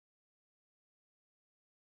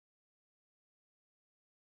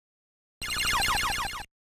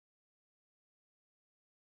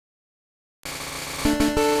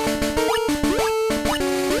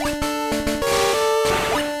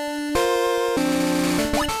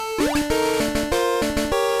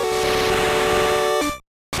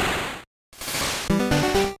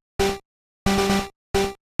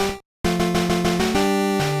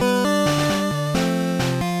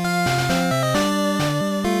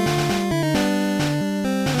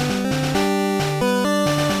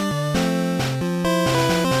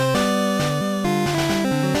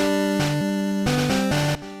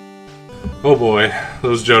boy,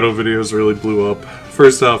 those Johto videos really blew up.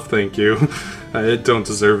 First off, thank you. I don't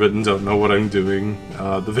deserve it and don't know what I'm doing.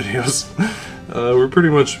 The videos were pretty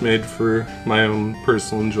much made for my own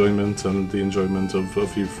personal enjoyment and the enjoyment of a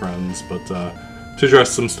few friends, but to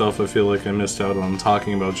address some stuff I feel like I missed out on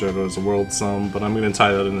talking about Johto as a world some, but I'm going to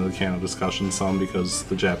tie that into the Kanto discussion some because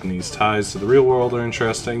the Japanese ties to the real world are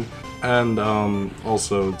interesting, and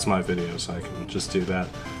also it's my video so I can just do that.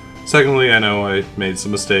 Secondly, I know I made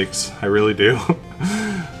some mistakes, I really do.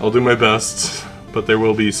 I'll do my best, but there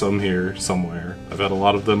will be some here somewhere. I've had a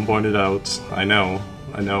lot of them pointed out. I know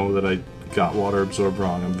that I got water absorbed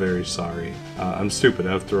wrong, I'm very sorry. I'm stupid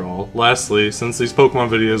after all. Lastly, since these Pokemon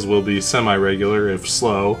videos will be semi-regular, if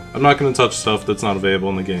slow, I'm not going to touch stuff that's not available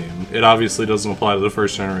in the game. It obviously doesn't apply to the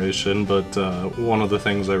first generation, but one of the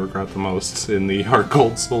things I regret the most in the Heart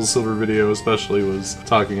Gold Soul Silver video especially was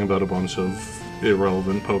talking about a bunch of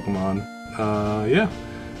irrelevant Pokemon. Yeah.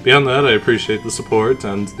 Beyond that, I appreciate the support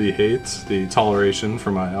and the hate, the toleration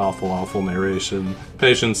for my awful narration,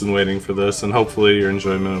 patience in waiting for this, and hopefully your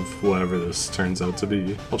enjoyment of whatever this turns out to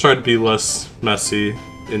be. I'll try to be less messy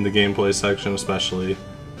in the gameplay section especially.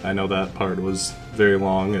 I know that part was very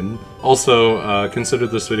long, and also consider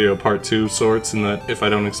this video part 2 sorts in that if I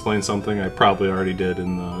don't explain something I probably already did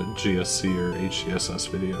in the GSC or HCSS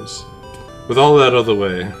videos. With all that out of the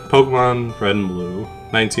way, Pokémon Red and Blue,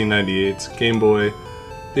 1998, Game Boy,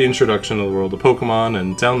 the introduction of the world of Pokemon,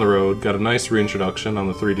 and down the road got a nice reintroduction on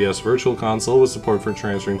the 3DS Virtual Console with support for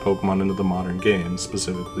transferring Pokemon into the modern game,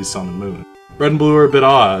 specifically Sun and Moon. Red and Blue are a bit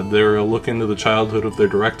odd. They were a look into the childhood of their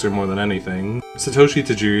director more than anything. Satoshi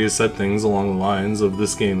Tajiri has said things along the lines of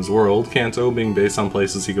this game's world, Kanto being based on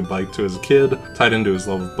places he could bike to as a kid, tied into his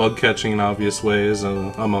love of bug catching in obvious ways,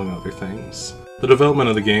 among other things. The development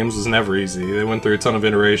of the games was never easy. They went through a ton of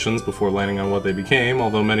iterations before landing on what they became,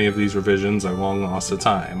 although many of these revisions are long lost to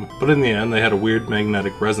time. But in the end, they had a weird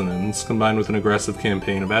magnetic resonance, combined with an aggressive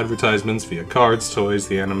campaign of advertisements via cards, toys,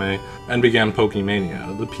 the anime, and began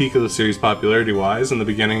Pokémania, the peak of the series popularity-wise and the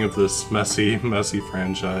beginning of this messy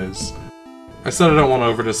franchise. I said I don't want to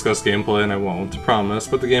over-discuss gameplay, and I won't, promise,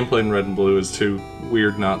 but the gameplay in Red and Blue is too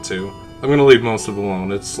weird not to. I'm gonna leave most of it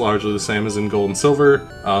alone. It's largely the same as in Gold and Silver.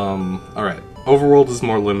 Alright. Overworld is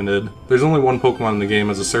more limited. There's only one Pokemon in the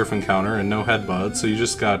game as a surf encounter and no headbutt, so you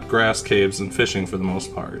just got grass, caves, and fishing for the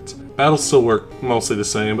most part. Battles still work mostly the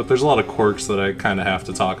same, but there's a lot of quirks that I kinda have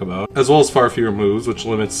to talk about, as well as far fewer moves, which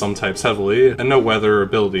limits some types heavily, and no weather or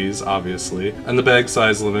abilities, obviously, and the bag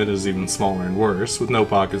size limit is even smaller and worse, with no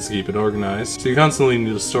pockets to keep it organized, so you constantly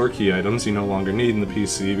need to store key items you no longer need in the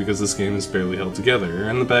PC because this game is barely held together,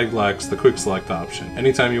 and the bag lacks the quick select option.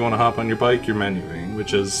 Anytime you want to hop on your bike, you're menuing,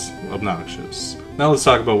 which is obnoxious. Now let's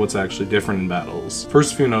talk about what's actually different in battles.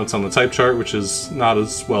 First, a few notes on the type chart, which is not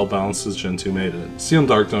as well balanced as Gen 2 made it. Steel and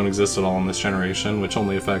Dark don't exist at all in this generation, which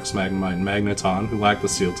only affects Magnemite and Magneton, who lack the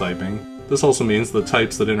Steel typing. This also means the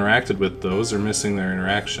types that interacted with those are missing their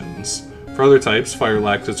interactions. For other types, Fire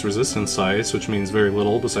lacked its resistance dice, which means very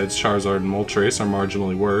little besides Charizard and Moltres are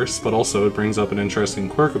marginally worse, but also it brings up an interesting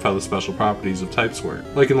quirk of how the special properties of types work.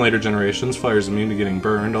 Like in later generations, Fire is immune to getting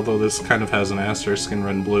burned, although this kind of has an asterisk in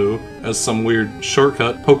Red and Blue. As some weird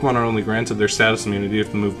shortcut, Pokemon are only granted their status immunity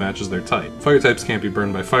if the move matches their type. Fire types can't be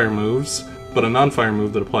burned by fire moves, but a non-fire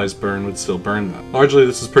move that applies burn would still burn them. Largely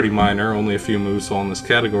this is pretty minor, only a few moves fall in this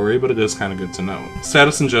category, but it is kinda good to know.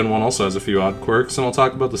 Status in Gen 1 also has a few odd quirks, and I'll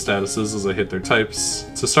talk about the statuses as I hit their types.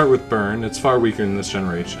 To start with Burn, it's far weaker in this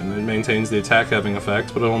generation. It maintains the attack having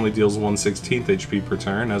effect, but it only deals 1/16 HP per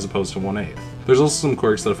turn, as opposed to 1/8. There's also some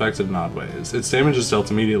quirks that affect it in odd ways. Its damage is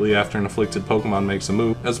dealt immediately after an afflicted Pokemon makes a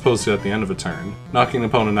move, as opposed to at the end of a turn. Knocking an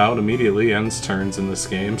opponent out immediately ends turns in this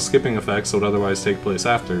game, skipping effects that would otherwise take place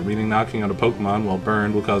after, meaning knocking out a Pokemon while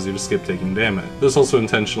burned will cause you to skip taking damage. This also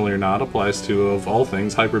intentionally or not applies to, of all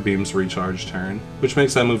things, Hyper Beam's recharge turn, which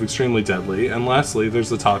makes that move extremely deadly, and lastly there's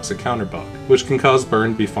the Toxic Counter bug, which can cause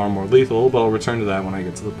burn to be far more lethal, but I'll return to that when I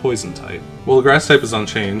get to the Poison type. While the Grass type is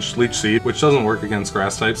unchanged, Leech Seed, which doesn't work against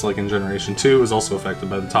Grass types like in Generation 2, is also affected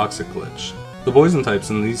by the Toxic glitch. The Poison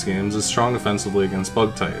types in these games is strong offensively against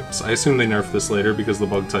Bug types. I assume they nerfed this later because the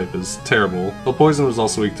Bug type is terrible, but Poison was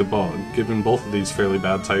also weak to Bug, giving both of these fairly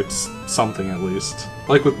bad types something at least.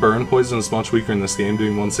 Like with Burn, Poison is much weaker in this game,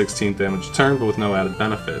 doing 1/16 damage a turn but with no added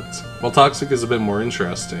benefits. While Toxic is a bit more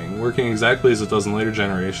interesting, working exactly as it does in later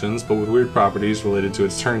generations, but with weird properties related to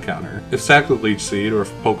its turn counter. If stacked with Leech Seed, or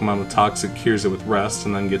if a Pokemon with Toxic cures it with Rest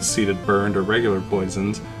and then gets seeded Burned or regular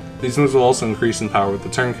Poisoned, these moves will also increase in power with the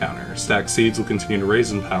turn counter. Stacked Seeds will continue to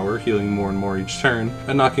raise in power, healing more and more each turn,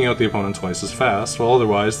 and knocking out the opponent twice as fast, while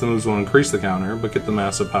otherwise the moves will increase the counter, but get the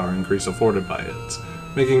massive power increase afforded by it,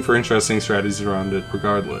 making for interesting strategies around it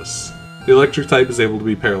regardless. The electric type is able to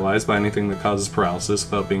be paralyzed by anything that causes paralysis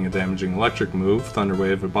without being a damaging electric move, Thunder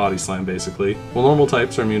Wave or Body Slam basically, while normal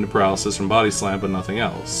types are immune to paralysis from Body Slam but nothing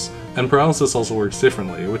else. And paralysis also works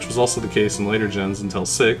differently, which was also the case in later gens until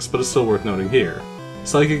 6, but is still worth noting here.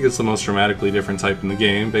 Psychic is the most dramatically different type in the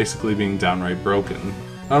game, basically being downright broken.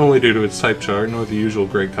 Not only due to its type chart nor the usual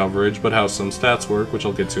great coverage, but how some stats work, which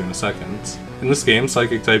I'll get to in a second. In this game,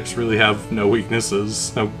 Psychic types really have no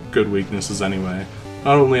weaknesses, no good weaknesses anyway.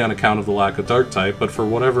 Not only on account of the lack of Dark type, but for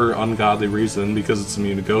whatever ungodly reason because it's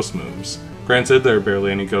immune to Ghost moves. Granted, there are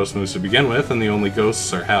barely any Ghost moves to begin with, and the only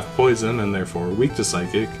Ghosts are half poison and therefore weak to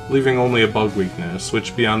Psychic, leaving only a Bug weakness,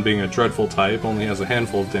 which beyond being a dreadful type, only has a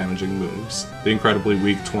handful of damaging moves. The incredibly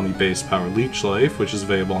weak 20 base power Leech Life, which is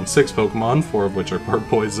available on 6 Pokemon, 4 of which are part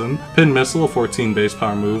poison. Pin Missile, a 14 base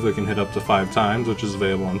power move that can hit up to 5 times, which is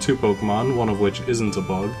available on 2 Pokemon, one of which isn't a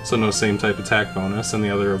Bug, so no same type attack bonus, and the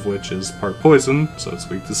other of which is part poison, so it's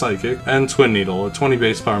weak to Psychic. And Twin Needle, a 20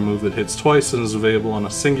 base power move that hits twice and is available on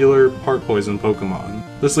a singular part poison Pokemon.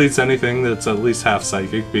 This leads to anything that's at least half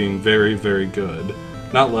Psychic being very, very good.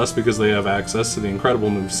 Not less because they have access to the incredible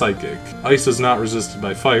move Psychic. Ice is not resisted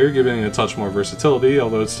by fire, giving it a touch more versatility,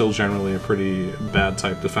 although it's still generally a pretty bad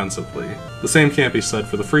type defensively. The same can't be said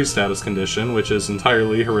for the Freeze status condition, which is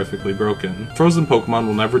entirely horrifically broken. Frozen Pokemon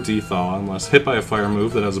will never de-thaw unless hit by a fire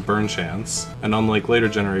move that has a burn chance, and unlike later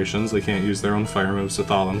generations, they can't use their own fire moves to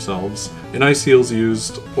thaw themselves. An Ice Heal's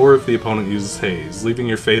used, or if the opponent uses Haze, leaving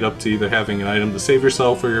your fate up to either having an item to save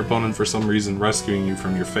yourself or your opponent for some reason rescuing you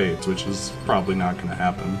from your fate, which is probably not going to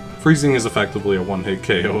happen. Freezing is effectively a one-hit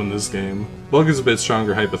KO in this game. Bug is a bit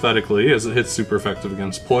stronger hypothetically, as it hits super effective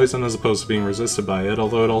against poison as opposed to being resisted by it,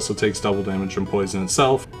 although it also takes double damage from poison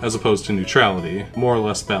itself, as opposed to neutrality, more or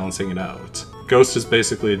less balancing it out. Ghost is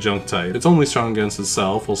basically a junk type. It's only strong against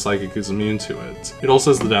itself, while Psychic is immune to it. It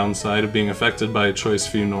also has the downside of being affected by a choice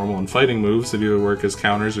few normal and fighting moves that either work as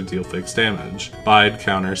counters or deal fixed damage. Bide,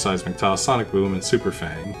 Counter, Seismic Toss, Sonic Boom, and Super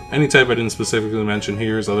Fang. Any type I didn't specifically mention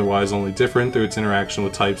here is otherwise only different through its interaction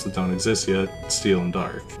with types that don't exist yet, Steel and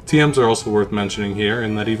Dark. TMs are also worth mentioning here,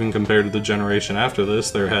 in that even compared to the generation after this,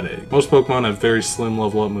 they're a headache. Most Pokemon have very slim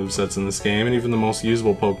level up movesets in this game, and even the most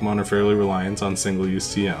usable Pokemon are fairly reliant on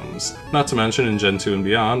single-use TMs. Not to mention in Gen 2 and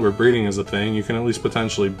beyond, where breeding is a thing, you can at least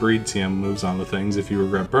potentially breed TM moves onto things if you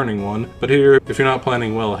regret burning one, but here, if you're not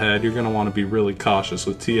planning well ahead, you're going to want to be really cautious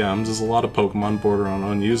with TMs, as a lot of Pokemon border on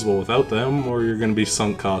unusable without them, or you're going to be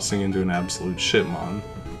sunk costing into an absolute shitmon.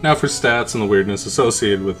 Now for stats and the weirdness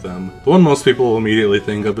associated with them. The one most people will immediately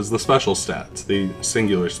think of is the special stats, the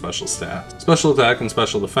singular special stat. Special attack and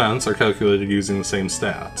special defense are calculated using the same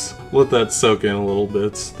stats. Let that soak in a little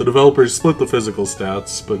bit. The developers split the physical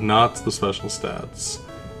stats, but not the special stats.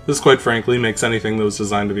 This quite frankly makes anything that was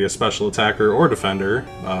designed to be a special attacker or defender,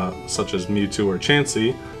 such as Mewtwo or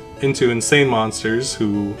Chansey, into insane monsters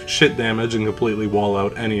who shit damage and completely wall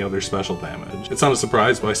out any other special damage. It's not a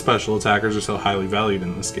surprise why special attackers are so highly valued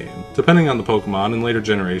in this game. Depending on the Pokemon, in later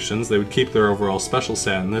generations, they would keep their overall special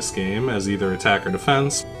stat in this game as either attack or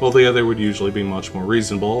defense, while the other would usually be much more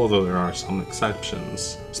reasonable, although there are some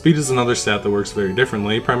exceptions. Speed is another stat that works very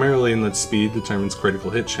differently, primarily in that speed determines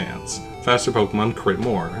critical hit chance. Faster Pokemon crit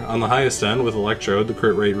more. On the highest end, with Electrode, the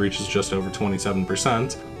crit rate reaches just over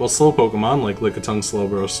 27%, while slow Pokemon like Lickitung,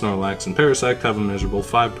 Slowbro, Snorlax, and Parasect have a miserable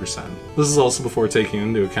 5%. This is also before taking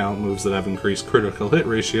into account moves that have increased critical hit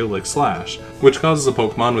ratio like Slash, which causes a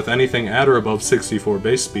Pokemon with anything at or above 64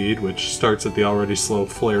 base speed, which starts at the already slow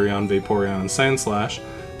Flareon, Vaporeon, and Sandslash,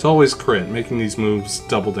 to always crit, making these moves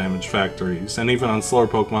double damage factories, and even on slower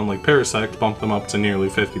Pokemon like Parasect bump them up to nearly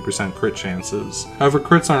 50% crit chances. However,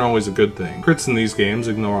 crits aren't always a good thing. Crits in these games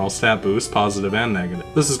ignore all stat boosts, positive and negative.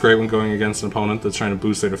 This is great when going against an opponent that's trying to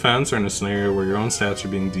boost their defense or in a scenario where your own stats are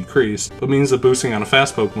being decreased, but means that boosting on a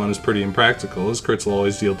fast Pokemon is pretty impractical, as crits will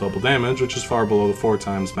always deal double damage, which is far below the 4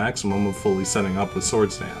 times maximum of fully setting up with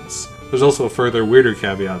Swords Dance. There's also a further weirder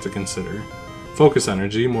caveat to consider. Focus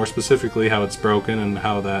energy, more specifically how it's broken and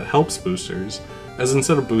how that helps boosters, as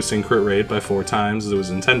instead of boosting crit rate by 4 times as it was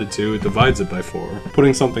intended to, it divides it by 4,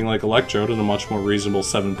 putting something like Electrode at a much more reasonable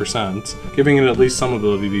 7%, giving it at least some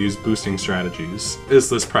ability to use boosting strategies. Is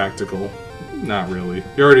this practical? Not really.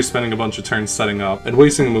 You're already spending a bunch of turns setting up, and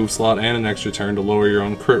wasting a move slot and an extra turn to lower your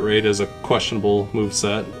own crit rate as a questionable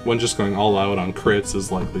moveset, when just going all out on crits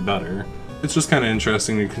is likely better. It's just kinda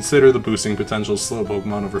interesting to consider the boosting potential of slow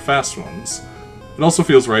Pokemon over fast ones. It also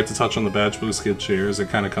feels right to touch on the badge boost glitch here, as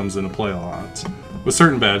it kinda comes into play a lot. With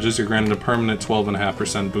certain badges, you're granted a permanent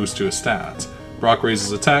 12.5% boost to a stat, Brock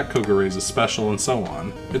raises attack, Koga raises special, and so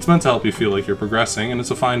on. It's meant to help you feel like you're progressing, and it's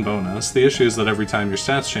a fine bonus. The issue is that every time your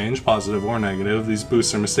stats change, positive or negative, these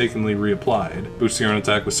boosts are mistakenly reapplied. Boost your own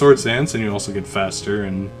attack with Swords Dance, and you also get faster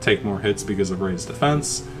and take more hits because of raised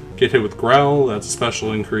defense. Get hit with Growl, that's a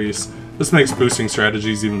special increase. This makes boosting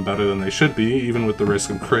strategies even better than they should be, even with the risk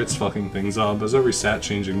of crits fucking things up, as every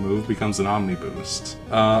stat-changing move becomes an Omni boost.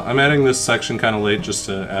 I'm adding this section kinda late just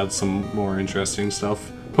to add some more interesting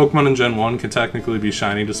stuff. Pokemon in Gen 1 can technically be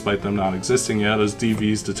shiny despite them not existing yet, as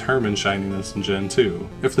DVs determine shininess in Gen 2.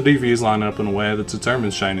 If the DVs line up in a way that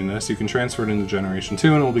determines shininess, you can transfer it into Generation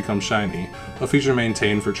 2 and it will become shiny, a feature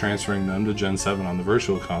maintained for transferring them to Gen 7 on the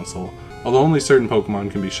Virtual Console, although only certain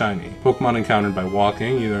Pokemon can be shiny. Pokemon encountered by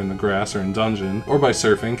walking, either in the grass or in dungeon, or by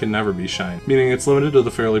surfing can never be shiny, meaning it's limited to the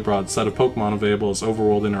fairly broad set of Pokemon available as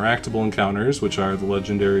overworld interactable encounters, which are the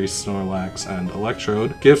legendary Snorlax and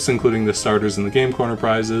Electrode, gifts including the starters in the Game Corner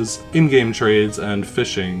prizes, in-game trades, and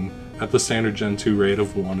fishing, at the standard Gen 2 rate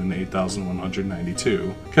of 1 in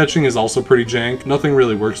 8,192. Catching is also pretty jank, nothing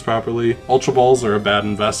really works properly. Ultra Balls are a bad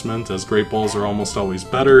investment, as Great Balls are almost always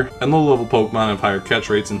better, and low-level Pokemon have higher catch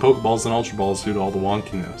rates in Pokeballs than Ultra Balls due to all the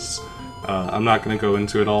wonkiness. I'm not going to go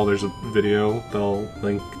into it all, there's a video that I'll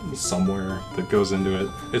link somewhere that goes into it.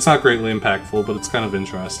 It's not greatly impactful, but it's kind of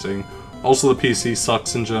interesting. Also, the PC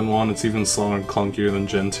sucks in Gen 1, it's even slower and clunkier than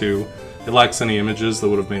Gen 2. It lacks any images that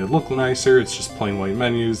would have made it look nicer, it's just plain white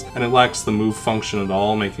menus, and it lacks the move function at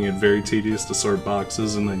all, making it very tedious to sort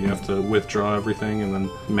boxes, and then you have to withdraw everything and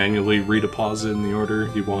then manually redeposit in the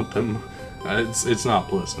order you want them. It's not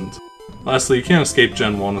pleasant. Lastly, you can't escape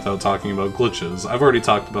Gen 1 without talking about glitches. I've already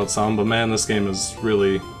talked about some, but man, this game is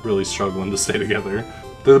really struggling to stay together.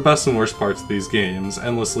 They're the best and worst parts of these games,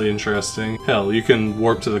 endlessly interesting. Hell, you can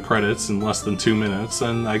warp to the credits in less than 2 minutes,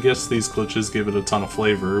 and I guess these glitches give it a ton of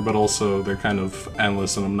flavor, but also they're kind of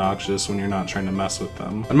endless and obnoxious when you're not trying to mess with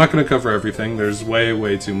them. I'm not going to cover everything, there's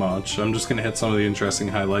way too much. I'm just going to hit some of the interesting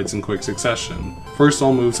highlights in quick succession. First,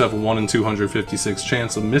 all moves have a 1 in 256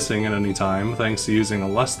 chance of missing at any time, thanks to using a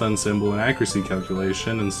less than symbol in accuracy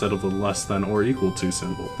calculation instead of a less than or equal to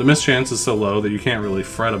symbol. The miss chance is so low that you can't really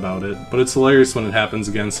fret about it, but it's hilarious when it happens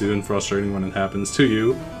against you and frustrating when it happens to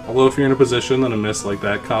you, although if you're in a position that a miss like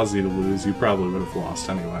that caused you to lose, you probably would have lost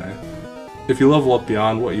anyway. If you level up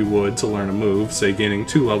beyond what you would to learn a move, say gaining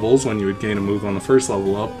 2 levels when you would gain a move on the first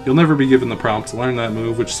level up, you'll never be given the prompt to learn that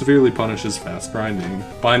move, which severely punishes fast grinding.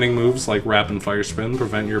 Binding moves like Wrap and Fire Spin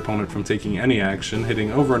prevent your opponent from taking any action,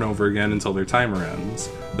 hitting over and over again until their timer ends.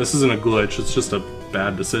 This isn't a glitch, it's just a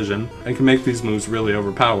bad decision, and can make these moves really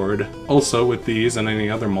overpowered. Also, with these and any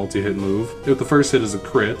other multi-hit move, if the first hit is a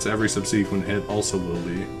crit, every subsequent hit also will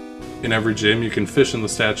be. In every gym, you can fish in the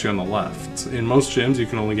statue on the left. In most gyms, you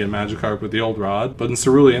can only get Magikarp with the Old Rod, but in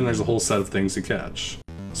Cerulean, there's a whole set of things to catch.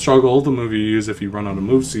 Struggle, the move you use if you run out of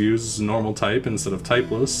moves to use, is a normal type instead of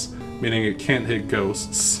typeless, meaning it can't hit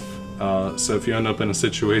ghosts. So if you end up in a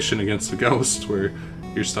situation against a ghost where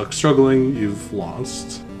you're stuck struggling, you've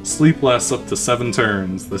lost. Sleep lasts up to 7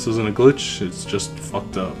 turns. This isn't a glitch, it's just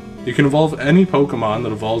fucked up. You can evolve any Pokemon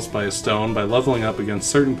that evolves by a stone by leveling up against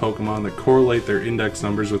certain Pokemon that correlate their index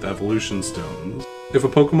numbers with evolution stones. If a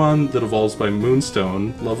Pokemon that evolves by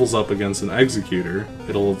Moonstone levels up against an Executor,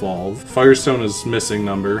 it'll evolve. Firestone is missing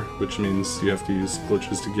number, which means you have to use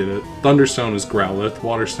glitches to get it. Thunderstone is Growlithe,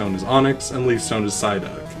 Waterstone is Onix, and Leafstone is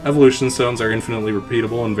Psyduck. Evolution stones are infinitely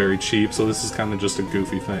repeatable and very cheap, so this is kinda just a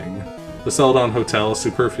goofy thing. The Celadon Hotel, a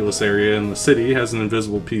superfluous area in the city, has an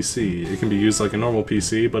invisible PC. It can be used like a normal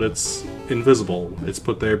PC, but it's invisible. It's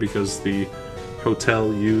put there because the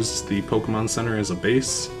hotel used the Pokemon Center as a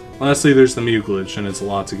base. Lastly, there's the Mew glitch, and it's a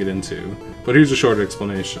lot to get into. But here's a short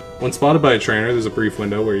explanation. When spotted by a trainer, there's a brief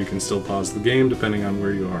window where you can still pause the game depending on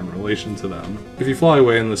where you are in relation to them. If you fly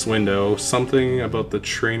away in this window, something about the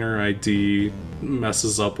trainer ID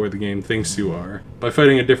messes up where the game thinks you are. By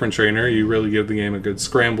fighting a different trainer, you really give the game a good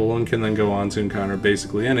scramble and can then go on to encounter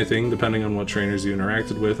basically anything depending on what trainers you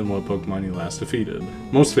interacted with and what Pokemon you last defeated.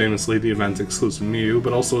 Most famously, the event-exclusive Mew,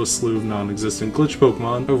 but also a slew of non-existent glitch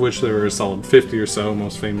Pokemon, of which there were a solid 50 or so,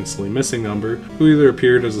 most famously missing number, who either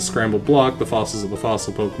appeared as a scrambled block, the fossils of the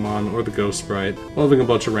fossil Pokemon, or the Ghost Sprite, while having a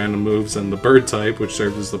bunch of random moves and the Bird type, which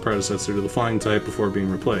served as the predecessor to the Flying type before being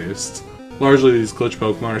replaced. Largely, these glitch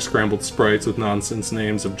Pokemon are scrambled sprites with nonsense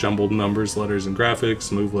names of jumbled numbers, letters, and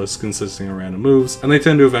graphics, move lists consisting of random moves, and they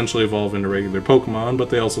tend to eventually evolve into regular Pokemon, but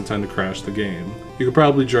they also tend to crash the game. You could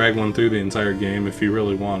probably drag one through the entire game if you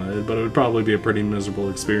really wanted, but it would probably be a pretty miserable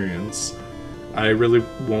experience. I really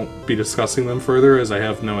won't be discussing them further, as I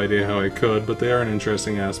have no idea how I could, but they are an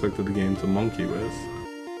interesting aspect of the game to monkey with.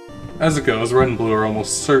 As it goes, Red and Blue are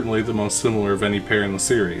almost certainly the most similar of any pair in the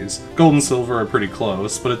series. Gold and Silver are pretty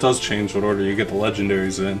close, but it does change what order you get the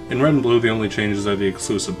legendaries in. In Red and Blue, the only changes are the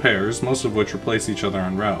exclusive pairs, most of which replace each other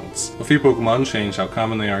on routes. A few Pokemon change how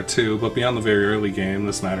common they are too, but beyond the very early game,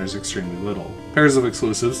 this matters extremely little. Pairs of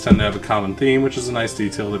exclusives tend to have a common theme, which is a nice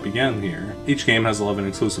detail that began here. Each game has 11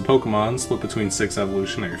 exclusive Pokemon, split between 6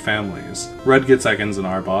 evolutionary families. Red gets Ekans and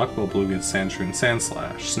Arbok, while Blue gets Sandshrew and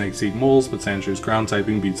Sandslash. Snakes eat moles, but Sandshrew's ground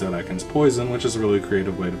typing beats out Ekans' poison, which is a really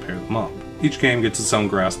creative way to pair them up. Each game gets its own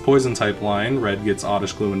grass poison type line. Red gets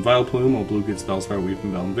Oddish Glue and Vileplume, while Blue gets Bellsprout,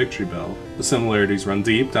 Weeping Bell, and Victory Bell. The similarities run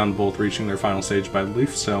deep, down to both reaching their final stage by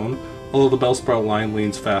Leaf Stone, although the Bellsprout line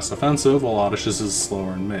leans fast offensive, while Oddish's is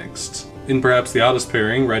slower and mixed. In perhaps the oddest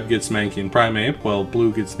pairing, Red gets Mankey and Primeape, while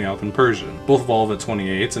Blue gets Meowth and Persian. Both evolve at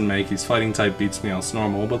 28, and Mankey's fighting type beats Meowth's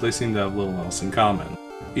normal, but they seem to have little else in common.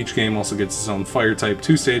 Each game also gets its own Fire-type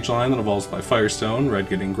 2-stage line that evolves by Firestone, Red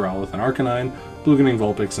getting Growlithe and Arcanine, Blue getting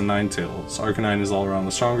Vulpix and Ninetales. Arcanine is all around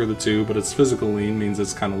the stronger of the two, but its physical lean means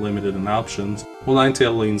it's kinda limited in options, while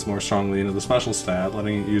Ninetale leans more strongly into the special stat,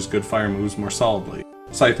 letting it use good fire moves more solidly.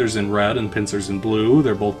 Scyther's in Red and Pincers in Blue.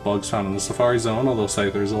 They're both bugs found in the Safari Zone, although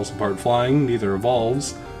Scyther is also part flying, neither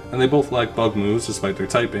evolves, and they both lack bug moves despite their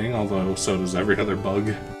typing, although so does every other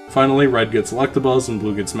bug. Finally, Red gets Electabuzz and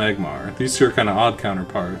Blue gets Magmar. These two are kinda odd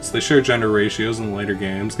counterparts. They share gender ratios in the later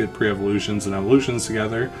games, get pre-evolutions and evolutions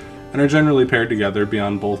together, and are generally paired together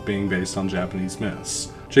beyond both being based on Japanese myths.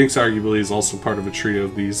 Jynx arguably is also part of a trio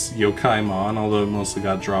of these Yokaimon, although it mostly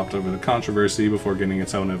got dropped over the controversy before getting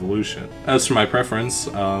its own evolution. As for my preference,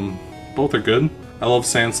 both are good. I love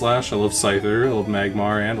Sandslash, I love Scyther, I love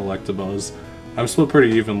Magmar, and Electabuzz. I'm split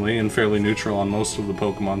pretty evenly and fairly neutral on most of the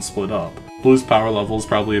Pokemon split up. Blue's power level is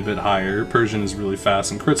probably a bit higher, Persian is really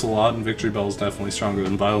fast and crits a lot, and Victory Bell is definitely stronger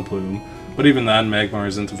than Vileplume. But even then, Magmar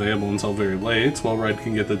isn't available until very late, while Red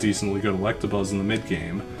can get the decently good Electabuzz in the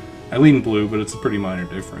mid-game. I lean Blue, but it's a pretty minor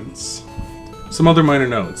difference. Some other minor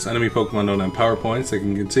notes. Enemy Pokemon don't have power points, they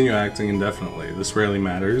can continue acting indefinitely. This rarely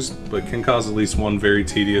matters, but can cause at least one very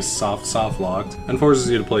tedious soft locked, and forces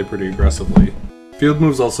you to play pretty aggressively. Field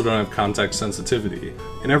moves also don't have contact sensitivity.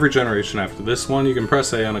 In every generation after this one, you can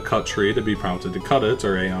press A on a cut tree to be prompted to cut it,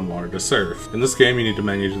 or A on water to surf. In this game, you need to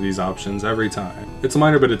menu to these options every time. It's a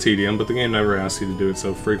minor bit of tedium, but the game never asks you to do it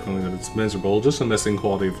so frequently that it's miserable, just a missing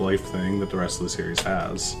quality of life thing that the rest of the series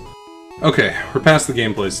has. Okay, we're past the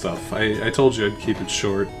gameplay stuff. I told you I'd keep it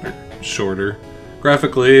shorter.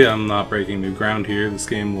 Graphically, I'm not breaking new ground here. This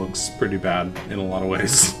game looks pretty bad in a lot of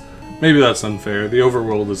ways. Maybe that's unfair, the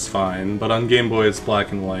overworld is fine, but on Game Boy it's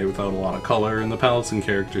black and white without a lot of color, and the palettes and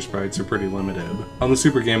character sprites are pretty limited. On the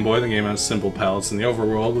Super Game Boy, the game has simple palettes in the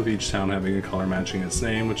overworld, with each town having a color matching its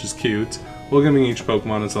name, which is cute, while giving each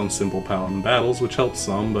Pokemon its own simple palette in battles, which helps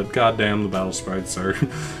some, but goddamn the battle sprites are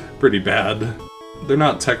pretty bad. They're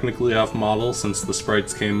not technically off-model, since the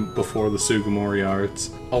sprites came before the Sugimori arts,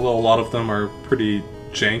 although a lot of them are pretty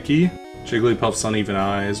janky. Jigglypuff's uneven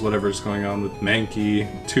eyes, whatever's going on with Mankey,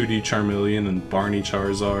 2D Charmeleon and Barney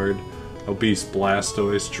Charizard, Obese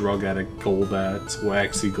Blastoise, Drug Addict Golbat,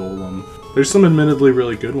 Waxy Golem. There's some admittedly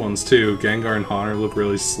really good ones too. Gengar and Haunter look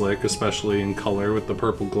really slick, especially in color with the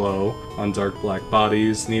purple glow on dark black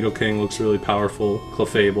bodies. Nidoking looks really powerful,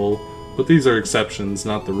 Clefable. But these are exceptions,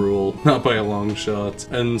 not the rule, not by a long shot.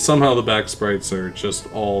 And somehow the back sprites are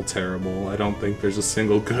just all terrible. I don't think there's a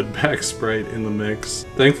single good back sprite in the mix.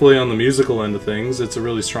 Thankfully, on the musical end of things, it's a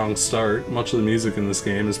really strong start. Much of the music in this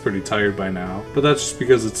game is pretty tired by now, but that's just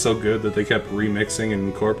because it's so good that they kept remixing and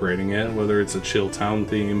incorporating it, whether it's a chill town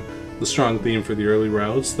theme, the strong theme for the early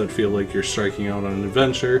routes that feel like you're striking out on an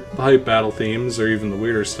adventure, the hype battle themes, or even the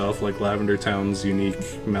weirder stuff like Lavender Town's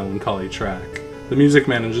unique melancholy track. The music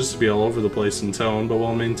manages to be all over the place in tone, but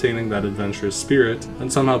while maintaining that adventurous spirit,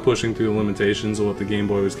 and somehow pushing through the limitations of what the Game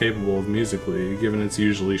Boy was capable of musically, given its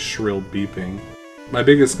usually shrill beeping. My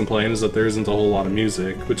biggest complaint is that there isn't a whole lot of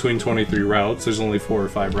music. Between 23 routes, there's only 4 or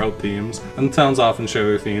 5 route themes, and the towns often share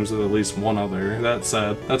their themes with at least one other. That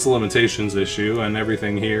said, that's a limitations issue, and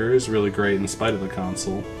everything here is really great in spite of the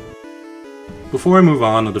console. Before I move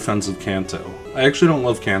on, a defense of Kanto. I actually don't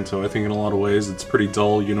love Kanto. I think in a lot of ways it's pretty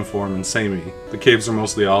dull, uniform, and samey. The caves are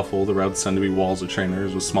mostly awful, the routes tend to be walls of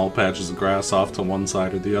trainers with small patches of grass off to one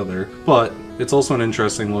side or the other, but it's also an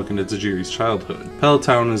interesting look into Tajiri's childhood. Pallet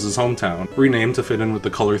Town is his hometown, renamed to fit in with the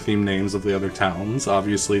color-themed names of the other towns.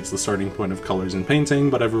 Obviously it's the starting point of colors and painting,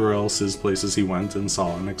 but everywhere else is places he went and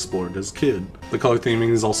saw and explored as a kid. The color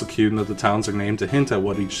theming is also cute in that the towns are named to hint at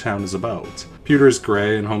what each town is about. Pewter is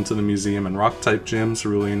gray and home to the museum and rock-type gym,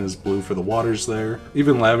 Cerulean is blue for the water colors there.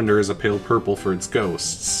 Even Lavender is a pale purple for its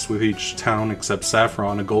ghosts, with each town except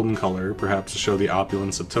Saffron a golden color, perhaps to show the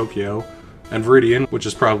opulence of Tokyo, and Viridian, which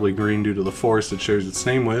is probably green due to the forest it shares its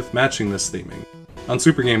name with, matching this theming. On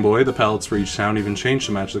Super Game Boy, the palettes for each town even change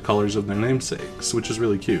to match the colors of their namesakes, which is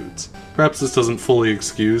really cute. Perhaps this doesn't fully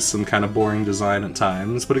excuse some kind of boring design at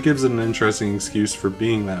times, but it gives it an interesting excuse for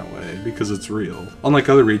being that way, because it's real. Unlike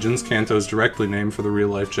other regions, Kanto is directly named for the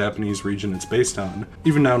real-life Japanese region it's based on,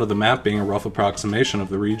 even down to the map being a rough approximation of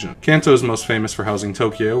the region. Kanto is most famous for housing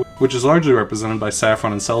Tokyo, which is largely represented by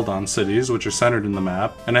Saffron and Celadon cities, which are centered in the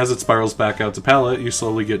map, and as it spirals back out to palette, you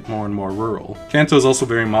slowly get more and more rural. Kanto is also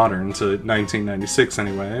very modern, to 1996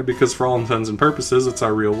 anyway, because for all intents and purposes, it's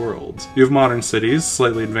our real world. You have modern cities,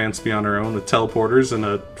 slightly advanced beyond our own with teleporters and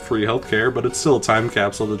a free healthcare, but it's still a time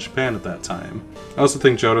capsule to Japan at that time. I also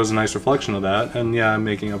think Johto is a nice reflection of that, and yeah, I'm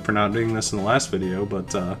making up for not doing this in the last video, but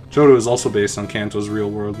Johto is also based on Kanto's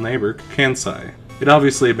real-world neighbor, Kansai. It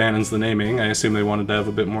obviously abandons the naming. I assume they wanted to have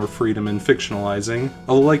a bit more freedom in fictionalizing.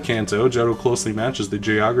 Although like Kanto, Johto closely matches the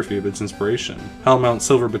geography of its inspiration. How Mount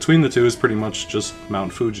Silver between the two is pretty much just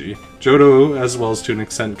Mount Fuji. Johto, as well as to an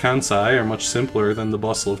extent Kansai, are much simpler than the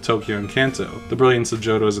bustle of Tokyo and Kanto. The brilliance of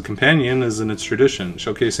Johto as a companion is in its tradition,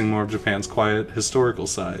 showcasing more of Japan's quiet, historical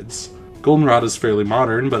sides. Goldenrod is fairly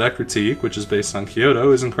modern, but Ecruteak, which is based on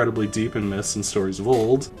Kyoto, is incredibly deep in myths and stories of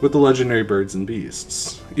old, with the legendary birds and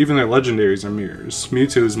beasts. Even their legendaries are mirrors.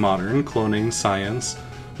 Mewtwo is modern, cloning, science,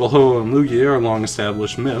 while Ho-Oh and Lugia are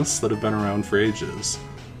long-established myths that have been around for ages.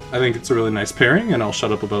 I think it's a really nice pairing, and I'll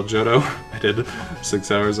shut up about Johto. I did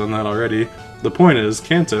 6 hours on that already. The point is,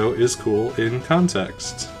 Kanto is cool in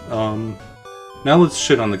context. Now let's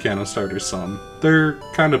shit on the Kanto starters some. They're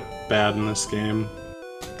kind of bad in this game.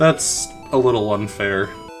 That's a little unfair.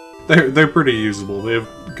 They're pretty usable, they have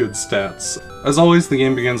good stats. As always, the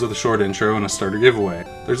game begins with a short intro and a starter giveaway.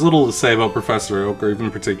 There's little to say about Professor Oak or even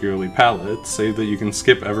particularly Palette, save that you can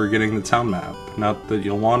skip ever getting the town map. Not that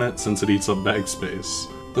you'll want it, since it eats up bag space.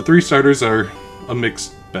 The 3 starters are a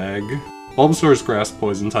mixed bag. Bulbasaur is Grass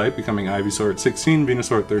Poison type, becoming Ivysaur at 16,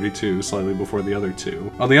 Venusaur at 32, slightly before the other 2.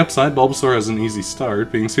 On the upside, Bulbasaur has an easy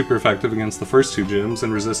start, being super effective against the first 2 gyms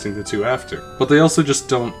and resisting the 2 after. But they also just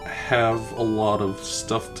don't have a lot of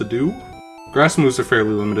stuff to do. Grass moves are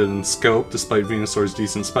fairly limited in scope, despite Venusaur's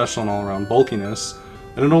decent special and all-around bulkiness,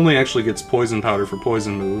 and it only actually gets Poison Powder for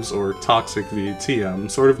poison moves, or Toxic via TM,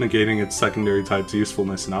 sort of negating its secondary type's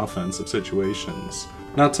usefulness in offensive situations.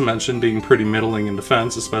 Not to mention being pretty middling in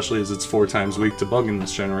defense, especially as it's 4 times weak to bug in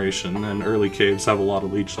this generation, and early caves have a lot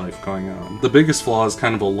of leech life going on. The biggest flaw is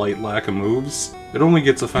kind of a light lack of moves. It only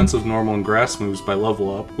gets offensive, normal, and grass moves by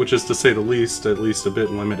level up, which is to say the least, at least a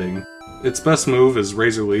bit limiting. Its best move is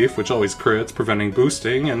Razor Leaf, which always crits, preventing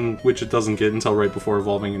boosting, and which it doesn't get until right before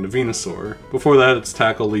evolving into Venusaur. Before that, it's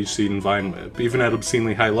Tackle, Leech Seed, and Vine Whip. Even at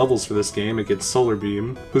obscenely high levels for this game, it gets Solar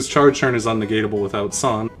Beam, whose charge turn is unnegatable without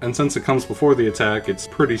Sun, and since it comes before the attack, it's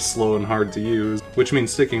pretty slow and hard to use, which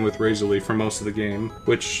means sticking with Razor Leaf for most of the game.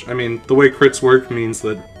 Which, I mean, the way crits work means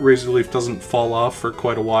that Razor Leaf doesn't fall off for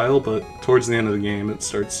quite a while, but towards the end of the game, it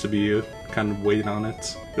starts to be a kind of weight on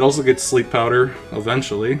it. It also gets Sleep Powder,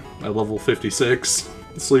 eventually, at level 56.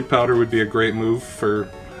 Sleep Powder would be a great move for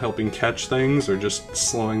helping catch things or just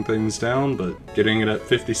slowing things down, but getting it at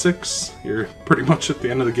 56, you're pretty much at the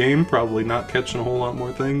end of the game, probably not catching a whole lot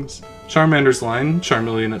more things. Charmander's line,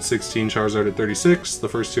 Charmeleon at 16, Charizard at 36, the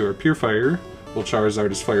first 2 are Pure Fire, while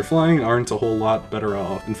Charizard is Fire Flying, aren't a whole lot better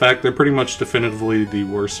off. In fact, they're pretty much definitively the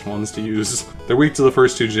worst ones to use. They're weak to the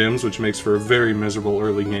first 2 gyms, which makes for a very miserable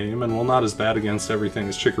early game, and while not as bad against everything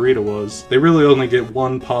as Chikorita was, they really only get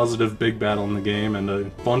 1 positive big battle in the game and a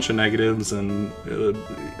bunch of negatives and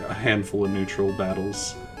a handful of neutral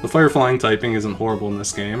battles. The Fire Flying typing isn't horrible in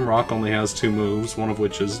this game. Rock only has 2 moves, one of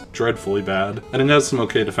which is dreadfully bad, and it has some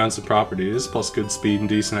okay defensive properties, plus good speed and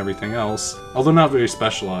decent everything else, although not very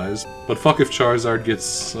specialized. But fuck if Charizard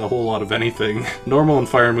gets a whole lot of anything. Normal and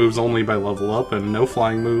fire moves only by level up, and no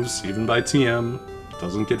flying moves, even by TM.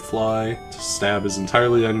 Doesn't get Fly. Stab is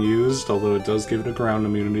entirely unused, although it does give it a ground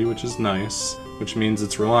immunity, which is nice. Which means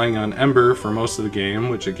it's relying on Ember for most of the game,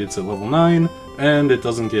 which it gets at level 9, and it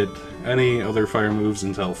doesn't get any other fire moves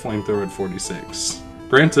until Flamethrower at 46.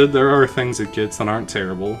 Granted, there are things it gets that aren't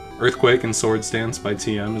terrible. Earthquake and Swords Dance by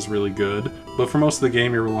TM is really good, but for most of the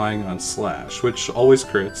game you're relying on Slash, which always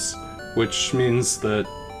crits, which means that,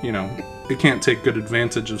 you know, it can't take good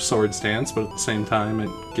advantage of Swords Dance, but at the same time it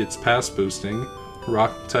gets pass boosting.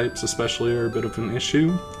 Rock types especially are a bit of an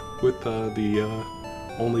issue, with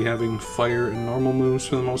only having fire and normal moves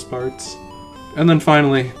for the most part. And then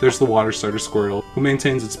finally, there's the water starter Squirtle, who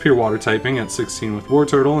maintains its pure water typing at 16 with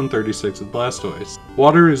Wartortle and 36 with Blastoise.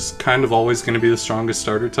 Water is kind of always going to be the strongest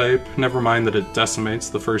starter type, never mind that it decimates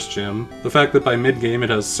the first gym. The fact that by mid-game it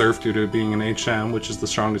has Surf due to it being an HM, which is the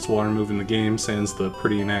strongest water move in the game, sans the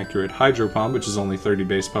pretty inaccurate Hydro Pump, which is only 30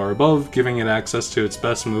 base power above, giving it access to its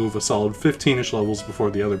best move a solid 15-ish levels before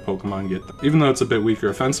the other Pokemon get them. Even though it's a bit weaker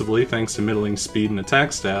offensively, thanks to middling speed and attack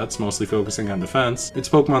stats, mostly focusing on defense, it's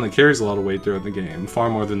a Pokemon that carries a lot of weight throughout the game, far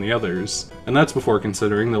more than the others. And that's before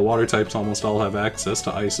considering that water types almost all have access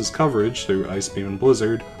to Ice's coverage through Ice Beam and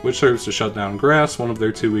Blizzard, which serves to shut down Grass, one of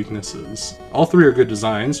their two weaknesses. All three are good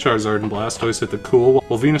designs. Charizard and Blastoise hit the cool,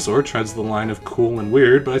 while Venusaur treads the line of cool and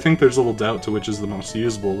weird, but I think there's little doubt to which is the most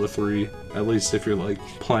usable of the three, at least if you're like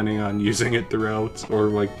planning on using it throughout, or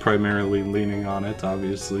like primarily leaning on it.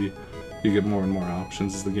 Obviously you get more and more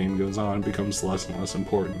options as the game goes on, it becomes less and less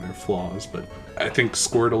important their flaws, but I think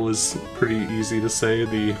Squirtle is pretty easy to say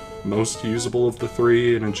the most usable of the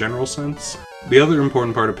three in a general sense. The other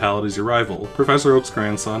important part of Pallet is your rival, Professor Oak's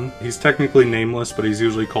grandson. He's technically nameless, but he's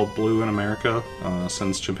usually called Blue in America.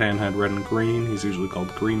 Since Japan had Red and Green, he's usually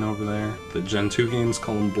called Green over there. The Gen 2 games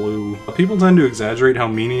call him Blue. People tend to exaggerate how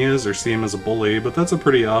mean he is or see him as a bully, but that's a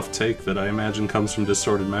pretty off take that I imagine comes from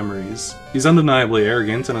distorted memories. He's undeniably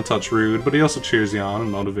arrogant and a touch rude, but he also cheers you on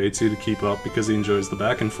and motivates you to keep up because he enjoys the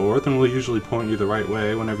back and forth and will usually point you the right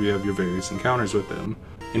way whenever you have your various encounters with him.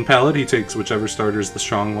 In Pallet, he takes whichever starter is the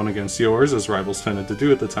strong one against yours, as rivals tended to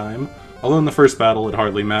do at the time, although in the first battle it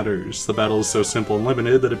hardly matters. The battle is so simple and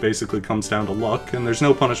limited that it basically comes down to luck, and there's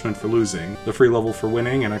no punishment for losing. The free level for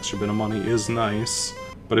winning, an extra bit of money, is nice,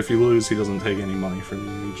 but if you lose, he doesn't take any money from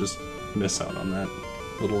you, you just miss out on that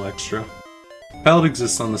little extra. Pallet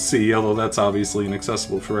exists on the sea, although that's obviously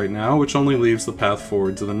inaccessible for right now, which only leaves the path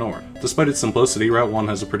forward to the north. Despite its simplicity, Route 1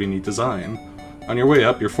 has a pretty neat design. On your way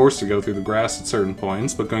up, you're forced to go through the grass at certain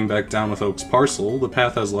points, but going back down with Oak's parcel, the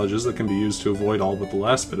path has ledges that can be used to avoid all but the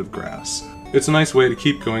last bit of grass. It's a nice way to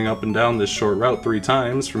keep going up and down this short route 3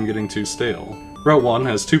 times from getting too stale. Route 1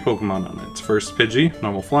 has 2 Pokemon on it. First, Pidgey,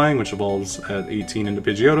 normal flying, which evolves at 18 into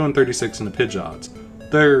Pidgeotto and 36 into Pidgeot.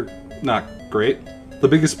 They're not great. The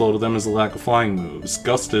biggest blow to them is the lack of flying moves.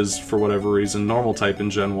 Gust is, for whatever reason, normal type in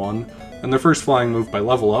Gen 1, and their first flying move by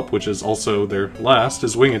level up, which is also their last,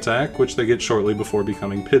 is Wing Attack, which they get shortly before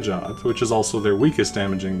becoming Pidgeot, which is also their weakest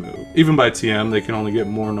damaging move. Even by TM, they can only get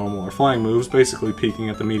more normal or flying moves, basically peaking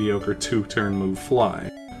at the mediocre 2-turn move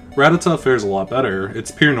Fly. Rattata fares a lot better.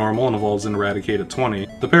 It's pure normal and evolves in Eradicate at 20.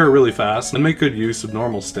 The pair are really fast and make good use of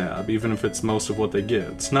normal stab, even if it's most of what they get.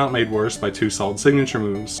 It's not made worse by 2 solid signature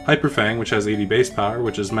moves. Hyper Fang, which has 80 base power,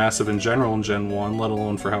 which is massive in general in Gen 1, let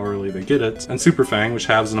alone for how early they get it, and Super Fang, which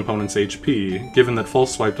halves an opponent's HP. Given that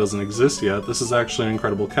False Swipe doesn't exist yet, this is actually an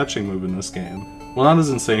incredible catching move in this game. While not as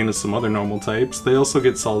insane as some other normal types, they also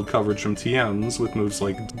get solid coverage from TMs, with moves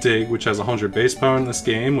like Dig, which has 100 base power in this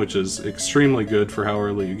game, which is extremely good for how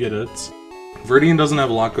early you get it. Viridian doesn't have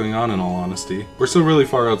a lot going on in all honesty. We're still really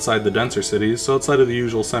far outside the denser cities, so outside of the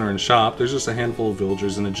usual center and shop, there's just a handful of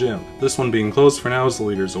villagers and a gym. This one being closed for now is the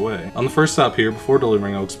leaders away. On the first stop here, before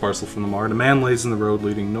delivering Oak's parcel from the mart, a man lays in the road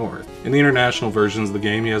leading north. In the international versions of the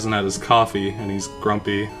game, he hasn't had his coffee, and he's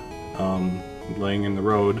grumpy, laying in the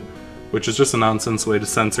road, which is just a nonsense way to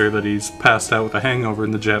censor that he's passed out with a hangover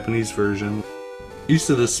in the Japanese version. East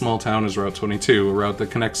of this small town is Route 22, a route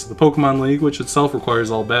that connects to the Pokemon League, which itself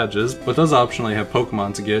requires all badges, but does optionally have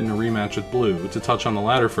Pokemon to get in a rematch with Blue. To touch on the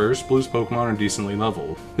latter first, Blue's Pokemon are decently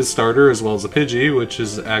leveled. His starter, as well as a Pidgey, which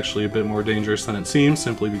is actually a bit more dangerous than it seems,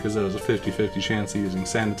 simply because it has a 50-50 chance of using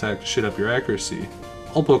Sand Attack to shit up your accuracy.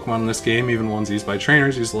 All Pokemon in this game, even ones used by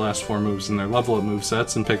trainers, use the last 4 moves in their level up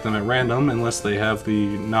movesets and pick them at random, unless they have the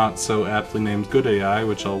not so aptly named Good AI,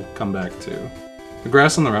 which I'll come back to. The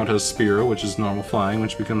grass on the route has Spearow, which is normal flying,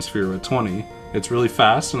 which becomes Spearow at 20. It's really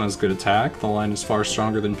fast and has good attack, the line is far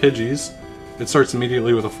stronger than Pidgey's. It starts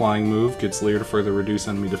immediately with a flying move, gets Leer to further reduce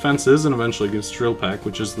enemy defenses, and eventually gets Drill Peck,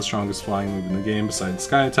 which is the strongest flying move in the game besides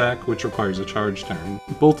Sky Attack, which requires a charge turn.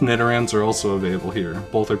 Both Nidorans are also available here.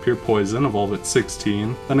 Both are pure poison, evolve at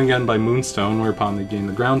 16, then again by Moonstone, whereupon they gain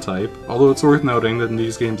the ground type, although it's worth noting that in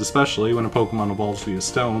these games especially, when a Pokemon evolves via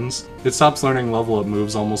stones, it stops learning level up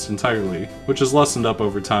moves almost entirely, which is lessened up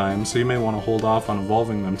over time, so you may want to hold off on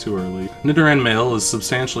evolving them too early. Nidoran male is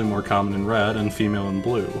substantially more common in red and female in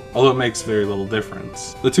blue, although it makes very little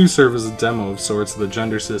difference. The two serve as a demo of sorts of the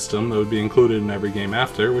gender system that would be included in every game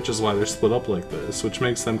after, which is why they're split up like this, which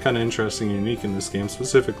makes them kinda interesting and unique in this game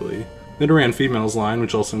specifically. Nidoran Females line,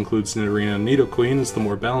 which also includes Nidorina and Nidoqueen, is the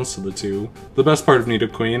more balanced of the two. The best part of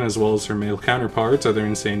Nidoqueen, as well as her male counterparts, are their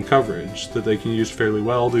insane coverage, that they can use fairly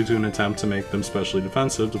well due to an attempt to make them specially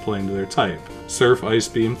defensive to play into their type. Surf, Ice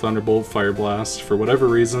Beam, Thunderbolt, Fire Blast, for whatever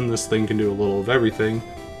reason this thing can do a little of everything.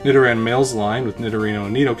 Nidoran Male's line with Nidorino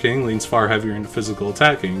and Nidoking leans far heavier into physical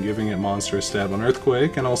attacking, giving it monstrous stab on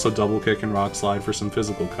Earthquake, and also Double Kick and Rock Slide for some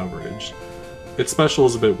physical coverage. Its special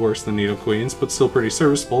is a bit worse than Nidoqueen's, but still pretty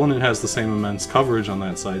serviceable, and it has the same immense coverage on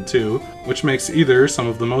that side too, which makes either some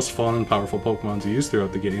of the most fun and powerful Pokemon to use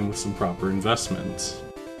throughout the game with some proper investment.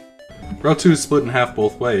 Route 2 is split in half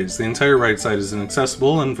both ways. The entire right side is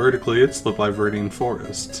inaccessible, and vertically it's split by Viridian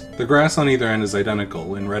Forest. The grass on either end is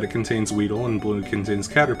identical. In red it contains Weedle, and blue it contains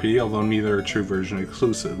Caterpie, although neither are true version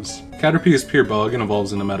exclusives. Caterpie is pure bug and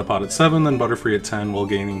evolves into Metapod at 7, then Butterfree at 10 while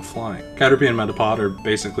gaining Flying. Caterpie and Metapod are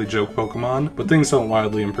basically joke Pokemon, but things don't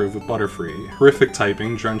wildly improve with Butterfree. Horrific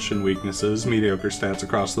typing, drenched in weaknesses, mediocre stats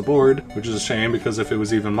across the board, which is a shame because if it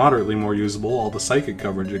was even moderately more usable, all the psychic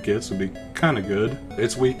coverage it gets would be kinda good.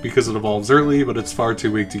 It's weak because it evolves early, but it's far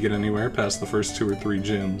too weak to get anywhere past the first 2 or 3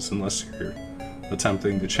 gyms, unless you're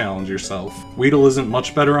attempting to challenge yourself. Weedle isn't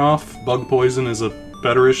much better off. Bug Poison is a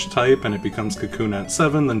betterish type, and it becomes Cocoon at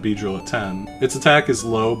 7, then Beedrill at 10. Its attack is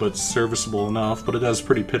low, but serviceable enough, but it has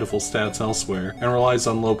pretty pitiful stats elsewhere, and relies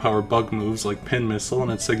on low-power bug moves like Pin Missile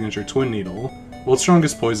and its signature Twin Needle. Well, its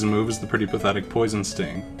strongest poison move is the pretty pathetic Poison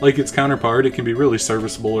Sting. Like its counterpart, it can be really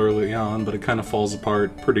serviceable early on, but it kinda falls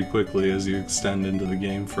apart pretty quickly as you extend into the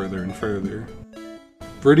game further and further.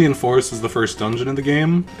 Viridian Forest is the first dungeon in the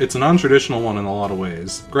game. It's a non-traditional one in a lot of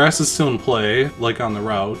ways. Grass is still in play, like on the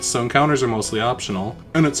route, so encounters are mostly optional,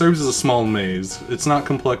 and it serves as a small maze. It's not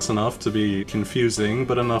complex enough to be confusing,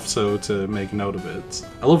 but enough so to make note of it.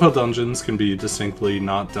 I love how dungeons can be distinctly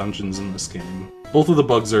not dungeons in this game. Both of the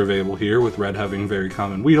bugs are available here, with red having very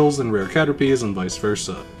common Weedles and rare Caterpies and vice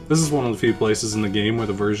versa. This is one of the few places in the game where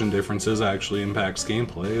the version differences actually impacts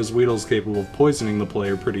gameplay, as Weedle is capable of poisoning the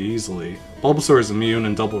player pretty easily. Bulbasaur is immune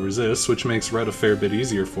and double resists, which makes red a fair bit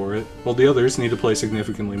easier for it, while the others need to play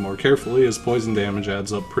significantly more carefully as poison damage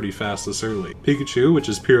adds up pretty fast this early. Pikachu, which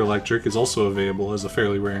is pure electric, is also available as a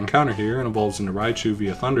fairly rare encounter here and evolves into Raichu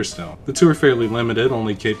via Thunderstone. The two are fairly limited,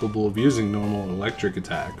 only capable of using normal electric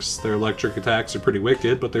attacks. Their electric attacks are pretty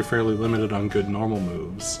wicked, but they're fairly limited on good normal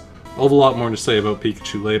moves. I'll have a lot more to say about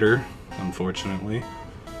Pikachu later, unfortunately.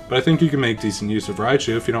 But I think you can make decent use of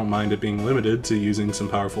Raichu if you don't mind it being limited to using some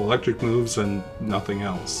powerful electric moves and nothing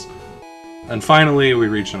else. And finally, we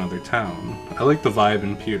reach another town. I like the vibe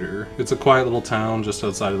in Pewter. It's a quiet little town just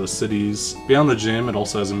outside of the cities. Beyond the gym, it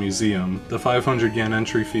also has a museum. The 500 yen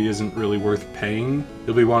entry fee isn't really worth paying.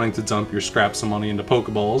 You'll be wanting to dump your scraps of money into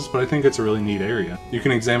Pokeballs, but I think it's a really neat area. You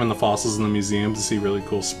can examine the fossils in the museum to see really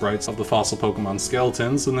cool sprites of the fossil Pokemon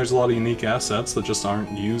skeletons, and there's a lot of unique assets that just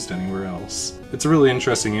aren't used anywhere else. It's a really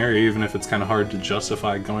interesting area, even if it's kinda hard to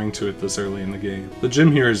justify going to it this early in the game. The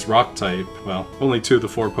gym here is rock type. Well, only 2 of the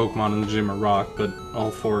 4 Pokemon in the gym are rock, but all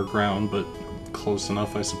 4 are ground, but close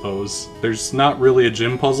enough, I suppose. There's not really a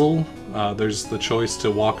gym puzzle. There's the choice to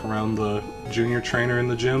walk around the junior trainer in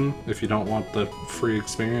the gym if you don't want the free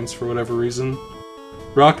experience for whatever reason.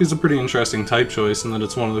 Rock is a pretty interesting type choice in that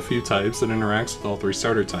it's one of the few types that interacts with all 3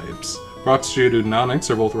 starter types. Rock's Geodude and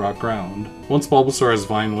Onix are both rock ground. Once Bulbasaur has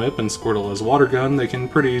Vine Whip and Squirtle has Water Gun, they can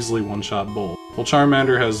pretty easily one-shot both. While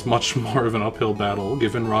Charmander has much more of an uphill battle,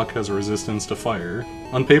 given Rock has a resistance to fire.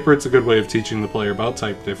 On paper, it's a good way of teaching the player about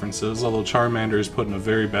type differences, although Charmander is put in a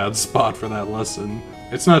very bad spot for that lesson.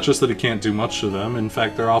 It's not just that it can't do much to them, in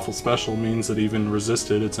fact their awful special means that even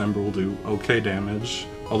resisted, its Ember will do okay damage.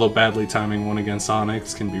 Although badly timing one against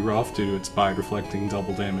Onix can be rough due to its Bide reflecting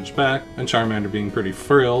double damage back, and Charmander being pretty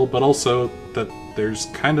frail, but also that there's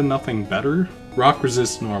kinda nothing better. Rock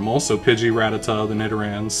resists normal, so Pidgey, Rattata, the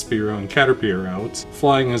Nidorans, Spearow, and Caterpie are out.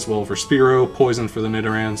 Flying as well for Spearow, Poison for the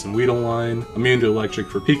Nidorans and Weedle line, immune to electric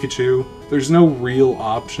for Pikachu. There's no real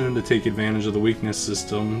option to take advantage of the weakness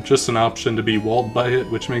system, just an option to be walled by it,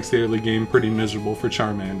 which makes the early game pretty miserable for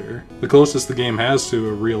Charmander. The closest the game has to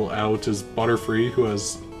a real out is Butterfree, who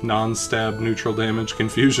has non-stab neutral damage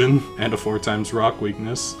confusion and a 4x rock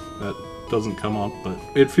weakness. That doesn't come up, but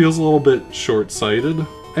it feels a little bit short-sighted.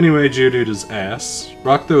 Anyway, Geodude is ass.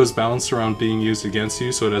 Rock though is balanced around being used against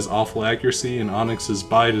you, so it has awful accuracy, and Onix's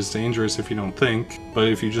Bite is dangerous if you don't think, but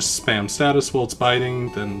if you just spam status while it's biting,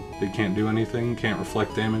 then it can't do anything, can't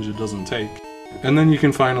reflect damage it doesn't take. And then you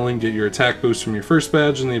can finally get your attack boost from your first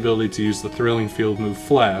badge and the ability to use the Thrilling Field move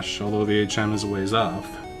Flash, although the HM is a ways off.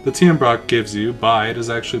 The TM Brock gives you, Bide, is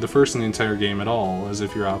actually the first in the entire game at all, as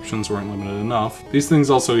if your options weren't limited enough. These things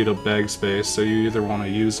also eat up bag space, so you either want to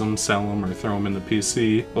use them, sell them, or throw them in the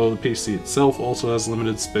PC, although the PC itself also has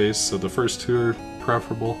limited space, so the first two are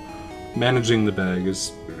preferable. Managing the bag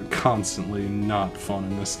is constantly not fun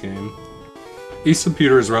in this game. East of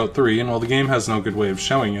Pewter is Route 3, and while the game has no good way of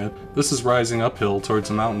showing it, this is rising uphill towards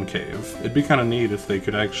a mountain cave. It'd be kinda neat if they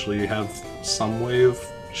could actually have some way of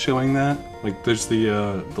showing that. Like, there's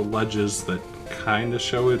the ledges that kinda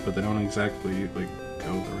show it, but they don't exactly, like,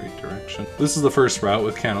 go the right direction. This is the first route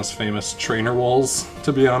with Kanto's famous trainer walls.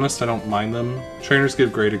 To be honest, I don't mind them. Trainers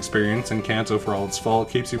give great experience, and Kanto, for all its fault,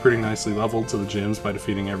 keeps you pretty nicely leveled to the gyms by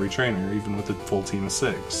defeating every trainer, even with a full team of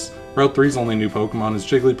 6. Route 3's only new Pokemon is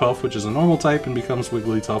Jigglypuff, which is a normal type and becomes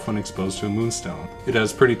Wigglytuff when exposed to a Moonstone. It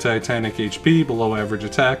has pretty titanic HP, below average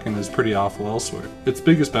attack, and is pretty awful elsewhere. Its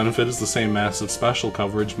biggest benefit is the same massive special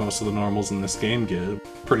coverage most of the normals in this game get.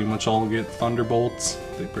 Pretty much all get Thunderbolts,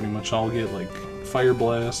 they pretty much all get like Fire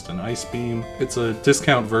Blast and Ice Beam. It's a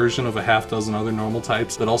discount version of a half dozen other normal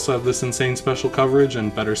types that also have this insane special coverage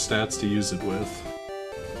and better stats to use it with.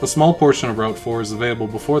 A small portion of Route 4 is available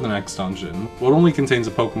before the next dungeon. While it only contains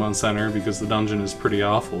a Pokemon Center because the dungeon is pretty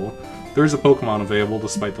awful, there is a Pokemon available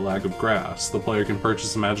despite the lack of grass. The player can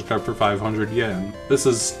purchase a Magikarp for 500 yen. This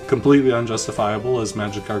is completely unjustifiable as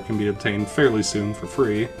Magikarp can be obtained fairly soon for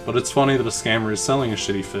free, but it's funny that a scammer is selling a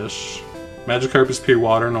shitty fish. Magikarp is pure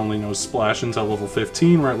water and only knows Splash until level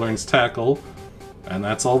 15 where it learns Tackle, and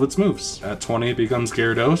that's all of its moves. At 20 it becomes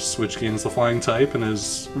Gyarados, which gains the flying type and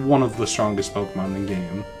is one of the strongest Pokemon in the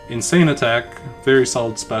game. Insane attack, very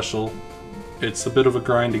solid special. It's a bit of a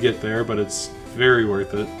grind to get there, but it's very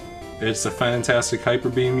worth it. It's a fantastic Hyper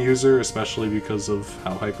Beam user, especially because of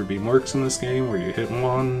how Hyper Beam works in this game, where you hit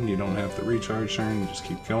one, you don't have the recharge turn, you just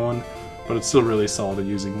keep going. But it's still really solid at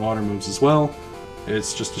using water moves as well.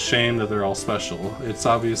 It's just a shame that they're all special. It's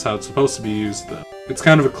obvious how it's supposed to be used though. It's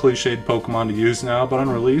kind of a cliched Pokemon to use now, but on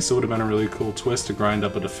release it would have been a really cool twist to grind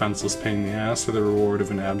up a defenseless pain in the ass for the reward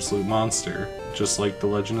of an absolute monster. Just like the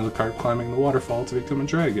legend of the carp climbing the waterfall to become a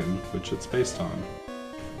dragon, which it's based on.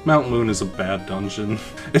 Mount Moon is a bad dungeon.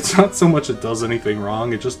 It's not so much it does anything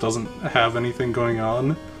wrong, it just doesn't have anything going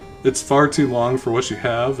on. It's far too long for what you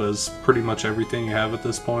have, as pretty much everything you have at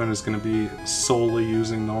this point is going to be solely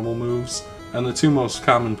using normal moves. And the two most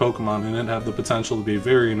common Pokemon in it have the potential to be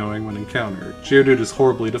very annoying when encountered. Geodude is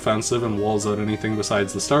horribly defensive and walls out anything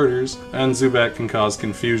besides the starters, and Zubat can cause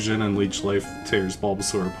confusion and Leech Life tears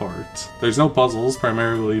Bulbasaur apart. There's no puzzles,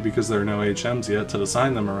 primarily because there are no HMs yet to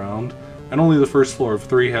design them around, and only the first floor of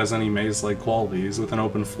 3 has any maze-like qualities, with an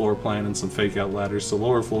open floor plan and some fake-out ladders to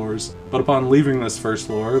lower floors. But upon leaving this first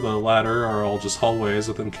floor, the latter are all just hallways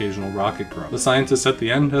with an occasional rocket grunt. The scientist at the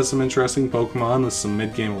end has some interesting Pokemon with some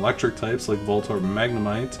mid-game electric types like Voltorb and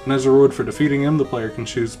Magnemite, and as a reward for defeating him, the player can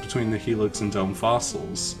choose between the Helix and Dome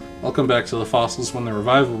fossils. I'll come back to the fossils when they're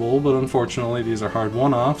revivable, but unfortunately these are hard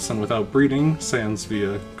one-offs, and without breeding, sans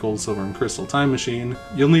via Gold, Silver, and Crystal Time Machine,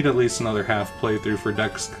 you'll need at least another half playthrough for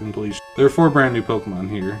Dex completion. There are 4 brand new Pokemon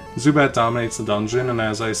here. Zubat dominates the dungeon, and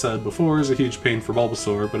as I said before, is a huge pain for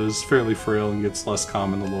Bulbasaur, but is fairly frail and gets less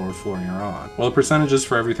common the lower floor you're on, while the percentages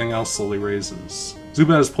for everything else slowly raises.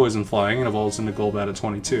 Zubat is poison flying and evolves into Golbat at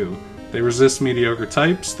 22. They resist mediocre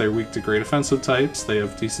types, they're weak to great offensive types, they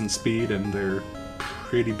have decent speed, and they're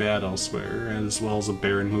pretty bad elsewhere, as well as a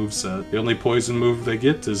barren moveset. The only poison move they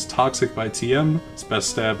get is Toxic by TM, its best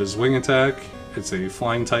stab is Wing Attack, it's a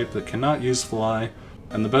flying type that cannot use Fly,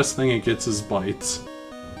 and the best thing it gets is Bite.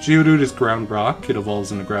 Geodude is Ground Brock, it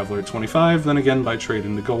evolves into Graveler at 25, then again by trade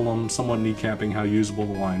into Golem, somewhat kneecapping how usable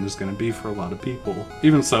the line is going to be for a lot of people.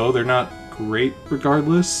 Even so, they're not great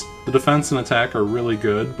regardless. The defense and attack are really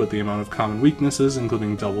good, but the amount of common weaknesses,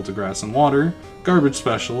 including Double to Grass and Water, Garbage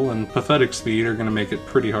Special, and Pathetic Speed are going to make it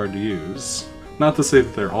pretty hard to use. Not to say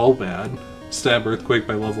that they're all bad. Stab Earthquake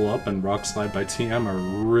by Level Up and Rock Slide by TM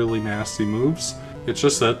are really nasty moves. It's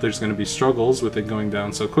just that there's going to be struggles with it going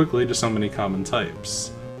down so quickly to so many common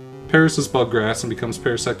types. Paris is Bug Grass and becomes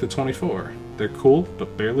Parasect at 24. They're cool,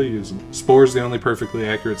 but barely use them. Spore is the only perfectly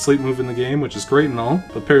accurate sleep move in the game, which is great and all,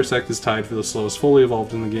 but Parasect is tied for the slowest fully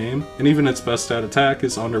evolved in the game, and even its best stat attack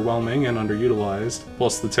is underwhelming and underutilized,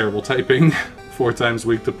 plus the terrible typing, 4 times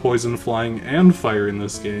weak to poison, flying, and fire in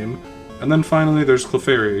this game, And then finally there's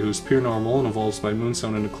Clefairy, who's pure normal and evolves by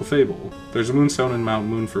Moonstone into Clefable. There's a Moonstone in Mount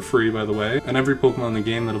Moon for free, by the way, and every Pokemon in the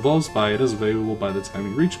game that evolves by it is available by the time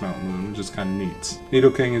you reach Mount Moon, which is kinda neat.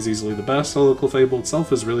 Nidoking is easily the best, although Clefable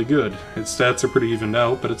itself is really good. Its stats are pretty evened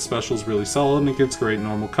out, but its special is really solid and it gets great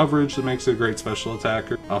normal coverage that makes it a great special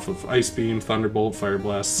attacker off of Ice Beam, Thunderbolt, Fire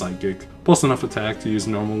Blast, Psychic, plus enough attack to use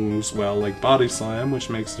normal moves well like Body Slam,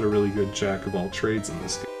 which makes it a really good jack of all trades in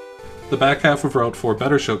this game. The back half of Route 4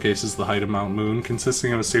 better showcases the height of Mount Moon,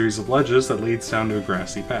 consisting of a series of ledges that leads down to a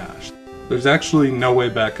grassy patch. There's actually no way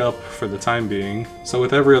back up for the time being, so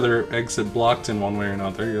with every other exit blocked in one way or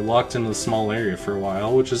another, you're locked into a small area for a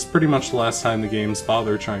while, which is pretty much the last time the games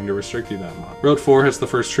bother trying to restrict you that much. Route 4 has the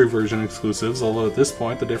first true version exclusives, although at this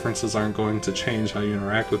point the differences aren't going to change how you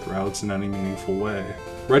interact with routes in any meaningful way.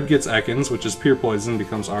 Red gets Ekans, which is pure poison,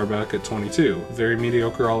 becomes Arbok at 22. Very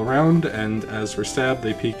mediocre all around, and as for Stab,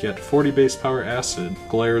 they peak at 40 base power Acid.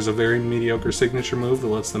 Glare is a very mediocre signature move that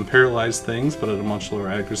lets them paralyze things, but at a much lower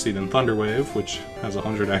accuracy than Thunder Wave, which has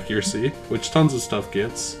 100 accuracy, which tons of stuff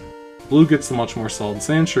gets. Blue gets the much more solid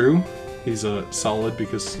Sandshrew. He's solid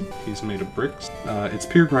because he's made of bricks. It's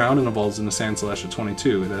pure ground and evolves into Sandslash at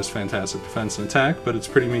 22. It has fantastic defense and attack, but it's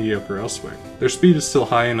pretty mediocre elsewhere. Their speed is still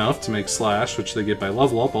high enough to make Slash, which they get by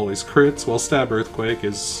level up, always crits, while Stab Earthquake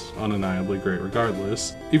is undeniably great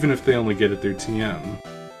regardless, even if they only get it through TM.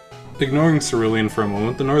 Ignoring Cerulean for a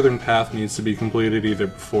moment, the northern path needs to be completed either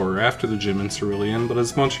before or after the gym in Cerulean, but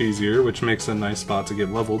it's much easier, which makes it a nice spot to get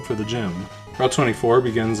leveled for the gym. Route 24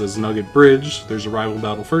 begins as Nugget Bridge. There's a rival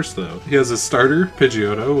battle first though. He has his starter,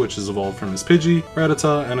 Pidgeotto, which is evolved from his Pidgey,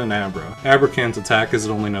 Rattata, and an Abra. Abra can't attack as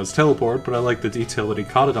it only knows Teleport, but I like the detail that he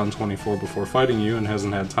caught it on 24 before fighting you and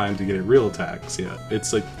hasn't had time to get it real attacks yet.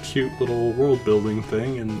 It's a cute little world building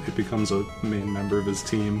thing and it becomes a main member of his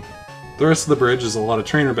team. The rest of the bridge is a lot of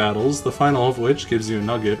trainer battles, the final of which gives you a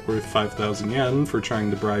nugget worth 5,000 yen for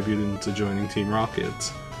trying to bribe you into joining Team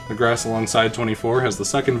Rocket. The grass alongside 24 has the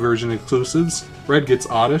second version exclusives. Red gets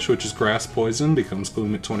Oddish, which is grass poison, becomes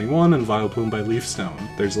Gloom at 21, and Vileplume by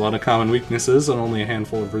Leafstone. There's a lot of common weaknesses and only a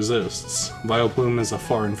handful of resists. Vileplume is a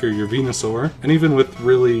far inferior Venusaur, and even with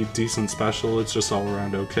really decent special, it's just all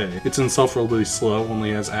around okay. It's insufferably slow,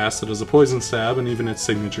 only has Acid as a poison stab, and even its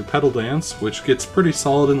signature Petal Dance, which gets pretty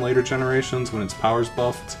solid in later generations when its power's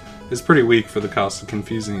buffed, is pretty weak for the cost of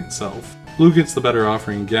confusing itself. Blue gets the better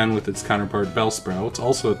offering again with its counterpart Bellsprout,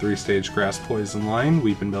 also a 3-stage grass poison line,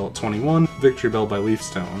 Weepinbell at 21, Victreebel by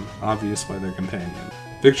Leafstone, obvious by their companion.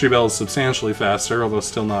 Victreebel is substantially faster, although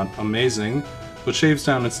still not amazing, but shaves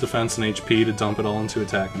down its defense and HP to dump it all into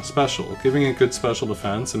attack and special, giving it good special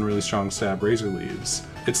defense and really strong stab Razor Leaves.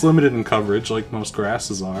 It's limited in coverage like most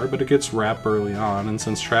grasses are, but it gets wrap early on, and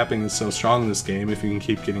since trapping is so strong in this game if you can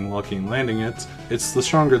keep getting lucky and landing it, it's the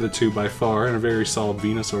stronger of the two by far and a very solid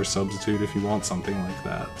Venusaur substitute if you want something like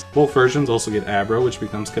that. Both versions also get Abra, which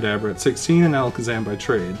becomes Kadabra at 16 and Alakazam by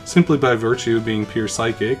trade. Simply by virtue of being pure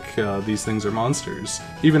psychic, these things are monsters.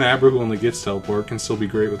 Even Abra, who only gets Teleport, can still be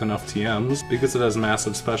great with enough TMs because it has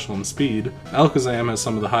massive special and speed. Alakazam has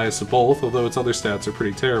some of the highest of both, although its other stats are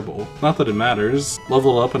pretty terrible. Not that it matters.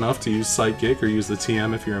 Level up enough to use Psychic or use the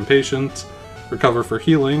TM if you're impatient, recover for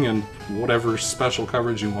healing, and whatever special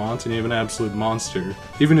coverage you want, and you have an absolute monster.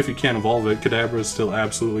 Even if you can't evolve it, Kadabra is still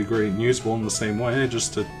absolutely great and usable in the same way,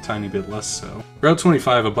 just a tiny bit less so. Route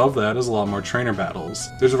 25 above that is a lot more trainer battles.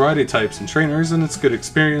 There's a variety of types and trainers, and it's good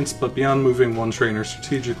experience, but beyond moving one trainer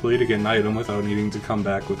strategically to get an item without needing to come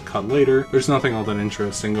back with cut later, there's nothing all that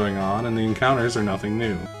interesting going on, and the encounters are nothing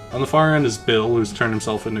new. On the far end is Bill, who's turned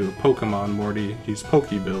himself into a Pokemon Morty. He's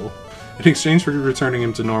Pokebill. In exchange for returning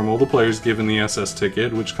him to normal, the player's given the SS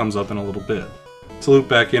ticket, which comes up in a little bit. To loop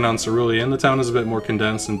back in on Cerulean, the town is a bit more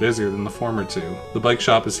condensed and busier than the former two. The bike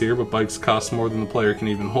shop is here, but bikes cost more than the player can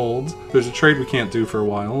even hold. There's a trade we can't do for a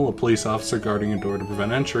while, a police officer guarding a door to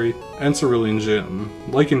prevent entry, and Cerulean Gym.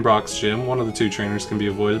 Like in Brock's gym, one of the two trainers can be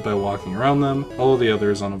avoided by walking around them, although the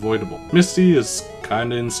other is unavoidable. Misty is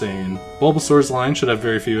kinda insane. Bulbasaur's line should have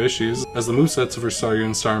very few issues, as the movesets of Ursaru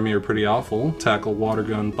and Starmie are pretty awful, Tackle, Water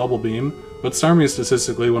Gun, Bubble Beam, but Starmie is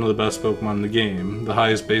statistically one of the best Pokemon in the game, the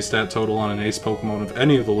highest base stat total on an ace Pokemon of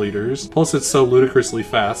any of the leaders, plus it's so ludicrously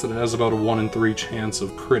fast that it has about a 1 in 3 chance of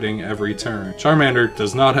critting every turn. Charmander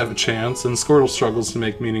does not have a chance, and Squirtle struggles to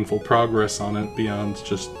make meaningful progress on it beyond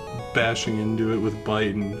just bashing into it with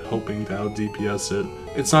Bite and hoping to out-DPS it.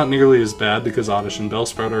 It's not nearly as bad because Oddish and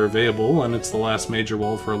Bellsprout are available, and it's the last major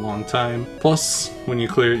wall for a long time. Plus, when you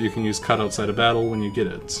clear it, you can use Cut outside of battle when you get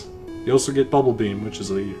it. You also get Bubble Beam, which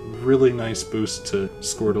is a really nice boost to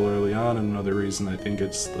Squirtle early on, and another reason I think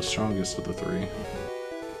it's the strongest of the three.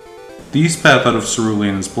 The east path out of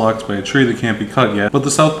Cerulean is blocked by a tree that can't be cut yet, but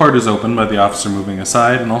the south part is opened by the officer moving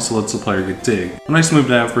aside and also lets the player get Dig. A nice move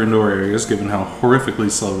to have for indoor areas given how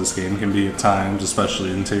horrifically slow this game can be at times,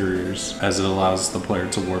 especially interiors, as it allows the player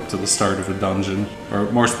to warp to the start of a dungeon,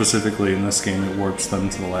 or more specifically in this game it warps them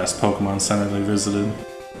to the last Pokemon Center they visited.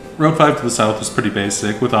 Route 5 to the south is pretty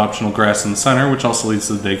basic, with optional grass in the center, which also leads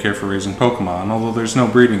to the daycare for raising Pokemon, although there's no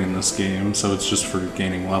breeding in this game, so it's just for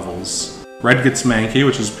gaining levels. Red gets Mankey,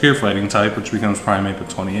 which is a pure fighting type, which becomes Primeape at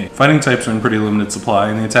 28. Fighting types are in pretty limited supply,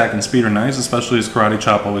 and the attack and speed are nice, especially as Karate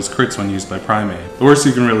Chop always crits when used by Primeape. The worst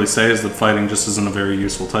you can really say is that fighting just isn't a very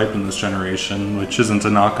useful type in this generation, which isn't a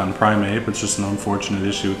knock on Primeape, it's just an unfortunate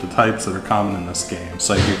issue with the types that are common in this game.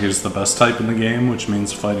 Psychic is the best type in the game, which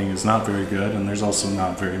means fighting is not very good, and there's also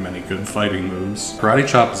not very many good fighting moves. Karate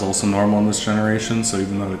Chop is also normal in this generation, so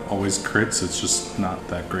even though it always crits, it's just not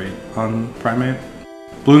that great on Primeape.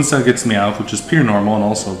 Blue instead gets Meowth, which is pure normal and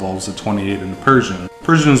also evolves at 28 into Persian.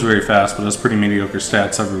 Persian is very fast, but has pretty mediocre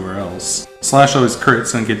stats everywhere else. Slash always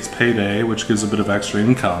crits and gets Payday, which gives a bit of extra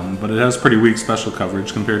income, but it has pretty weak special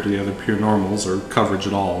coverage compared to the other pure normals, or coverage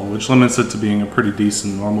at all, which limits it to being a pretty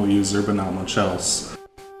decent normal user, but not much else.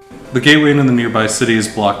 The gateway into the nearby city is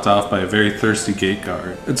blocked off by a very thirsty gate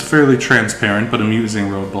guard. It's a fairly transparent but amusing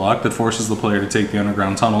roadblock that forces the player to take the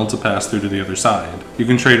underground tunnel to pass through to the other side. You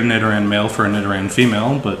can trade a Nidoran male for a Nidoran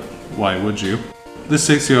female, but why would you? This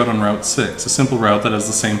takes you out on Route 6, a simple route that has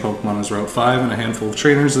the same Pokemon as Route 5 and a handful of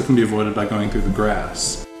trainers that can be avoided by going through the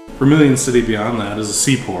grass. Vermilion City beyond that is a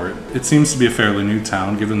seaport. It seems to be a fairly new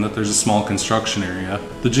town given that there's a small construction area.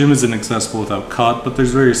 The gym is inaccessible without cut, but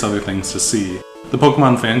there's various other things to see. The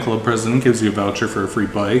Pokemon Fan Club president gives you a voucher for a free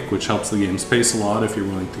bike, which helps the game's pace a lot if you're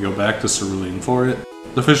willing to go back to Cerulean for it.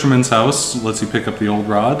 The Fisherman's House lets you pick up the old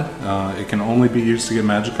rod. It can only be used to get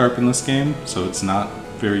Magikarp in this game, so it's not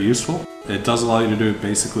very useful. It does allow you to do it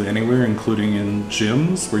basically anywhere, including in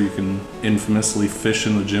gyms, where you can infamously fish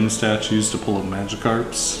in the gym statues to pull up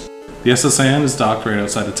Magikarps. The SSN is docked right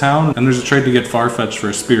outside of town, and there's a trade to get Farfetch for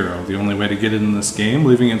a Spearow, the only way to get it in this game,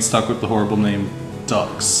 leaving it stuck with the horrible name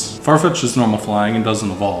Ducks. Farfetch is normal flying and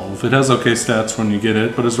doesn't evolve. It has okay stats when you get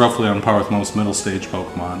it, but is roughly on par with most middle stage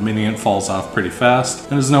Pokemon, meaning it falls off pretty fast,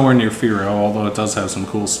 and is nowhere near Fearow, although it does have some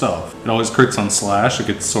cool stuff. It always crits on Slash, it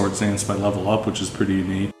gets Swords Dance by level up, which is pretty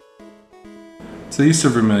neat. To the east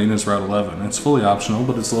of Vermilion is Route 11. It's fully optional,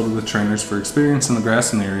 but it's loaded with trainers for experience, and the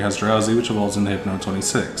grass in the area has Drowsy, which evolves into Hypno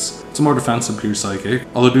 26. It's a more defensive pure Psychic,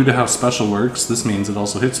 although due to how Special works, this means it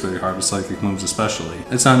also hits very hard with Psychic moves especially.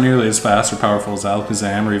 It's not nearly as fast or powerful as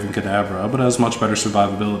Alakazam or even Kadabra, but has much better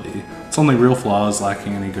survivability. Its only real flaw is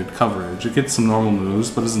lacking any good coverage. It gets some normal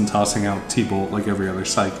moves, but isn't tossing out T-Bolt like every other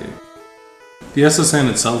Psychic. The SSN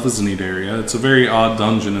itself is a neat area. It's a very odd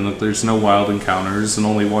dungeon in that there's no wild encounters and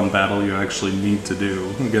only one battle you actually need to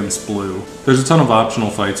do against Blue. There's a ton of optional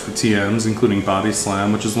fights for TMs, including Body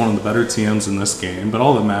Slam, which is one of the better TMs in this game, but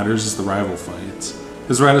all that matters is the rival fights.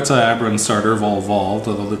 His Rattata, Abra, and Starter have all evolved,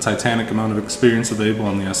 although the titanic amount of experience available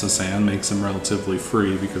on the SSN makes him relatively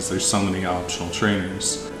free because there's so many optional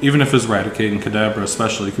trainers. Even if his Raticate and Kadabra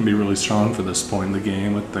especially can be really strong for this point in the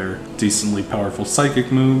game with their decently powerful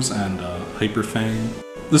psychic moves and Hyper Fang.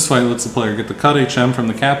 This fight lets the player get the Cut HM from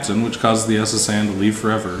the captain, which causes the SSN to leave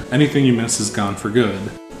forever. Anything you miss is gone for good.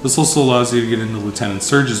 This also allows you to get into Lieutenant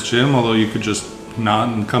Surge's gym, although you could just not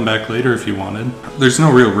and come back later if you wanted. There's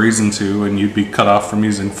no real reason to, and you'd be cut off from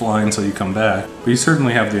using Fly until you come back, but you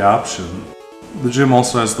certainly have the option. The gym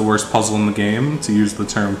also has the worst puzzle in the game, to use the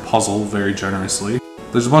term puzzle very generously.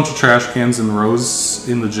 There's a bunch of trash cans in rows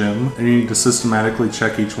in the gym, and you need to systematically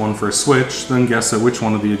check each one for a switch, then guess at which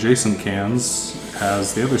one of the adjacent cans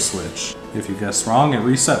has the other switch. If you guess wrong, it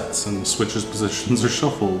resets, and the switch's positions are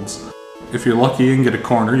shuffled. If you're lucky and get a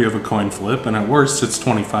corner, you have a coin flip, and at worst, it's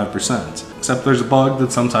 25%. Except there's a bug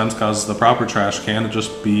that sometimes causes the proper trash can to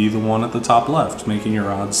just be the one at the top left, making your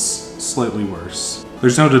odds slightly worse.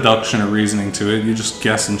 There's no deduction or reasoning to it, you just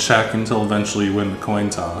guess and check until eventually you win the coin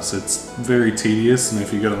toss. It's very tedious, and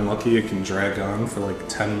if you get unlucky, it can drag on for like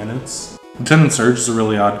 10 minutes. Lieutenant Surge is a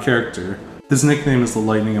really odd character. His nickname is the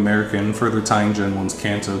Lightning American, further tying Gen 1's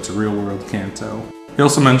Kanto to real-world Kanto. He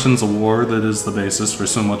also mentions a war that is the basis for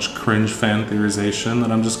so much cringe fan theorization that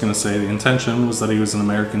I'm just going to say the intention was that he was an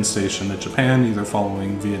American stationed at Japan, either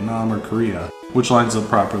following Vietnam or Korea, which lines up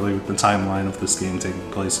properly with the timeline of this game taking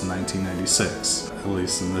place in 1996, at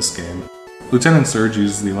least in this game. Lieutenant Surge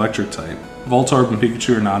uses the electric type. Voltorb and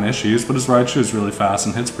Pikachu are non-issues, but his Raichu is really fast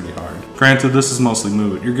and hits pretty hard. Granted, this is mostly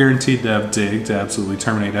moot. You're guaranteed to have Dig to absolutely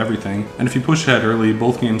terminate everything, and if you push ahead early,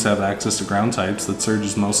 both games have access to ground types that Surge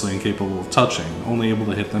is mostly incapable of touching, only able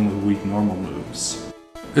to hit them with weak normal moves.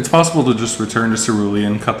 It's possible to just return to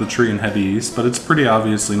Cerulean, cut the tree and head east, but it's pretty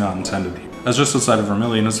obviously not intended here, as just outside of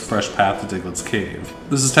Vermilion is a fresh path to Diglett's Cave.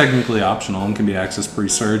 This is technically optional and can be accessed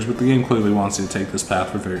pre-surge, but the game clearly wants you to take this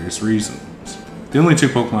path for various reasons. The only two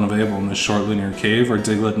Pokemon available in this short linear cave are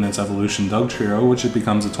Diglett and its evolution Dugtrio, which it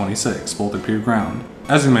becomes at 26, both are pure ground.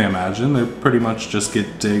 As you may imagine, they pretty much just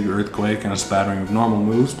get Dig, Earthquake, and a spattering of normal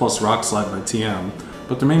moves, plus Rock Slide by TM,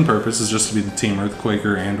 but their main purpose is just to be the Team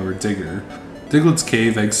Earthquaker and or Digger. Diglett's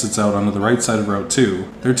Cave exits out onto the right side of Route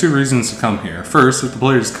 2. There are two reasons to come here. First, if the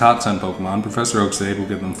players caught 10 Pokemon, Professor Oak's aid will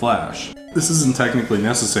give them Flash. This isn't technically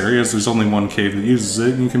necessary as there's only one cave that uses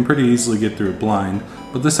it and you can pretty easily get through it blind,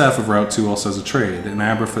 but this half of Route 2 also has a trade, an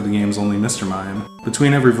Abra for the game's only Mr. Mime.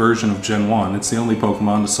 Between every version of Gen 1, it's the only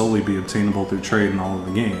Pokemon to solely be obtainable through trade in all of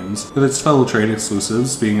the games, with its fellow trade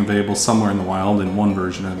exclusives being available somewhere in the wild in one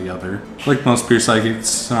version or the other. Like most Pure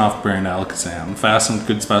Psychics, an off-brand Alakazam, fast and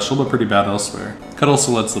good special but pretty bad elsewhere. Cut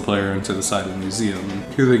also lets the player enter the side of the museum.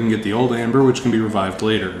 Here they can get the old Amber, which can be revived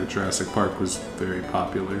later. Jurassic Park was very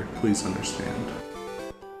popular, please understand.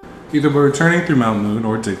 Either by returning through Mount Moon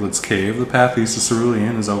or Diglett's Cave, the path east to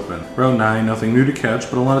Cerulean is open. Route 9, nothing new to catch,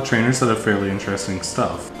 but a lot of trainers that have fairly interesting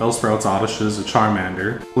stuff. Bellsprout's Oddishes, a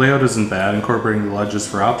Charmander. Layout isn't bad, incorporating the ledges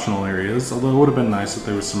for optional areas, although it would have been nice if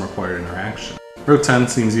there was some required interaction. Route 10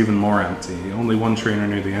 seems even more empty, only one trainer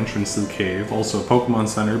near the entrance to the cave, also a Pokemon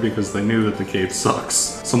Center because they knew that the cave sucks.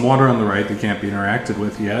 Some water on the right that can't be interacted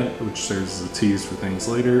with yet, which serves as a tease for things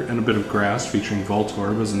later, and a bit of grass featuring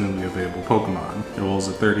Voltorb as a newly available Pokemon. It rolls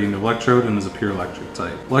at 30 into Electrode and is a pure electric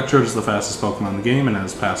type. Electrode is the fastest Pokemon in the game and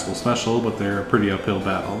has passable special, but they're a pretty uphill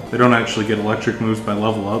battle. They don't actually get electric moves by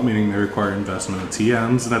level up, meaning they require investment of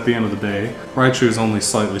TMs, and at the end of the day, Raichu is only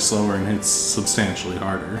slightly slower and hits substantially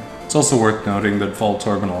harder. It's also worth noting that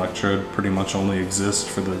Voltorb and Electrode pretty much only exist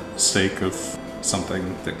for the sake of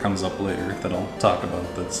something that comes up later that I'll talk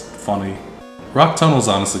about that's funny. Rock Tunnel is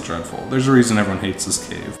honestly dreadful. There's a reason everyone hates this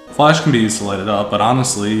cave. Flash can be used to light it up, but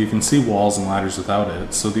honestly, you can see walls and ladders without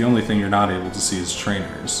it, so the only thing you're not able to see is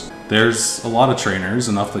trainers. There's a lot of trainers,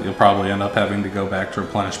 enough that you'll probably end up having to go back to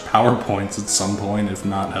replenish power points at some point, if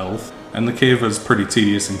not health. And the cave has pretty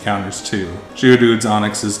tedious encounters too. Geodudes,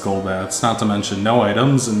 Onyxes, Golbats, not to mention no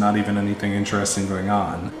items and not even anything interesting going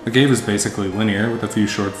on. The cave is basically linear with a few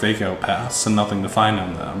short fake-out paths and nothing to find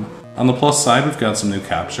on them. On the plus side, we've got some new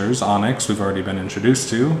captures. Onyx, we've already been introduced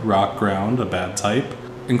to. Rock Ground, a bad type.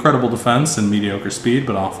 Incredible defense and mediocre speed,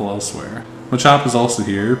 but awful elsewhere. Machop is also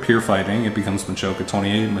here, pure fighting, it becomes Machoke at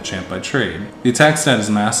 28 and Machamp by trade. The attack stat is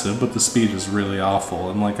massive, but the speed is really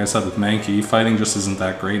awful, and like I said with Mankey, fighting just isn't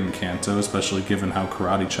that great in Kanto, especially given how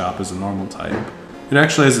Karate Chop is a normal type. It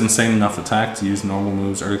actually has insane enough attack to use normal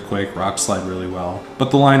moves, Earthquake, Rock Slide really well,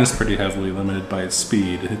 but the line is pretty heavily limited by its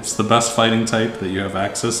speed. It's the best fighting type that you have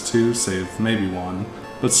access to, save maybe one,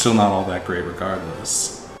 but still not all that great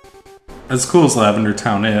regardless. As cool as Lavender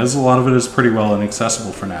Town is, a lot of it is pretty well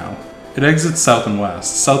inaccessible for now. It exits south and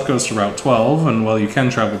west. South goes to Route 12, and while you can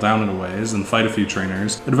travel down it a ways and fight a few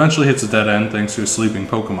trainers, it eventually hits a dead end thanks to a sleeping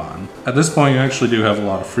Pokemon. At this point, you actually do have a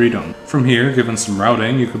lot of freedom. From here, given some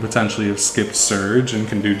routing, you could potentially have skipped Surge and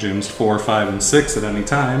can do gyms 4, 5, and 6 at any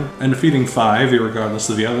time, and defeating 5, irregardless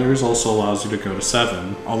of the others, also allows you to go to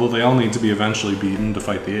 7, although they all need to be eventually beaten to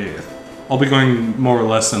fight the 8th. I'll be going more or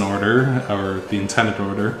less in order, or the intended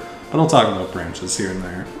order, but I'll talk about branches here and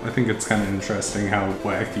there. I think it's kind of interesting how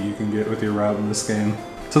wacky you can get with your route in this game.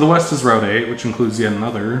 To the west is Route 8, which includes yet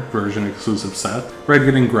another version exclusive set. Red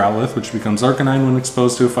getting Growlithe, which becomes Arcanine when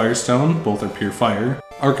exposed to a Firestone, both are pure fire.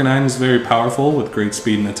 Arcanine is very powerful with great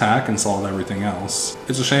speed and attack and solid everything else.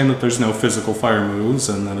 It's a shame that there's no physical fire moves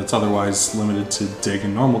and that it's otherwise limited to dig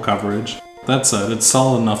and normal coverage. That said, it's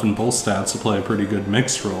solid enough in both stats to play a pretty good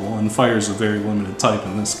mixed role, and fire is a very limited type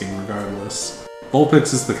in this game regardless.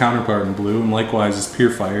 Vulpix is the counterpart in blue, and likewise is pure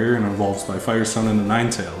fire and evolves by Firestone into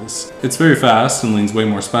Ninetales. It's very fast and leans way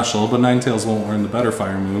more special, but Ninetales won't learn the better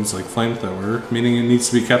fire moves like Flamethrower, meaning it needs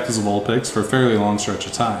to be kept as a Vulpix for a fairly long stretch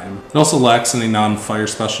of time. It also lacks any non-fire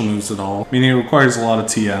special moves at all, meaning it requires a lot of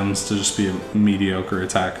TMs to just be a mediocre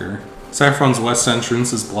attacker. Saffron's west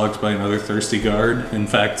entrance is blocked by another thirsty guard. In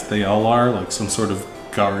fact, they all are, like some sort of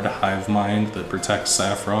guard hive mind that protects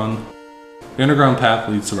Saffron. The underground path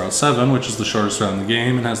leads to Route 7, which is the shortest route in the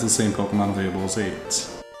game and has the same Pokemon available as 8.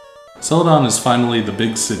 Celadon is finally the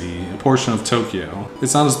big city, a portion of Tokyo.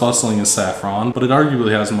 It's not as bustling as Saffron, but it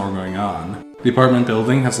arguably has more going on. The apartment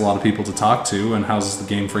building has a lot of people to talk to and houses the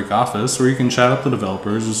Game Freak office, where you can chat up the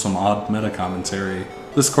developers with some odd meta commentary.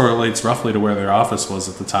 This correlates roughly to where their office was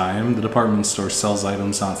at the time. The department store sells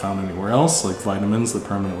items not found anywhere else, like vitamins that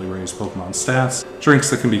permanently raise Pokemon stats, drinks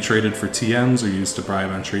that can be traded for TMs or used to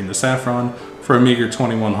bribe entry into Saffron, for a meager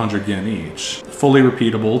 2100 yen each. Fully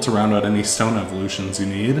repeatable to round out any stone evolutions you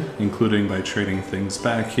need, including by trading things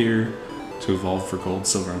back here to evolve for gold,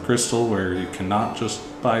 silver, and crystal, where you cannot just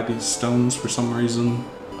buy these stones for some reason.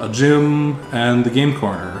 A gym, and the game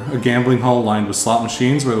corner, a gambling hall lined with slot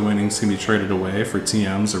machines where the winnings can be traded away for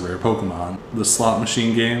TMs or rare Pokemon. The slot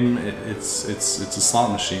machine game, it's a slot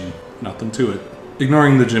machine, nothing to it.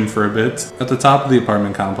 Ignoring the gym for a bit, at the top of the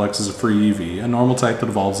apartment complex is a free EV, a normal type that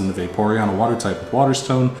evolves into Vaporeon, a water type with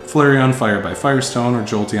Waterstone, Flareon Fire by Firestone, or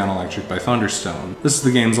Jolteon Electric by Thunderstone. This is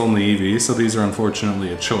the game's only EV, so these are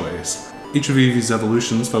unfortunately a choice. Each of Eevee's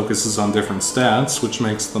evolutions focuses on different stats, which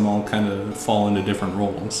makes them all kind of fall into different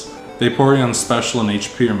roles. Vaporeon's special and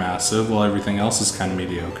HP are massive, while everything else is kind of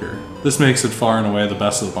mediocre. This makes it far and away the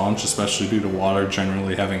best of the bunch, especially due to Water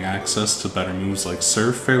generally having access to better moves like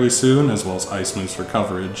Surf fairly soon, as well as Ice moves for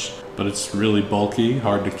coverage. But it's really bulky,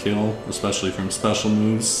 hard to kill, especially from special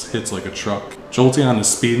moves, hits like a truck. Jolteon is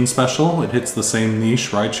speed and special, it hits the same niche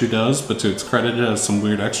Raichu does, but to its credit it has some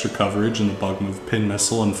weird extra coverage in the bug move Pin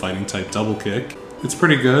Missile and fighting type Double Kick. It's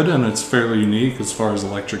pretty good, and it's fairly unique as far as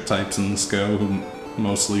electric types in this go, who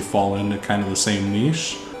mostly fall into kind of the same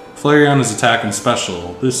niche. Flareon is attack and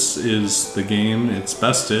special. This is the game it's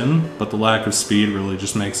best in, but the lack of speed really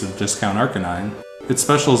just makes it a discount Arcanine. Its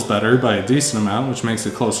special is better by a decent amount, which makes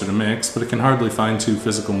it closer to mix, but it can hardly find two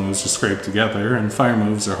physical moves to scrape together, and fire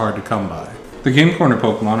moves are hard to come by. The Game Corner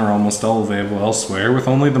Pokemon are almost all available elsewhere, with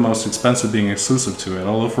only the most expensive being exclusive to it,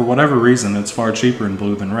 although for whatever reason it's far cheaper in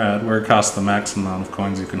Blue than Red, where it costs the maximum amount of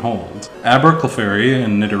coins you can hold. Abra, Clefairy,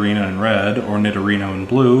 and Nidorino in Red, or Nidorino in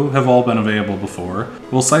Blue, have all been available before,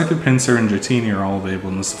 while Scyther, Pinsir, and Dratini are all available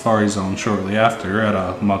in the Safari Zone shortly after, at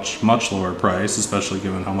a much lower price, especially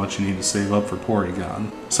given how much you need to save up for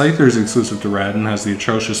Porygon. Scyther is exclusive to Red and has the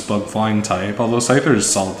atrocious Bug Flying type, although Scyther is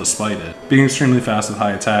solid despite it. Being extremely fast with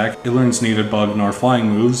high attack, it learns neither Bug nor Flying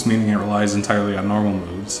moves, meaning it relies entirely on normal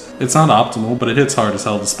moves. It's not optimal, but it hits hard as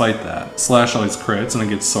hell despite that. Slash always crits, and it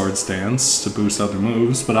gets Swords Dance to boost other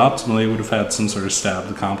moves, but optimally it would have had some sort of stab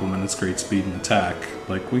to complement its great speed and attack.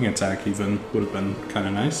 Like Wing Attack even would have been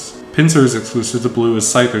kinda nice. Pinsir is exclusive to Blue as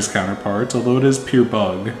Scyther's counterpart, although it is pure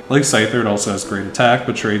Bug. Like Scyther, it also has great attack,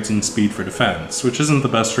 but trades in speed for defense, which isn't the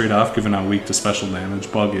best trade-off given how weak to special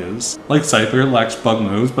damage Bug is. Like Scyther, it lacks Bug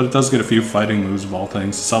moves, but it does get a few fighting moves of all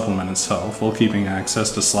things to supplement itself, while keeping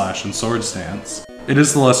access to Slash and Swords Dance. It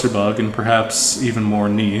is the lesser Bug, and perhaps even more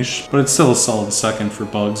niche, but it's still a solid second for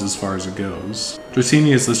Bugs as far as it goes.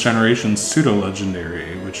 Dratini is this generation's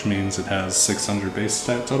pseudo-legendary, which means it has 600 base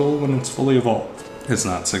stat total when it's fully evolved. It's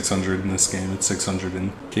not 600 in this game, it's 600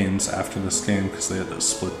 in games after this game, because they had to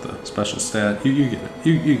split the special stat. You get it.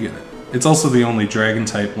 You get it. It's also the only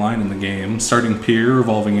Dragon-type line in the game, starting Pier,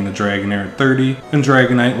 evolving into Dragonair at 30, and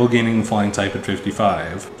Dragonite while gaining the Flying type at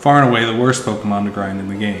 55. Far and away the worst Pokemon to grind in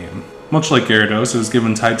the game. Much like Gyarados, it was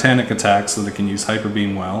given Titanic attacks so that it can use Hyper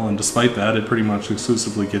Beam well, and despite that, it pretty much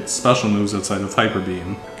exclusively gets special moves outside of Hyper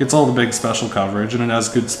Beam. It gets all the big special coverage, and it has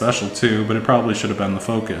good special too, but it probably should have been the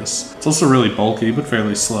focus. It's also really bulky, but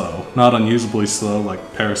fairly slow. Not unusably slow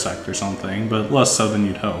like Parasect or something, but less so than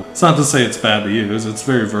you'd hope. It's not to say it's bad to use, it's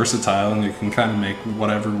very versatile and you can kind of make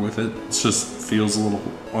whatever with it. It just feels a little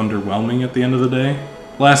underwhelming at the end of the day.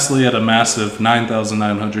 Lastly, at a massive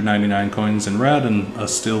 9,999 coins in Red and a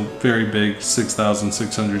still very big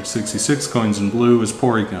 6,666 coins in Blue is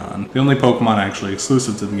Porygon, the only Pokemon actually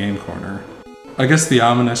exclusive to the Game Corner. I guess the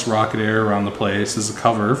ominous rocket air around the place is a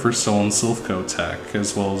cover for stolen Silphco tech,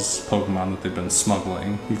 as well as Pokemon that they've been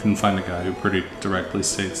smuggling. You can find a guy who pretty directly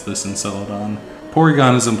states this in Celadon.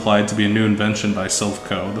 Porygon is implied to be a new invention by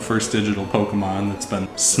Silphco, the first digital Pokemon that's been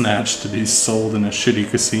snatched to be sold in a shitty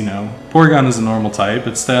casino. Porygon is a normal type,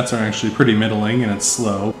 its stats are actually pretty middling and it's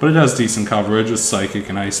slow, but it has decent coverage with Psychic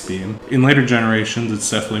and Ice Beam. In later generations,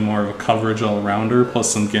 it's definitely more of a coverage all-rounder,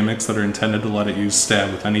 plus some gimmicks that are intended to let it use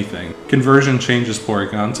stab with anything. Conversion changes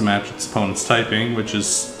Porygon to match its opponent's typing, which is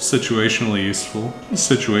situationally useful.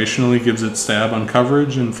 Situationally gives it stab on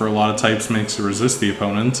coverage, and for a lot of types makes it resist the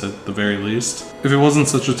opponent, at the very least. If it wasn't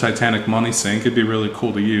such a titanic money sink, it'd be really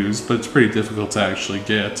cool to use, but it's pretty difficult to actually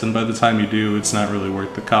get, and by the time you do, it's not really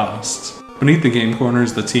worth the cost. Beneath the Game Corner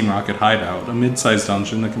is the Team Rocket Hideout, a mid-sized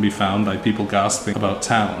dungeon that can be found by people gossiping about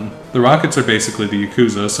town. The Rockets are basically the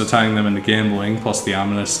Yakuza, so tying them into gambling, plus the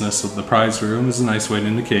ominousness of the prize room, is a nice way to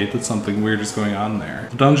indicate that something weird is going on there.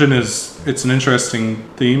 The dungeon it's an interesting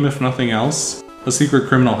theme, if nothing else. A secret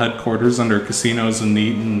criminal headquarters under a casino is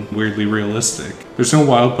neat and weirdly realistic. There's no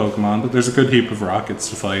wild Pokemon, but there's a good heap of Rockets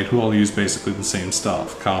to fight who all use basically the same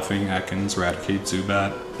stuff. Coughing, Ekans, Raticate,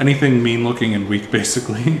 Zubat. Anything mean looking and weak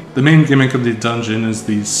basically. The main gimmick of the dungeon is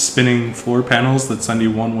these spinning floor panels that send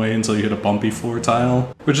you one way until you hit a bumpy floor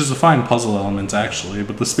tile, which is a fine puzzle element actually,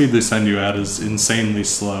 but the speed they send you at is insanely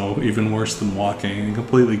slow, even worse than walking, and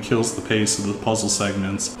completely kills the pace of the puzzle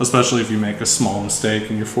segments, especially if you make a small mistake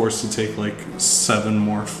and you're forced to take like 7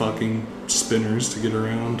 more fucking spinners to get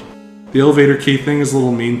around. The elevator key thing is a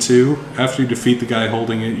little mean too. After you defeat the guy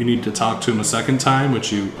holding it, you need to talk to him a second time,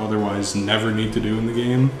 which you otherwise never need to do in the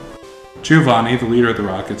game. Giovanni, the leader of the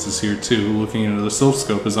Rockets, is here too, looking into the Silph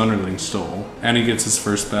Scope his underling stole, and he gets his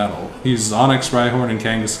first battle. He uses Onix, Rhyhorn, and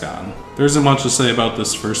Kangaskhan. There isn't much to say about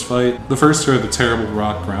this first fight. The first two are the terrible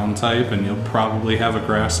rock ground type, and you'll probably have a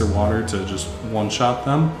grass or water to just one-shot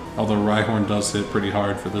them, although Rhyhorn does hit pretty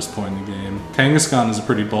hard for this point in the game. Kangaskhan is a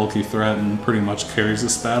pretty bulky threat and pretty much carries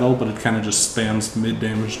this battle, but it kind of just spams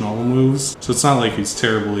mid-damage normal moves, so it's not like he's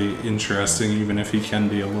terribly interesting even if he can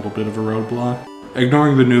be a little bit of a roadblock.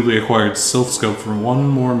 Ignoring the newly acquired Silph Scope for 1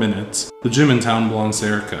 more minute, the gym in town belongs to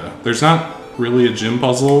Erica. There's not really a gym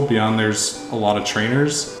puzzle beyond there's a lot of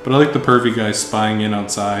trainers, but I like the pervy guy spying in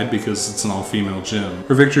outside because it's an all-female gym.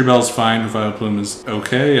 Her Victory Bell's fine, her Vileplume is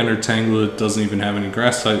okay, and her Tangela doesn't even have any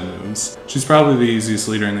grass type moves. She's probably the easiest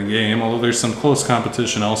leader in the game, although there's some close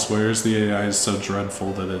competition elsewhere as the AI is so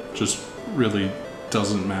dreadful that it just really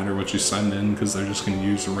doesn't matter what you send in because they're just going to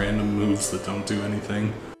use random moves that don't do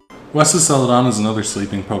anything. West's Celadon is another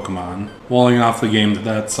sleeping Pokemon, walling off the game to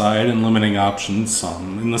that side and limiting options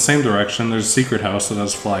some. In the same direction, there's a secret house that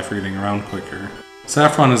has Fly for getting around quicker.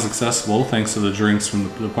 Saffron is accessible thanks to the drinks from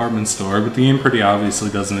the department store, but the game pretty obviously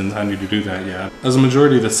doesn't intend you to do that yet, as a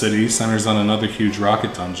majority of the city centers on another huge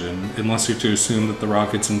rocket dungeon, unless you're to assume that the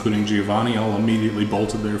Rockets, including Giovanni, all immediately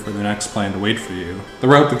bolted there for their next plan to wait for you. The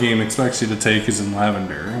route the game expects you to take is in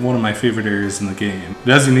Lavender, one of my favorite areas in the game.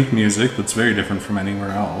 It has unique music that's very different from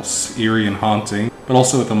anywhere else, eerie and haunting, but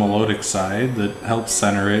also with a melodic side that helps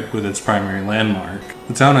center it with its primary landmark.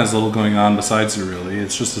 The town has little going on besides you really,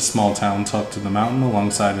 it's just a small town tucked to the mountain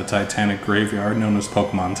alongside a titanic graveyard known as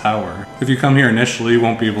Pokemon Tower. If you come here initially, you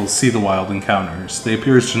won't be able to see the wild encounters. They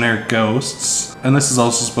appear as generic ghosts, and this is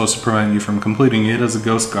also supposed to prevent you from completing it as a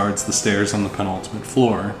ghost guards the stairs on the penultimate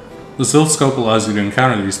floor. The Silph Scope allows you to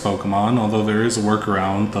encounter these Pokemon, although there is a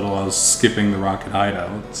workaround that allows skipping the rocket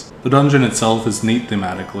hideouts. The dungeon itself is neat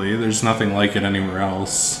thematically, there's nothing like it anywhere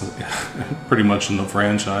else, pretty much in the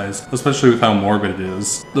franchise, especially with how morbid it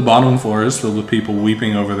is. The bottom floor is filled with people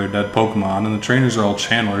weeping over their dead Pokemon, and the trainers are all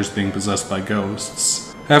channelers being possessed by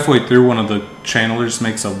ghosts. Halfway through, one of the channelers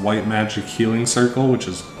makes a white magic healing circle, which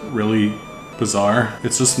is really bizarre.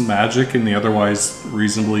 It's just magic in the otherwise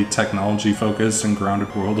reasonably technology-focused and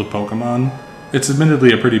grounded world of Pokemon. It's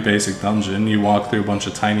admittedly a pretty basic dungeon. You walk through a bunch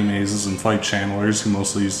of tiny mazes and fight channelers who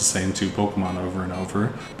mostly use the same 2 Pokemon over and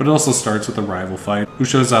over, but it also starts with a rival fight who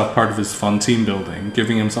shows off part of his fun team building,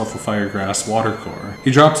 giving himself a Firegrass Water Core.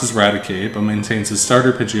 He drops his Raticate, but maintains his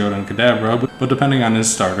starter Pidgeotto and Kadabra, but depending on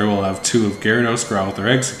his starter will have 2 of Gyarados, Growlithe, or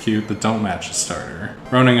Execute that don't match his starter,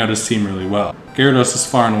 rounding out his team really well. Gyarados is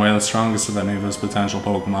far and away the strongest of any of his potential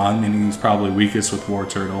Pokemon, meaning he's probably weakest with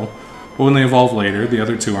Wartortle. But when they evolve later, the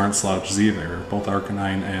other 2 aren't slouches either, both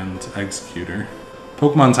Arcanine and Executor.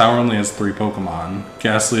 Pokemon Tower only has 3 Pokemon.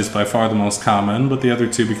 Ghastly is by far the most common, but the other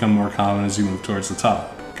 2 become more common as you move towards the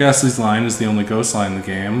top. Ghastly's line is the only ghost line in the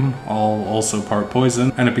game, all also part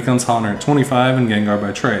poison, and it becomes Haunter at 25 and Gengar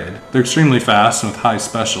by trade. They're extremely fast and with high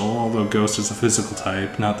special, although Ghost is a physical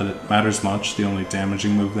type, not that it matters much. The only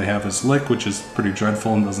damaging move they have is Lick, which is pretty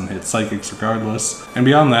dreadful and doesn't hit Psychics regardless. And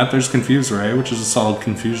beyond that, there's Confuse Ray, which is a solid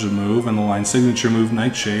confusion move, and the line's signature move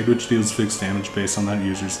Nightshade, which deals fixed damage based on that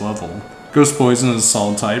user's level. Ghost Poison is a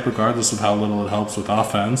solid type, regardless of how little it helps with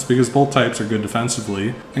offense, because both types are good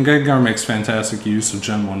defensively, and Gengar makes fantastic use of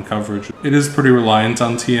Gen 1 coverage. It is pretty reliant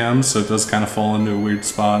on TM, so it does kind of fall into a weird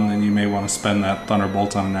spot, and then you may want to spend that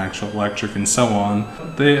Thunderbolt on an actual Electric and so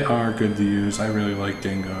on. They are good to use. I really like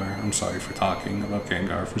Gengar. I'm sorry for talking about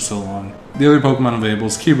Gengar for so long. The other Pokemon available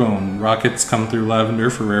is Cubone. Rockets come through Lavender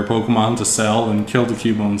for rare Pokemon to sell and kill the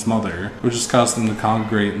Cubone's mother, which has caused them to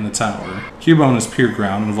congregate in the tower. Cubone is pure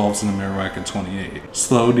ground and evolves into Marowak at 28.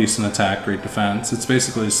 Slow, decent attack, great defense. It's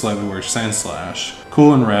basically a slightly worse Sandslash.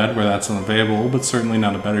 Cool in red where that's unavailable, but certainly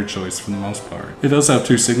not a better choice for the most part. It does have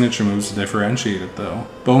 2 signature moves to differentiate it though.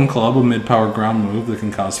 Bone Club, a mid-power ground move that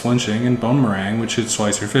can cause flinching, and Bone Meringue, which hits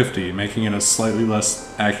twice for 50, making it a slightly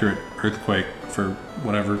less accurate Earthquake for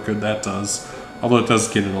whatever good that does, although it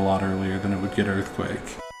does get it a lot earlier than it would get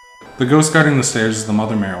Earthquake. The ghost guarding the stairs is the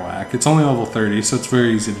Mother Marowak. It's only level 30, so it's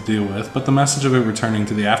very easy to deal with, but the message of it returning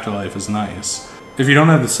to the afterlife is nice. If you don't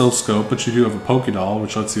have the Silph Scope, but you do have a Pokédoll,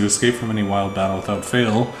 which lets you escape from any wild battle without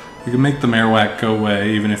fail, you can make the Marowak go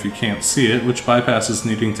away even if you can't see it, which bypasses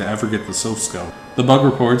needing to ever get the Silph Scope. The bug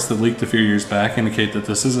reports that leaked a few years back indicate that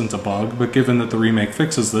this isn't a bug, but given that the remake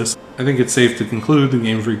fixes this, I think it's safe to conclude the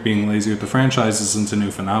Game Freak being lazy with the franchise isn't a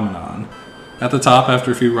new phenomenon. At the top,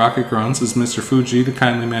 after a few rocket grunts, is Mr. Fuji, the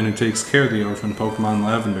kindly man who takes care of the orphan Pokemon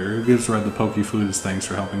Lavender, who gives Red the Pokefood as thanks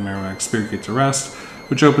for helping Marowak's spirit get to rest,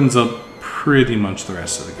 which opens up pretty much the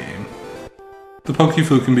rest of the game. The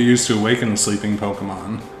Pokefood can be used to awaken the sleeping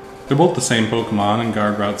Pokemon. They're both the same Pokemon in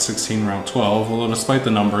Guard Route 16 and Route 12, although despite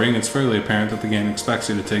the numbering, it's fairly apparent that the game expects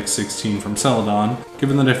you to take 16 from Celadon,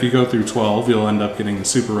 given that if you go through 12, you'll end up getting the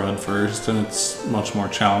Super Rod first, and it's much more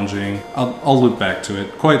challenging. I'll loop back to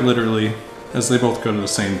it, quite literally, as they both go to the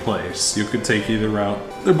same place. You could take either route.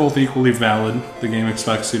 They're both equally valid. The game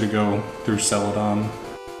expects you to go through Celadon.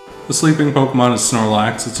 The sleeping Pokemon is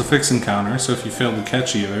Snorlax. It's a fixed encounter, so if you fail to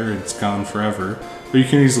catch either, it's gone forever. But you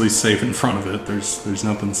can easily save in front of it, there's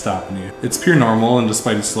nothing stopping you. It's pure normal, and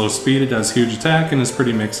despite its low speed, it has huge attack and is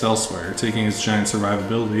pretty mixed elsewhere, taking its giant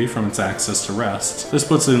survivability from its access to rest. This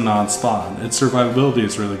puts it in an odd spot. Its survivability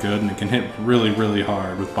is really good, and it can hit really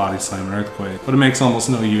hard with Body Slam and Earthquake, but it makes almost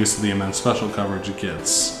no use of the immense special coverage it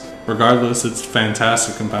gets. Regardless, it's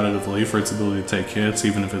fantastic competitively for its ability to take hits,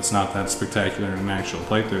 even if it's not that spectacular in an actual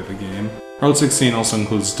playthrough of the game. Route 16 also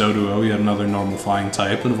includes Doduo, yet another normal flying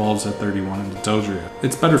type, that evolves at 31 into Dodrio.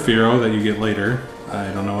 It's better Fearow that you get later.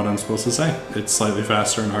 I don't know what I'm supposed to say. It's slightly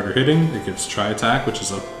faster and harder hitting. It gives Tri-Attack, which is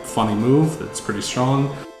a funny move that's pretty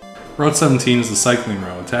strong. Route 17 is the cycling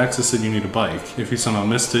road. To access it, you need a bike. If you somehow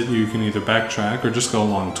missed it, you can either backtrack or just go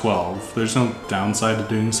along 12. There's no downside to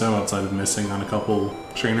doing so outside of missing on a couple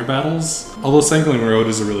trainer battles. Although cycling road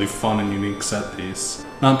is a really fun and unique set piece.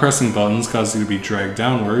 Not pressing buttons causes you to be dragged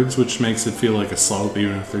downwards, which makes it feel like a slope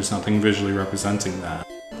even if there's nothing visually representing that.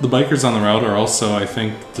 The bikers on the route are also, I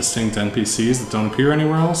think, distinct NPCs that don't appear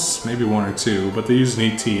anywhere else, maybe one or two, but they use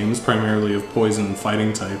neat teams, primarily of poison and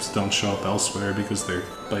fighting types that don't show up elsewhere because they're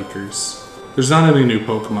bikers. There's not any new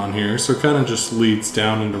Pokemon here, so it kind of just leads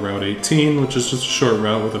down into Route 18, which is just a short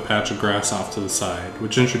route with a patch of grass off to the side,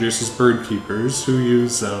 which introduces bird keepers who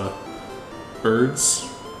use birds.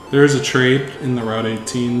 There is a trade in the Route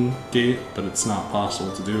 18 gate, but it's not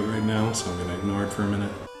possible to do it right now, so I'm going to ignore it for a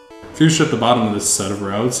minute. Fused at the bottom of this set of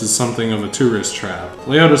routes is something of a tourist trap.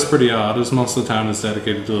 The layout is pretty odd, as most of the town is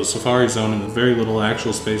dedicated to the Safari Zone and very little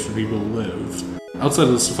actual space for people to live. Outside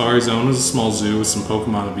of the Safari Zone is a small zoo with some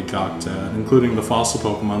Pokemon to be gawked at, including the fossil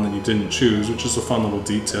Pokemon that you didn't choose, which is a fun little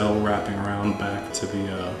detail wrapping around back to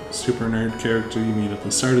the Super Nerd character you meet at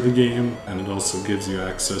the start of the game, and it also gives you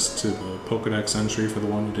access to the Pokedex entry for the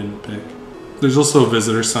one you didn't pick. There's also a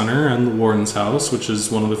visitor center and the Warden's house, which is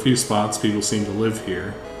one of the few spots people seem to live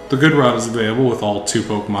here. The good route is available with all 2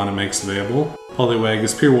 Pokemon it makes available. Poliwag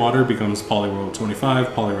is pure water, becomes Poliwhirl 25,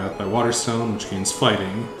 Poliwrath by Waterstone, which gains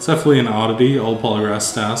fighting. It's definitely an oddity. All Poliwrath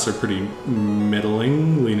stats are pretty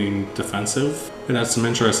middling, leaning defensive. It has some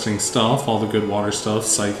interesting stuff, all the good water stuff,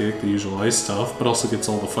 Psychic, the usual ice stuff, but also gets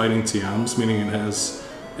all the fighting TMs, meaning it has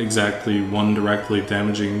exactly one directly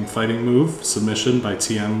damaging fighting move, Submission by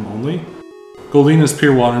TM only. Goldeen is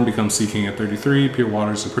pure water and becomes Seeking at 33. Pure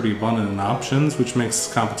waters are pretty abundant in options, which makes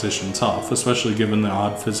competition tough, especially given the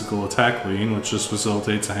odd physical attack lean, which just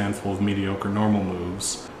facilitates a handful of mediocre normal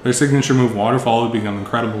moves. Their signature move Waterfall would become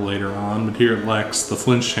incredible later on, but here it lacks the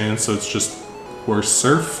flinch chance, so it's just worse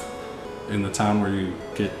Surf in the town where you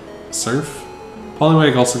get Surf.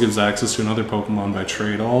 Poliwag also gives access to another Pokemon by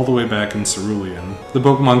trade all the way back in Cerulean. The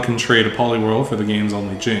Pokemon can trade a Poliwhirl for the game's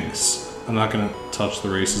only Jinx. I'm not gonna touch the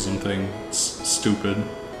racism thing, it's stupid.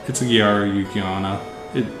 It's a Gyaru Yukiana.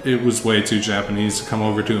 It was way too Japanese to come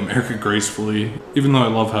over to America gracefully, even though I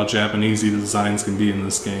love how Japanesey the designs can be in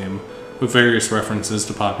this game, with various references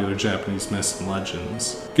to popular Japanese myths and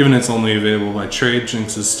legends. Given it's only available by trade,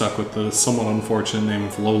 Jinx is stuck with the somewhat unfortunate name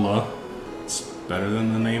of Lola. It's better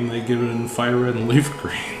than the name they give it in Fire Red and Leaf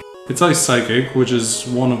Green. It's Ice Psychic, which is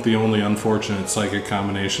one of the only unfortunate Psychic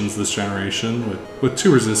combinations this generation, with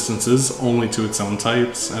 2 resistances, only to its own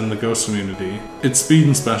types, and the Ghost immunity. Its speed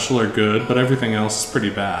and special are good, but everything else is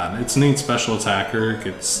pretty bad. It's a neat special attacker, it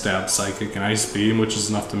gets Stab Psychic and Ice Beam, which is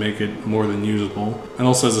enough to make it more than usable, and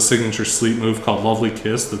also has a signature sleep move called Lovely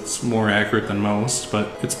Kiss that's more accurate than most,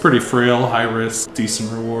 but it's pretty frail, high risk, decent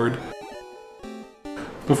reward.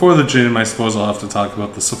 Before the gym, I suppose I'll have to talk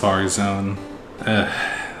about the Safari Zone.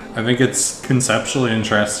 I think it's conceptually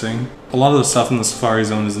interesting. A lot of the stuff in the Safari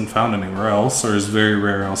Zone isn't found anywhere else, or is very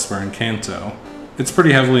rare elsewhere in Kanto. It's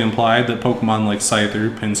pretty heavily implied that Pokemon like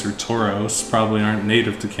Scyther, Pinsir, Tauros probably aren't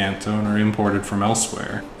native to Kanto and are imported from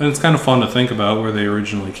elsewhere. And it's kind of fun to think about where they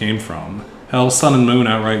originally came from. Hell, Sun and Moon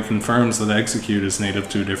outright confirms that Execute is native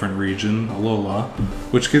to a different region, Alola,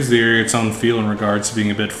 which gives the area its own feel in regards to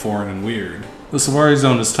being a bit foreign and weird. The Safari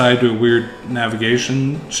Zone is tied to a weird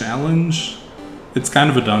navigation challenge. It's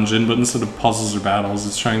kind of a dungeon, but instead of puzzles or battles,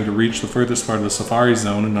 it's trying to reach the furthest part of the Safari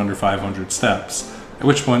Zone in under 500 steps, at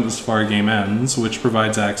which point the Safari game ends, which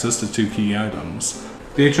provides access to 2 key items.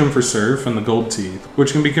 The HM for Surf and the Gold Teeth,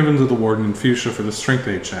 which can be given to the Warden and Fuchsia for the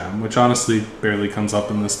Strength HM, which honestly barely comes up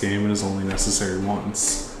in this game and is only necessary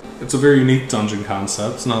once. It's a very unique dungeon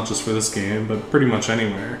concept, not just for this game, but pretty much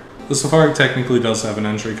anywhere. The Safari technically does have an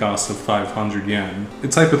entry cost of 500 yen.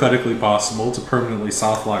 It's hypothetically possible to permanently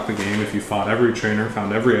softlock the game if you fought every trainer,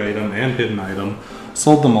 found every item and hidden item,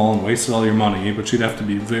 sold them all and wasted all your money, but you'd have to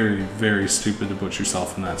be very, very stupid to put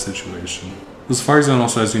yourself in that situation. The Safari Zone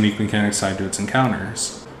also has unique mechanics tied to its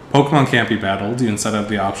encounters. Pokemon can't be battled, you instead have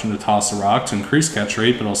the option to toss a rock to increase catch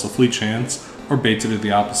rate but also fleet chance, or bait to do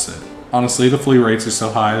the opposite. Honestly, the fleet rates are so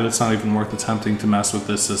high that it's not even worth attempting to mess with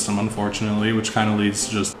this system, unfortunately, which kind of leads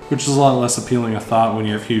to which is a lot less appealing a thought when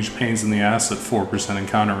you have huge pains in the ass at 4%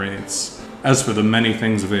 encounter rates. As for the many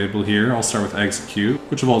things available here, I'll start with Execute,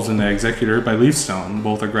 which evolves into Executor by Leafstone.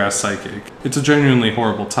 Both are Grass Psychic. It's a genuinely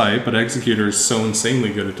horrible type, but Executor is so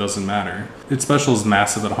insanely good it doesn't matter. Its special is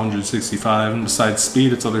massive at 165, and besides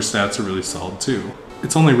speed, its other stats are really solid too.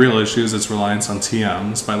 Its only real issue is its reliance on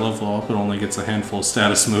TMs. By level up, it only gets a handful of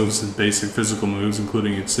status moves and basic physical moves,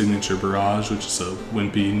 including its signature Barrage, which is a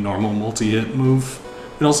wimpy, normal multi-hit move.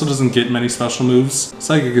 It also doesn't get many special moves.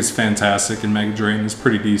 Psychic is fantastic and Mega Drain is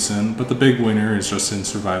pretty decent, but the big winner is just in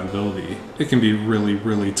survivability. It can be really,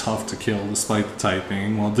 really tough to kill despite the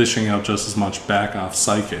typing, while dishing out just as much back off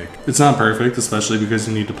Psychic. It's not perfect, especially because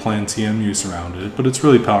you need to plan TM use around it, but it's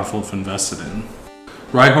really powerful if invested in.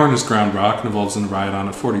 Rhyhorn is Ground Rock and evolves into Rhydon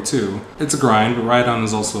at 42. It's a grind, but Rhydon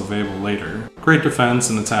is also available later. Great defense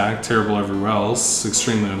and attack, terrible everywhere else,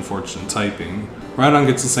 extremely unfortunate typing. Rhydon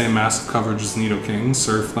gets the same massive coverage as Nidoking,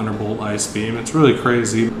 Surf, Thunderbolt, Ice Beam. It's really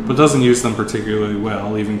crazy, but doesn't use them particularly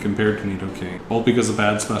well, even compared to Nidoking. Both because of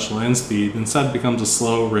bad special and speed, instead becomes a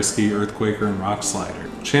slow, risky Earthquaker and Rock Slider.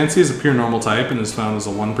 Chansey is a pure normal type and is found as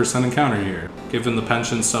a 1% encounter here. Given the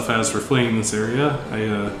penchant stuff has for fleeing this area,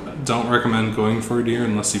 I don't recommend going for it here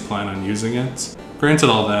unless you plan on using it.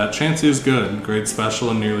 Granted all that, Chansey is good, great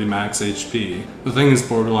special and nearly max HP. The thing is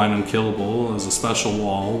borderline unkillable as a special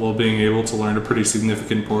wall, while being able to learn a pretty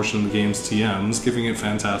significant portion of the game's TMs, giving it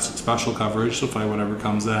fantastic special coverage to fight whatever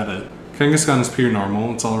comes at it. Kangaskhan is pure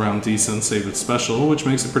normal, it's all around decent save its special, which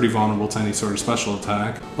makes it pretty vulnerable to any sort of special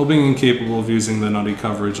attack, while being incapable of using the nutty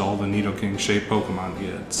coverage all the Nidoking shaped Pokemon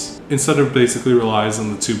gets. Instead it basically relies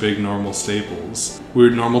on the two big normal staples,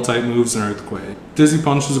 weird normal type moves and Earthquake. Dizzy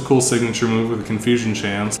Punch is a cool signature move with a confusion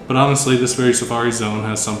chance, but honestly this very Safari Zone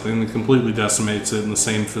has something that completely decimates it in the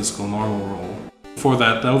same physical normal role. Before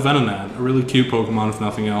that though, Venonat, a really cute Pokemon if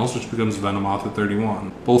nothing else, which becomes Venomoth at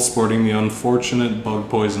 31, both sporting the unfortunate Bug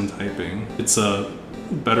Poison typing. It's a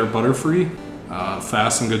better Butterfree,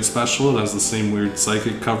 fast and good special. It has the same weird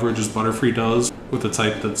psychic coverage as Butterfree does, with a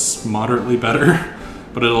type that's moderately better,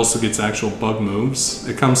 but it also gets actual bug moves.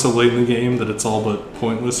 It comes so late in the game that it's all but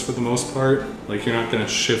pointless for the most part. Like, you're not going to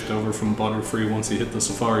shift over from Butterfree once you hit the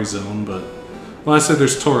Safari Zone, but well, I said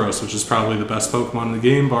there's Tauros, which is probably the best Pokemon in the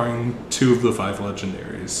game, barring 2 of the 5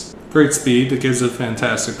 legendaries. Great speed, it gives it a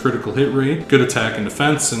fantastic critical hit rate, good attack and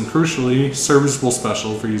defense, and crucially, serviceable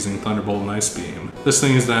special for using Thunderbolt and Ice Beam. This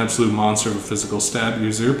thing is an absolute monster of a physical stab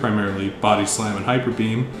user, primarily Body Slam and Hyper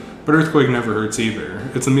Beam, but Earthquake never hurts either.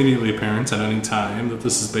 It's immediately apparent at any time that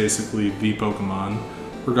this is basically the Pokemon,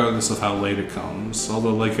 regardless of how late it comes.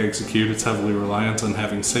 Although like Execute, it's heavily reliant on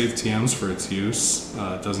having saved TMs for its use.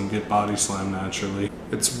 It doesn't get Body Slam naturally.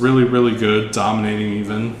 It's really, really good, dominating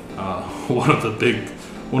even. One of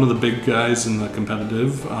the big guys in the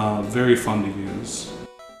competitive. Very fun to use.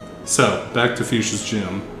 So, back to Fuchsia's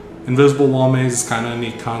Gym. Invisible Wall Maze is kind of a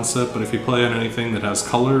neat concept, but if you play on anything that has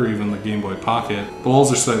color or even the Game Boy Pocket, the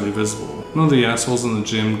walls are slightly visible. None of the assholes in the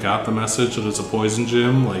gym got the message that it's a poison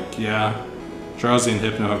gym. Like, yeah, Drowsy and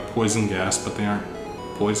Hypno have poison gas, but they aren't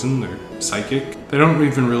poison, they're psychic. They don't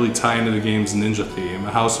even really tie into the game's ninja theme.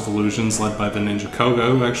 A House of Illusions led by the Ninja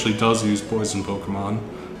Koga, who actually does use poison Pokemon.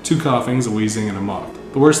 2 Coughings, a Wheezing, and a Muck.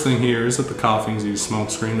 The worst thing here is that the Coughings use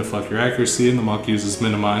Smokescreen to fluff your accuracy, and the Muck uses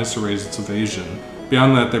Minimize to raise its evasion.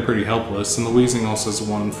 Beyond that, they're pretty helpless, and the Wheezing also has a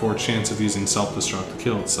 1 in 4 chance of using Self-Destruct to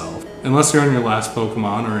kill itself. Unless you're on your last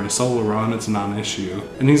Pokemon or in a solo run, it's a non-issue,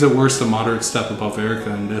 and he's at worst a moderate step above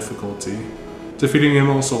Erica in difficulty. Defeating him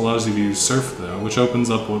also allows you to use Surf though, which opens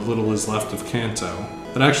up what little is left of Kanto.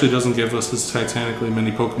 That actually doesn't give us as titanically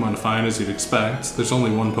many Pokemon to find as you'd expect. There's only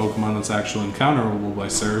one Pokemon that's actually encounterable by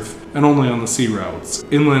Surf, and only on the sea routes.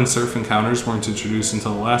 Inland Surf encounters weren't introduced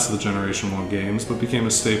until the last of the Generation 1 games, but became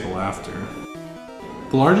a staple after.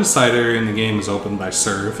 The largest side area in the game is opened by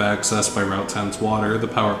Surf, accessed by Route 10's water, the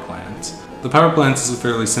power plant. The power plant is a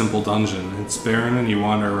fairly simple dungeon. It's barren and you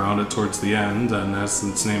wander around it towards the end, and as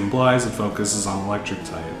its name implies, it focuses on electric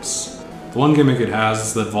types. The one gimmick it has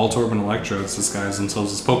is that Voltorb and Electrodes disguise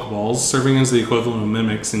themselves as Pokeballs, serving as the equivalent of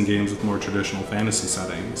mimics in games with more traditional fantasy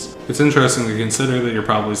settings. It's interesting to consider that you're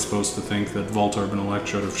probably supposed to think that Voltorb and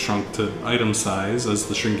Electrode have shrunk to item size, as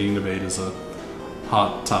the shrinking debate is a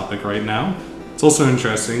hot topic right now. It's also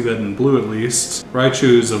interesting that in Blue at least,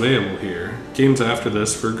 Raichu is available here. Games after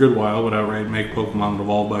this for a good while would outright make Pokemon that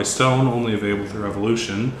evolve by stone only available through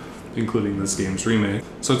evolution, including this game's remake.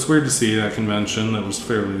 So it's weird to see that convention that was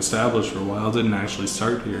fairly established for a while didn't actually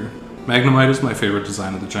start here. Magnemite is my favorite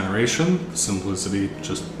design of the generation. Simplicity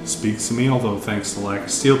just speaks to me, although thanks to the lack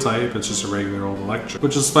of steel type, it's just a regular old electric,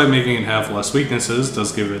 which despite making it have less weaknesses,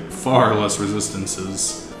 does give it far less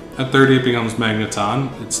resistances. At 30 it becomes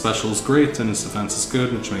Magneton. Its special is great and its defense is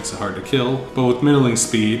good, which makes it hard to kill, but with middling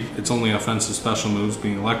speed, its only offensive special moves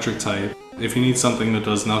being electric type. If you need something that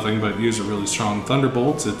does nothing but use a really strong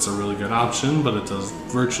Thunderbolt, it's a really good option, but it does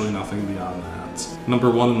virtually nothing beyond that. Number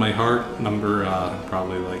 1 in my heart, number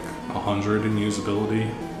probably like 100 in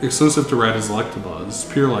usability. Exclusive to Red is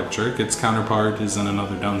Electabuzz. Pure Electric, its counterpart is in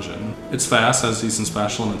another dungeon. It's fast, has decent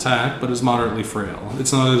special and attack, but is moderately frail.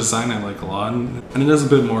 It's another design I like a lot, and it does a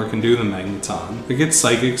bit more it can do than Magneton. It gets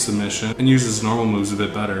Psychic, Submission, and uses normal moves a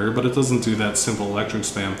bit better, but it doesn't do that simple electric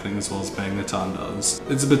spam thing as well as Magneton does.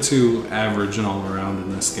 It's a bit too average and all around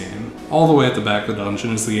in this game. All the way at the back of the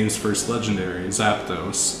dungeon is the game's first legendary,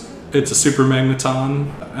 Zapdos. It's a Super Magneton,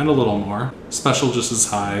 and a little more. Special just as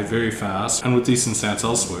high, very fast, and with decent stats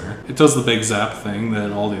elsewhere. It does the big zap thing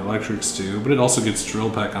that all the electrics do, but it also gets Drill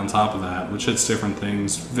Peck on top of that, which hits different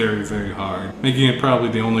things very, very hard, making it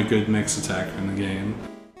probably the only good mix attacker in the game.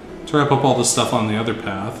 To wrap up all the stuff on the other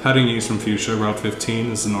path, heading east from Fuchsia, Route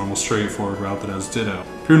 15 is the normal straightforward route that has Ditto.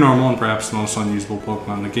 Pure normal and perhaps the most unusable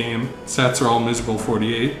Pokemon in the game. Stats are all miserable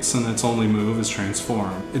 48s, and its only move is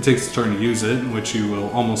Transform. It takes a turn to use it, in which you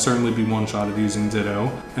will almost certainly be one-shotted using Ditto,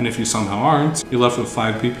 and if you somehow aren't, you're left with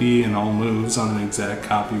 5 PP and all moves on an exact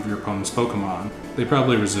copy of your opponent's Pokemon. They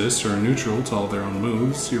probably resist or are neutral to all their own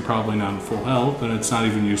moves, you're probably not at full health, and it's not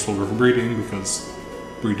even useful for breeding because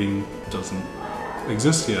breeding doesn't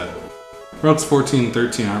exist yet. Routes 14 and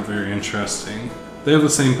 13 aren't very interesting. They have the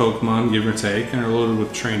same Pokemon, give or take, and are loaded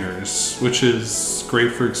with trainers, which is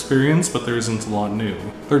great for experience, but there isn't a lot new.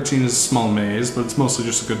 13 is a small maze, but it's mostly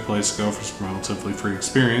just a good place to go for some relatively free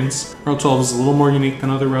experience. Route 12 is a little more unique than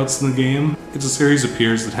other routes in the game. It's a series of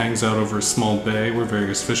piers that hangs out over a small bay where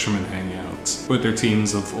various fishermen hang out, with their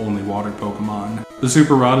teams of only water Pokemon. The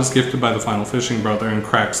Super Rod is gifted by the final fishing brother and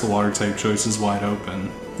cracks the water type choices wide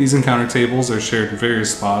open. These encounter tables are shared in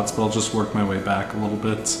various spots, but I'll just work my way back a little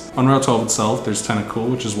bit. On Route 12 itself, there's Tentacool,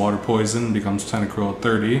 which is water poison and becomes Tentacruel at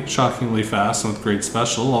 30, shockingly fast and with great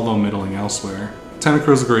special, although middling elsewhere.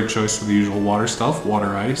 Tentacruel is a great choice for the usual water stuff,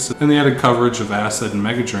 Water Ice, and the added coverage of Acid and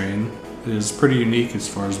Mega Drain is pretty unique as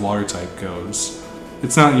far as water type goes.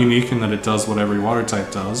 It's not unique in that it does what every water type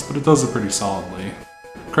does, but it does it pretty solidly.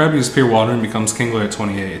 Krabby is pure water and becomes Kingler at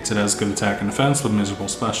 28. It has good attack and defense with miserable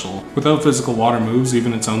special. Without physical water moves,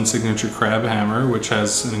 even its own signature Crab Hammer, which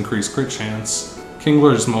has an increased crit chance,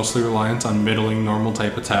 Kingler is mostly reliant on middling normal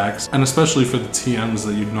type attacks, and especially for the TMs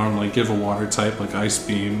that you'd normally give a water type like Ice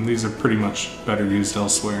Beam, these are pretty much better used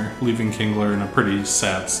elsewhere, leaving Kingler in a pretty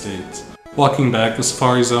sad state. Walking back, the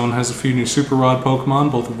Safari Zone has a few new Super Rod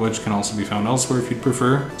Pokemon, both of which can also be found elsewhere if you'd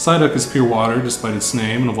prefer. Psyduck is pure water despite its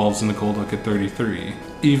name and evolves into Golduck at 33.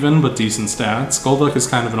 Even but decent stats, Golduck is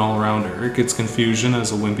kind of an all-rounder. It gets Confusion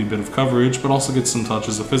as a wimpy bit of coverage, but also gets some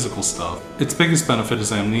touches of physical stuff. Its biggest benefit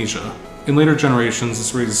is Amnesia. In later generations,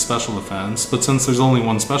 this raises special defense, but since there's only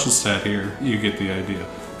one special stat here, you get the idea.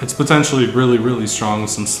 It's potentially really strong with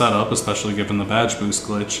some setup, especially given the badge boost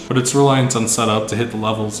glitch, but it's reliant on setup to hit the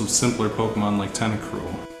levels of simpler Pokemon like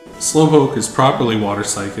Tentacruel. Slowpoke is properly Water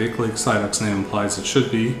Psychic, like Psyduck's name implies it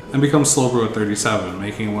should be, and becomes Slowbro at 37,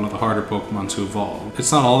 making it one of the harder Pokemon to evolve.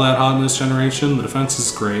 It's not all that hot in this generation, the defense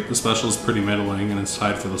is great, the special is pretty middling, and it's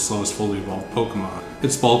tied for the slowest fully evolved Pokemon.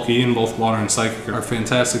 It's bulky, and both Water and Psychic are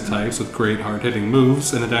fantastic types with great hard-hitting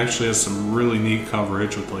moves, and it actually has some really neat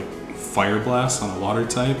coverage with like Fire Blast on a water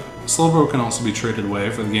type. Slowbro can also be traded away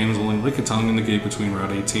for the game's only Lickitung in the gate between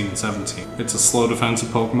Route 18 and 17. It's a slow defensive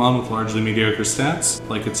Pokemon with largely mediocre stats,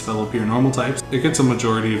 like its fellow pure normal types. It gets a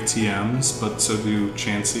majority of TMs, but so do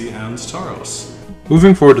Chansey and Tauros.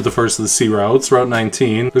 Moving forward to the first of the C routes, Route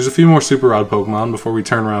 19, there's a few more super rod Pokemon before we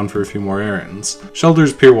turn around for a few more errands.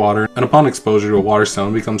 Shelter's Pure Water, and upon exposure to a Water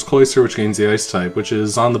Stone becomes Cloyster, which gains the Ice type, which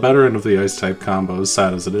is on the better end of the Ice type combo, as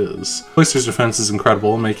sad as it is. Cloyster's defense is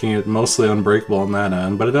incredible, making it mostly unbreakable on that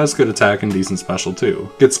end, but it has good attack and decent special too.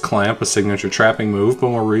 Gets Clamp, a signature trapping move,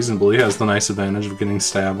 but more reasonably has the nice advantage of getting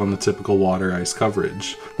Stab on the typical Water-Ice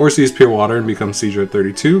coverage. Horsey's Pure Water and becomes Seizure at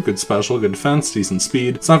 32, good special, good defense, decent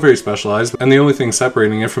speed. It's not very specialized, and the only thing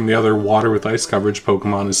separating it from the other water with ice coverage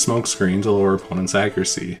Pokemon is Smokescreen to lower opponents'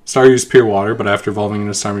 accuracy. Staryu's Pure Water, but after evolving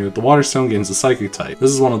into Starmie with the Water Stone, gains the Psychic type.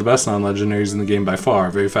 This is one of the best non-legendaries in the game by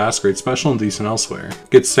far, very fast, great special, and decent elsewhere.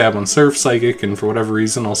 Gets Stab on Surf, Psychic, and for whatever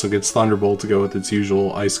reason also gets Thunderbolt to go with its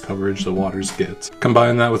usual ice coverage that waters get.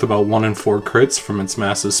 Combine that with about 1 in 4 crits from its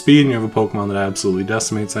massive speed, and you have a Pokemon that absolutely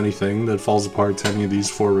decimates anything that falls apart to any of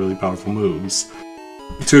these 4 really powerful moves.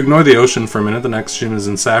 To ignore the ocean for a minute, the next gym is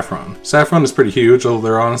in Saffron. Saffron is pretty huge, although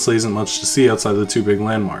there honestly isn't much to see outside of the 2 big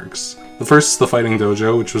landmarks. The first is the Fighting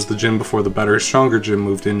Dojo, which was the gym before the better, stronger gym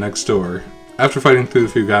moved in next door. After fighting through a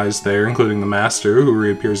few guys there, including the Master, who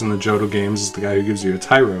reappears in the Johto games as the guy who gives you a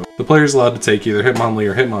Tyro, the player is allowed to take either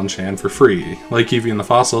Hitmonlee or Hitmonchan for free. Like Eevee and the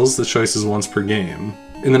fossils, the choice is once per game.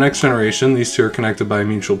 In the next generation, these two are connected by a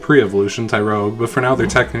mutual pre-evolution, Tyrogue, but for now they're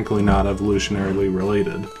technically not evolutionarily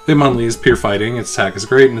related. Hitmonlee is pure fighting, its attack is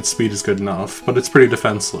great, and its speed is good enough, but it's pretty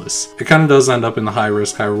defenseless. It kinda does end up in the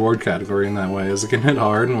high-risk, high-reward category in that way, as it can hit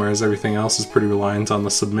hard, and whereas everything else is pretty reliant on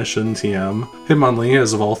the submission TM, Hitmonlee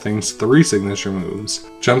has of all things 3 signature moves.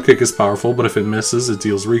 Jump Kick is powerful, but if it misses, it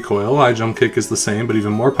deals recoil. High Jump Kick is the same, but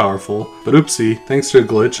even more powerful. But oopsie, thanks to a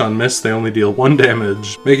glitch, on miss they only deal 1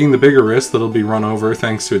 damage, making the bigger risk that it'll be run over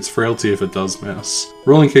thanks to its frailty if it does miss.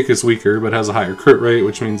 Rolling Kick is weaker, but has a higher crit rate,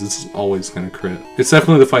 which means it's always gonna crit. It's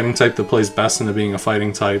definitely the fighting type that plays best into being a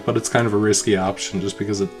fighting type, but it's kind of a risky option just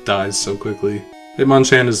because it dies so quickly.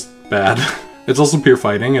 Hitmonchan is bad. It's also pure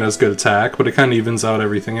fighting, it has good attack, but it kinda evens out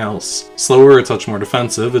everything else. Slower, a touch more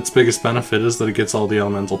defensive, its biggest benefit is that it gets all the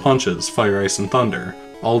elemental punches, Fire, Ice, and Thunder.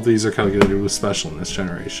 All of these are calculated with special in this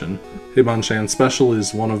generation. Hitmonchan's special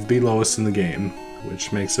is one of the lowest in the game,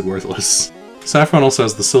 which makes it worthless. Saffron also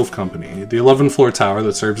has the Sylph Company, the 11-floor tower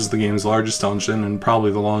that serves as the game's largest dungeon and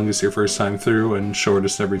probably the longest your first time through and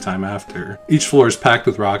shortest every time after. Each floor is packed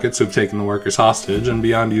with rockets who have taken the workers hostage, and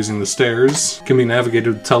beyond using the stairs, can be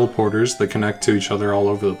navigated with teleporters that connect to each other all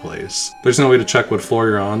over the place. There's no way to check what floor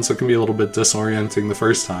you're on, so it can be a little bit disorienting the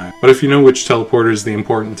first time. But if you know which teleporter is the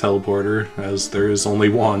important teleporter, as there is only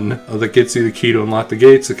one, that gets you the key to unlock the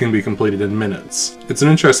gates, it can be completed in minutes. It's an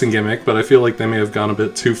interesting gimmick, but I feel like they may have gone a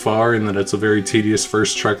bit too far in that it's a very tedious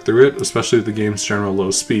first trek through it, especially with the game's general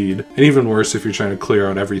low speed, and even worse if you're trying to clear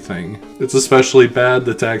out everything. It's especially bad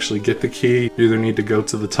that to actually get the key, you either need to go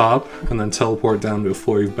to the top and then teleport down to a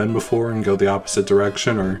floor you've been before and go the opposite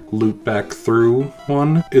direction, or loop back through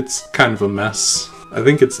one. It's kind of a mess. I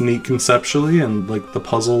think it's neat conceptually, and like the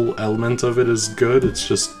puzzle element of it is good, it's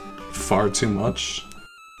just far too much.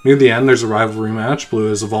 Near the end, there's a rivalry match. Blue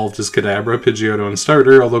has evolved his Kadabra, Pidgeotto, and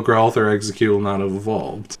Starter, although Growlithe or Execute will not have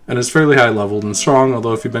evolved. And is fairly high-leveled and strong,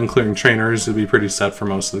 although if you've been clearing trainers, you'll be pretty set for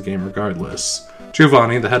most of the game regardless.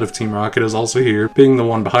 Giovanni, the head of Team Rocket, is also here, being the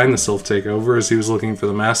one behind the Sylph takeover as he was looking for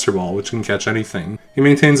the Master Ball, which can catch anything. He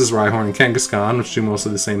maintains his Rhyhorn and Kangaskhan, which do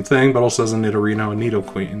mostly the same thing, but also has a Nidorino and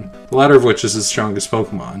Nidoqueen, the latter of which is his strongest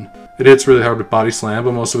Pokemon. It hits really hard with Body Slam,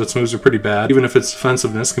 but most of its moves are pretty bad, even if its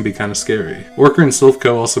defensiveness can be kinda scary. Worker and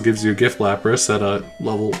Sylphco also gives you a Gift Lapras at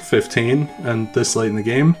level 15, and this late in the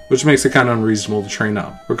game, which makes it kinda unreasonable to train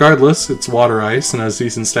up. Regardless, it's Water Ice and has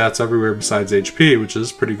decent stats everywhere besides HP, which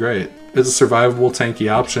is pretty great. It's a survivable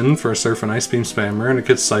tanky option for a Surf and Ice Beam spammer, and it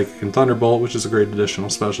gets Psychic and Thunderbolt, which is a great additional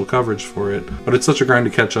special coverage for it, but it's such a grind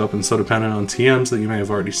to catch up and so dependent on TMs that you may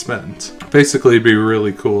have already spent. Basically, it'd be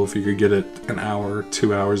really cool if you could get it an hour,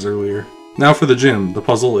 2 hours earlier. Now for the gym. The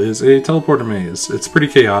puzzle is a teleporter maze. It's pretty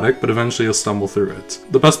chaotic, but eventually you'll stumble through it.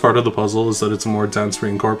 The best part of the puzzle is that it's a more dense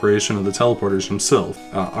reincorporation of the teleporters himself,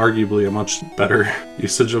 arguably a much better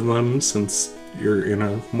usage of them since you're in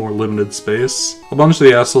a more limited space. A bunch of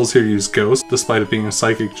the assholes here use Ghost, despite it being a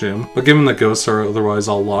psychic gym, but given that Ghosts are otherwise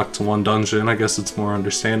all locked to one dungeon, I guess it's more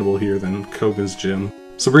understandable here than Koga's gym.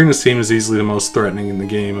 Sabrina's team is easily the most threatening in the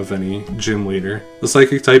game of any gym leader. The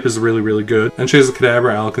Psychic type is really good, and she has a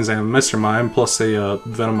Kadabra, Alakazam, and Mr. Mime, plus a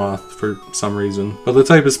Venomoth for some reason. But the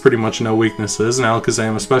type is pretty much no weaknesses, and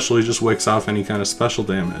Alakazam especially just wicks off any kind of special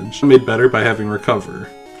damage, made better by having Recover.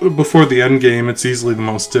 Before the end game, it's easily the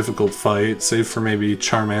most difficult fight, save for maybe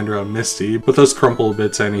Charmander and Misty, but does crumple a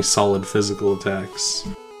bit to any solid physical attacks.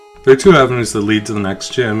 There are two avenues that lead to the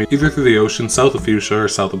next gym, either through the ocean south of Fuchsia or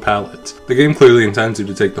south of Pallet. The game clearly intends you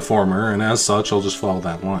to take the former, and as such, I'll just follow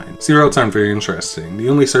that line. Sea routes aren't very interesting. The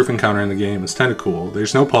only surf encounter in the game is kinda cool.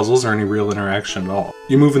 There's no puzzles or any real interaction at all.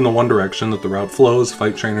 You move in the one direction that the route flows,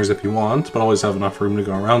 fight trainers if you want, but always have enough room to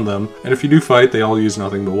go around them, and if you do fight, they all use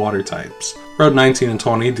nothing but water types. Route 19 and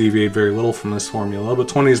 20 deviate very little from this formula, but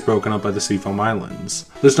 20 is broken up by the Seafoam Islands.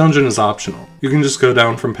 This dungeon is optional. You can just go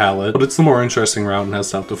down from Pallet, but it's the more interesting route and has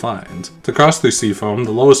stuff to find. To cross through Seafoam,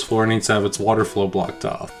 the lowest floor needs to have its water flow blocked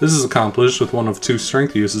off. This is accomplished with one of two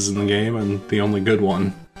strength uses in the game, and the only good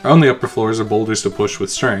one. Around the upper floors are boulders to push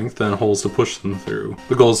with strength, and holes to push them through.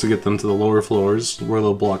 The goal is to get them to the lower floors, where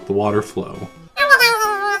they'll block the water flow.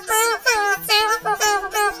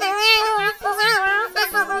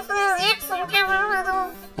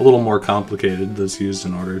 A little more complicated that's used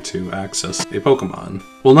in order to access a Pokemon.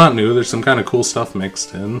 Well, not new, there's some kind of cool stuff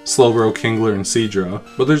mixed in. Slowbro, Kingler, and Seadra,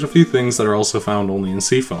 but there's a few things that are also found only in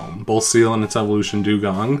Seafoam. Both Seal and its evolution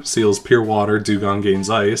Dugong. Seal's pure water, Dugong gains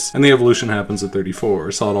ice, and the evolution happens at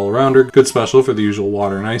 34. Solid all-rounder, good special for the usual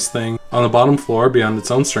water and ice thing. On the bottom floor, beyond its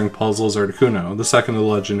own strength puzzle, is Articuno, the second of the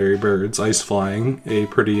legendary birds, ice flying, a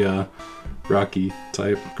pretty, rocky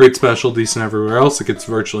type. Great special, decent everywhere else, it gets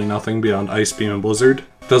virtually nothing beyond Ice Beam and Blizzard.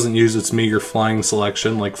 Doesn't use its meager flying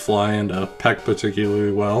selection like Fly and Peck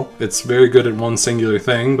particularly well. It's very good at one singular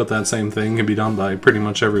thing, but that same thing can be done by pretty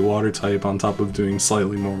much every water type on top of doing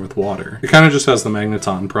slightly more with water. It kinda just has the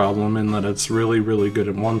Magneton problem in that it's really good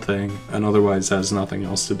at one thing and otherwise has nothing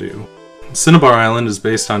else to do. Cinnabar Island is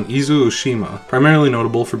based on Izu Oshima, primarily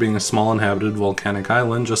notable for being a small inhabited volcanic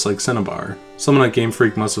island just like Cinnabar. Someone at Game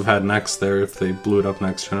Freak must have had an X there if they blew it up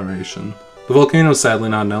next generation. The volcano is sadly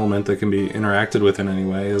not an element that can be interacted with in any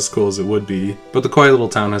way, as cool as it would be, but the quiet little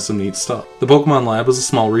town has some neat stuff. The Pokemon Lab is a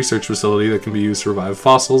small research facility that can be used to revive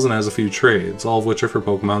fossils and has a few trades, all of which are for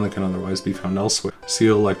Pokemon that can otherwise be found elsewhere.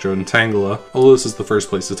 Seal, Electrode, and Tangela, although this is the first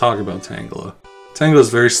place to talk about Tangela. Tangela is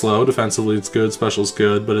very slow, defensively it's good, special's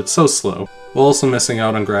good, but it's so slow, while also missing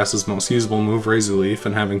out on Grass's most usable move, Razor Leaf,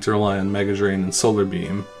 and having to rely on Mega Drain and Solar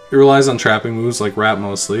Beam. It relies on trapping moves like Wrap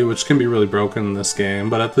mostly, which can be really broken in this game,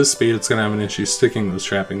 but at this speed it's going to have an issue sticking those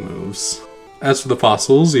trapping moves. As for the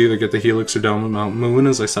fossils, you either get the Helix or Dome of Mount Moon,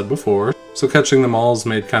 as I said before, so catching them all is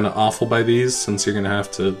made kind of awful by these, since you're going to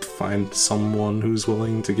have to find someone who's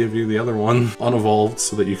willing to give you the other one unevolved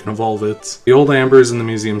so that you can evolve it. The old Amber is in the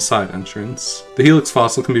museum's side entrance. The Helix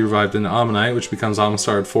fossil can be revived into Ammonite, which becomes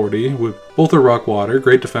Amistar at 40. Both are rock water,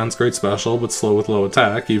 great defense, great special, but slow with low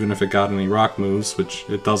attack, even if it got any rock moves, which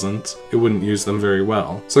it doesn't. It wouldn't use them very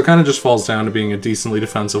well. So it kind of just falls down to being a decently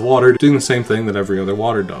defensive water, doing the same thing that every other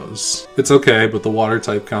water does. It's okay, but the water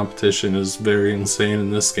type competition is very insane in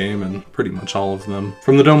this game, and pretty much all of them.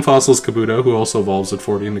 From the Dome fossil is Kabuto, who also evolves at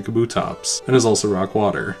 40 into Kabutops, and is also rock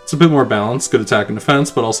water. It's a bit more balanced, good attack and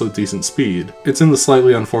defense, but also decent speed. It's in the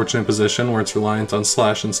slightly unfortunate position where it's reliant on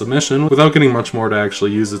Slash and Submission, without getting much more to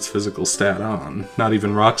actually use its physical stat on. Not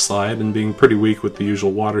even Rock Slide, and being pretty weak with the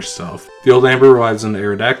usual water stuff. The old Amber revives into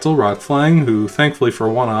Aerodactyl, Rock Flying, who thankfully for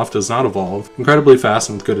a one-off does not evolve. Incredibly fast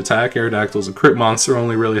and with good attack, Aerodactyl is a crit monster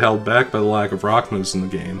only really held back by the lack of rock moves in the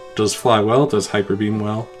game. It does fly well, it does Hyper Beam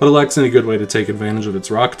well, but it lacks any good way to take advantage of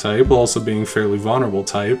its rock type, while also being fairly vulnerable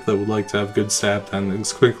type that would like to have good stab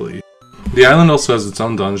endings quickly. The island also has its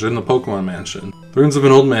own dungeon, the Pokemon Mansion. The ruins of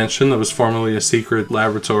an old mansion that was formerly a secret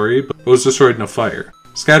laboratory, but was destroyed in a fire.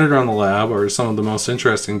 Scattered around the lab are some of the most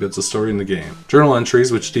interesting bits of story in the game. Journal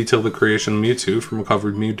entries which detail the creation of Mewtwo from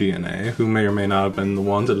recovered Mew DNA, who may or may not have been the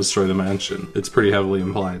one to destroy the mansion. It's pretty heavily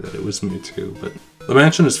implied that it was Mewtwo, but... The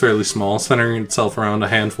mansion is fairly small, centering itself around a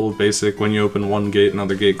handful of basic when you open one gate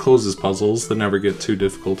another gate closes puzzles that never get too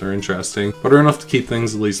difficult or interesting, but are enough to keep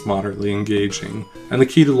things at least moderately engaging. And the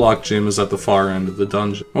key to the locked gym is at the far end of the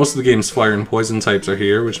dungeon. Most of the game's fire and poison types are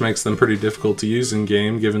here, which makes them pretty difficult to use in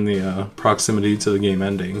game given the proximity to the game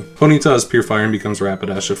ending. Ponyta has pure fire and becomes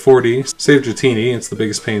Rapidash at 40. Save Dratini, it's the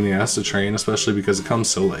biggest pain in the ass to train, especially because it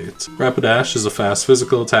comes so late. Rapidash is a fast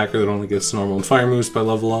physical attacker that only gets normal and fire moves by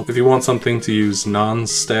level up. If you want something to use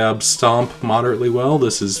non-stab stomp moderately well,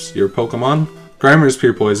 this is your Pokemon. Grimer's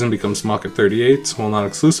Pure Poison becomes Muck at 38. While not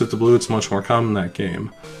exclusive to Blue, it's much more common in that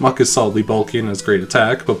game. Muck is solidly bulky and has great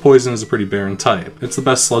attack, but Poison is a pretty barren type. It's the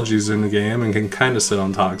best sludge user in the game and can kinda sit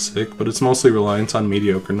on Toxic, but it's mostly reliant on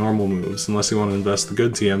mediocre normal moves, unless you want to invest the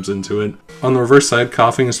good TMs into it. On the reverse side,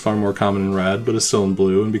 Coughing is far more common in Red, but is still in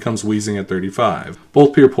Blue, and becomes Wheezing at 35.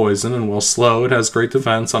 Both Pure Poison, and while slow, it has great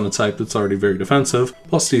defense on a type that's already very defensive,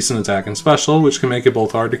 plus decent attack and special, which can make it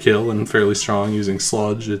both hard to kill and fairly strong using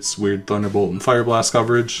Sludge, its weird Thunderbolt and Fire Blast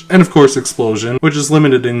coverage, and of course Explosion, which is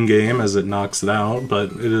limited in-game as it knocks it out, but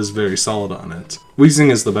it is very solid on it. Wheezing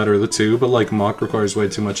is the better of the two, but like Muck, requires way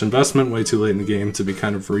too much investment way too late in the game to be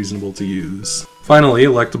kind of reasonable to use. Finally,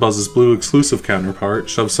 Electabuzz's Blue exclusive counterpart,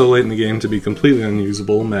 shoved so late in the game to be completely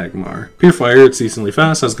unusable, Magmar. Pure Fire, it's decently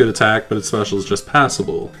fast, has good attack, but its special is just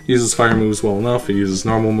passable. It uses fire moves well enough, it uses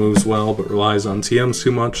normal moves well, but relies on TMs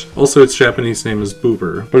too much. Also, its Japanese name is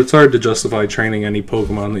Boober, but it's hard to justify training any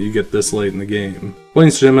Pokemon that you get this late in the game.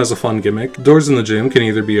 Blaine's Gym has a fun gimmick. Doors in the gym can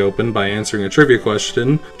either be opened by answering a trivia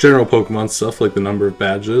question, general Pokemon stuff like the number of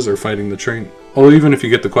badges, or fighting the trainer. Although even if you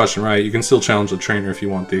get the question right, you can still challenge the trainer if you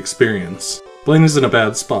want the experience. Blaine is in a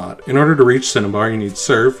bad spot. In order to reach Cinnabar, you need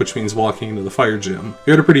Surf, which means walking into the fire gym.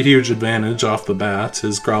 You had a pretty huge advantage off the bat.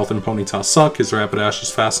 His Growlithe and Ponyta suck, his Rapidash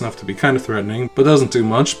is fast enough to be kinda threatening, but doesn't do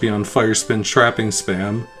much beyond Fire Spin trapping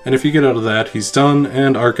spam, and if you get out of that, he's done,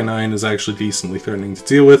 and Arcanine is actually decently threatening to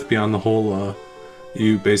deal with beyond the whole,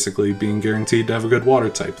 you basically being guaranteed to have a good water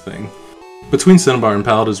type thing. Between Cinnabar and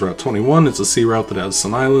Pallet is Route 21. It's a sea route that has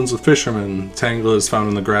some islands with fishermen. Tangela is found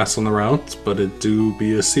in the grass on the route, but it do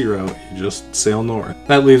be a sea route. You just sail north.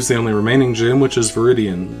 That leaves the only remaining gym, which is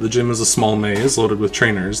Viridian. The gym is a small maze loaded with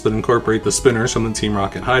trainers that incorporate the spinners from the Team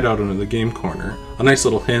Rocket hideout into the game corner. A nice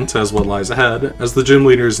little hint as what lies ahead, as the gym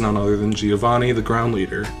leader is none other than Giovanni, the ground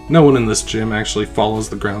leader. No one in this gym actually follows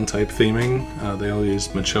the ground type theming. They all use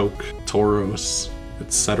Machoke, Tauros,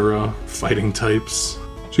 etc. fighting types.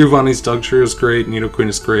 Giovanni's Dugtrio is great, Nidoqueen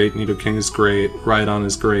is great, Nidoking is great, Rhydon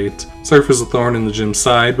is great. Surf is a thorn in the gym's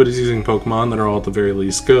side, but he's using Pokemon that are all at the very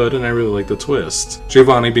least good, and I really like the twist.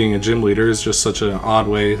 Giovanni being a gym leader is just such an odd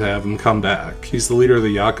way to have him come back. He's the leader of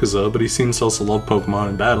the Yakuza, but he seems to also love Pokemon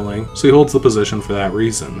and battling, so he holds the position for that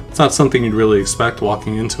reason. It's not something you'd really expect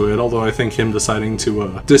walking into it, although I think him deciding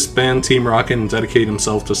to disband Team Rocket and dedicate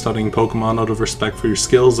himself to studying Pokemon out of respect for your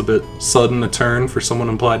skills a bit sudden a turn for someone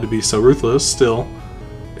implied to be so ruthless. Still,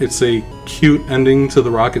 it's a cute ending to the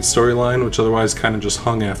Rocket storyline, which otherwise kind of just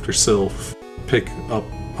hung after Sylph. Pick up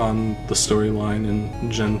on the storyline in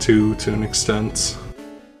Gen 2 to an extent.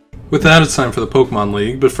 With that, it's time for the Pokemon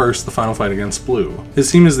League, but first, the final fight against Blue.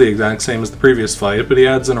 His team is the exact same as the previous fight, but he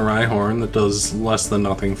adds in a Rhyhorn that does less than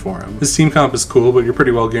nothing for him. His team comp is cool, but you're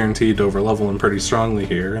pretty well guaranteed to overlevel him pretty strongly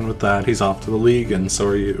here, and with that, he's off to the league, and so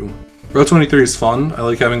are you. Route 23 is fun. I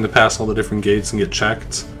like having to pass all the different gates and get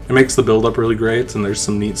checked. It makes the build up really great, and there's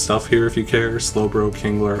some neat stuff here if you care. Slowbro,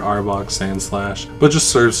 Kingler, Arbok, Sandslash, but just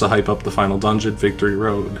serves to hype up the final dungeon, Victory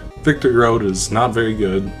Road. Victory Road is not very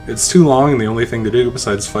good. It's too long, and the only thing to do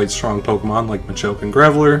besides fight strong Pokemon like Machoke and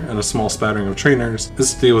Graveler, and a small spattering of trainers,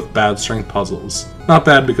 is to deal with bad strength puzzles. Not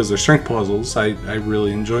bad because they're strength puzzles. I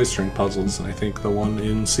really enjoy strength puzzles, and I think the one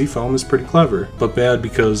in Seafoam is pretty clever. But bad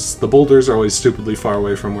because the boulders are always stupidly far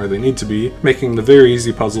away from where they need to be, making the very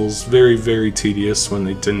easy puzzles very, very tedious when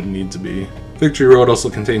they didn't need to be. Victory Road also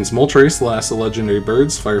contains Moltres, the last of the legendary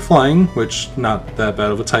birds, Fire Flying, which not that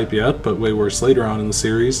bad of a type yet, but way worse later on in the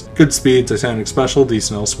series. Good speed, Titanic Special,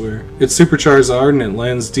 decent elsewhere. It's Super Charizard and it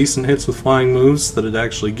lands decent hits with flying moves that it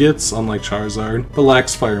actually gets, unlike Charizard, but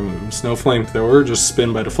lacks fire moves. No Flamethrower, just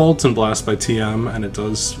Spin by default and Blast by TM, and it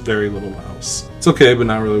does very little else. It's okay, but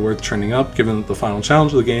not really worth trending up, given that the final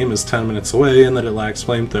challenge of the game is 10 minutes away and that it lacks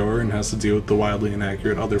Flamethrower and has to deal with the wildly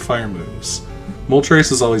inaccurate other fire moves. Moltres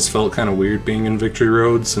has always felt kind of weird being in Victory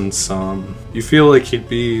Road since you feel like he'd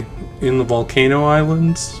be in the Volcano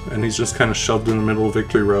Islands and he's just kind of shoved in the middle of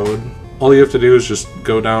Victory Road. All you have to do is just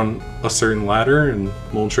go down a certain ladder and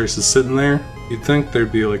Moltres is sitting there. You'd think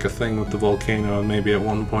there'd be like a thing with the volcano and maybe at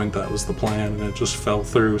one point that was the plan and it just fell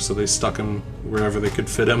through, so they stuck him wherever they could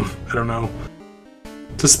fit him. I don't know.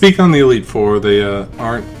 To speak on the Elite Four, they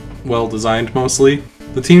aren't well designed mostly.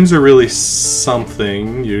 The teams are really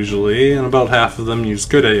something, usually, and about half of them use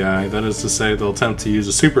good AI, that is to say they'll attempt to use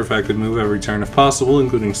a super effective move every turn if possible,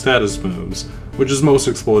 including status moves, which is most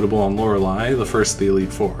exploitable on Lorelei, the first of the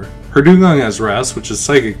Elite Four. Her Dugong has Rest, which is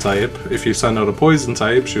Psychic type. If you send out a Poison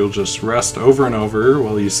type, she'll just rest over and over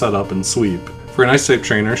while you set up and sweep. For an Ice type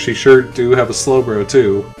trainer, she sure do have a Slowbro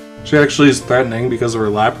too. She actually is threatening because of her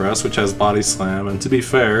Lapras, which has Body Slam, and to be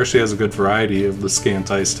fair, she has a good variety of the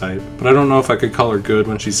Scant Ice type, but I don't know if I could call her good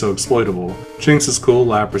when she's so exploitable. Jinx is cool,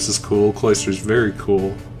 Lapras is cool, Cloyster's very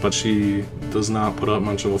cool, but she does not put up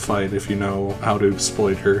much of a fight if you know how to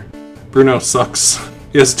exploit her. Bruno sucks.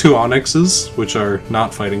 He has 2 Onyxes, which are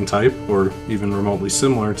not fighting type, or even remotely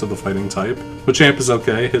similar to the fighting type. Machamp is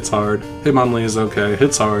okay, hits hard. Hitmonlee is okay,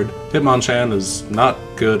 hits hard. Hitmonchan is not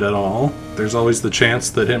good at all. There's always the chance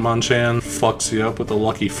that Hitmonchan fucks you up with a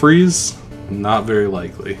lucky freeze. Not very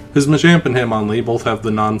likely. His Machamp and Hitmonlee both have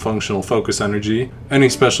the non-functional focus energy. Any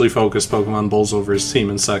specially focused Pokemon bowls over his team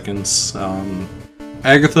in seconds.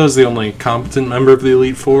 Agatha is the only competent member of the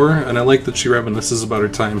Elite Four, and I like that she reminisces about her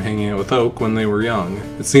time hanging out with Oak when they were young.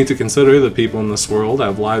 It's neat to consider that people in this world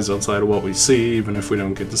have lives outside of what we see, even if we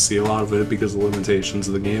don't get to see a lot of it because of the limitations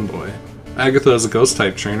of the Game Boy. Agatha is a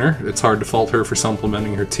Ghost-type trainer. It's hard to fault her for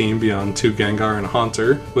supplementing her team beyond 2 Gengar and a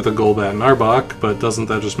Haunter with a Golbat and Arbok, but doesn't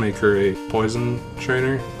that just make her a Poison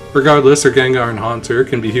trainer? Regardless, her Gengar and Haunter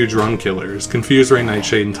can be huge run killers. Confuse Ray,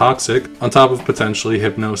 Nightshade, and Toxic, on top of potentially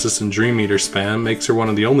Hypnosis and Dream Eater spam, makes her one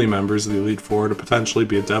of the only members of the Elite Four to potentially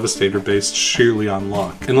be a Devastator based sheerly on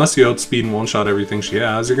luck. Unless you outspeed and one-shot everything she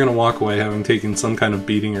has, you're gonna walk away having taken some kind of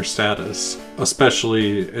beating or status.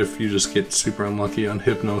 Especially if you just get super unlucky on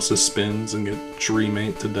Hypnosis spins and get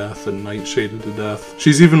Dream-Ate to death and Nightshaded to death.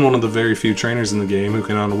 She's even one of the very few trainers in the game who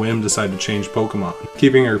can on a whim decide to change Pokemon,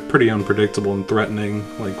 keeping her pretty unpredictable and threatening,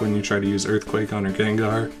 like when you try to use Earthquake on her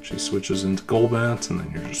Gengar, she switches into Golbat and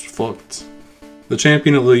then you're just fucked. The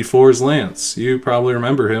champion of Elite Four is Lance. You probably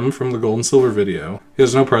remember him from the Gold and Silver video. He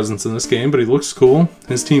has no presence in this game, but he looks cool.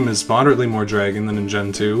 His team is moderately more Dragon than in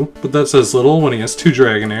Gen 2, but that says little when he has 2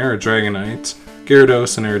 Dragonair, a Dragonite,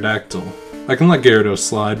 Gyarados, and Aerodactyl. I can let Gyarados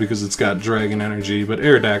slide because it's got Dragon energy, but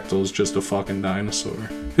Aerodactyl is just a fucking dinosaur.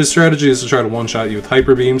 His strategy is to try to one-shot you with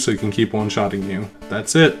Hyper Beam so he can keep one-shotting you.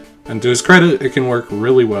 That's it. And to his credit, it can work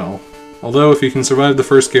really well. Although if you can survive the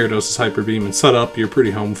first Gyarados' Hyper Beam and setup, you're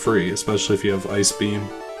pretty home free, especially if you have Ice Beam.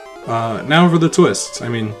 Now for the twist. I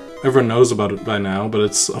mean, everyone knows about it by now, but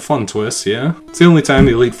it's a fun twist, yeah? It's the only time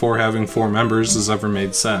the Elite Four having 4 members has ever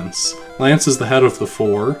made sense. Lance is the head of the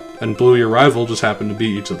 4, and Blue, your rival, just happened to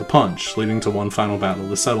beat you to the punch, leading to one final battle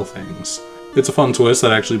to settle things. It's a fun twist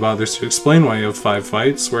that actually bothers to explain why you have 5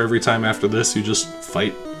 fights, where every time after this you just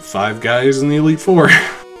fight 5 guys in the Elite Four.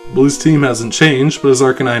 Blue's team hasn't changed, but his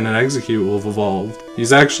Arcanine and Execute will have evolved.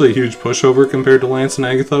 He's actually a huge pushover compared to Lance and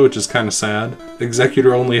Agatha, which is kinda sad.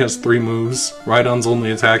 Executor only has 3 moves, Rhydon's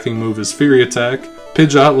only attacking move is Fury Attack,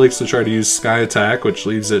 Pidgeot likes to try to use Sky Attack, which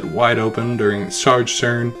leaves it wide open during its charge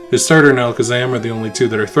turn. His starter and Alakazam are the only 2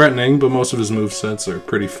 that are threatening, but most of his movesets are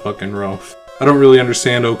pretty fucking rough. I don't really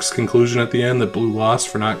understand Oak's conclusion at the end that Blue lost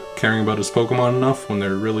for not caring about his Pokemon enough when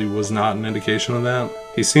there really was not an indication of that.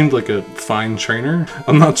 He seemed like a fine trainer.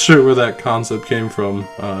 I'm not sure where that concept came from.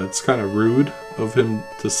 It's kind of rude of him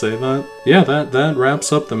to say that. Yeah, that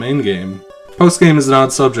wraps up the main game. Post-game is an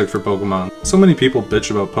odd subject for Pokemon. So many people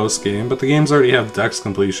bitch about post-game, but the games already have Dex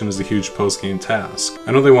completion as a huge post-game task.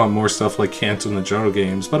 I know they want more stuff like Kanto and the Johto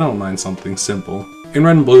games, but I don't mind something simple. In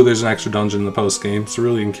Red and Blue, there's an extra dungeon in the post-game,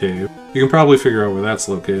 Cerulean Cave. You can probably figure out where that's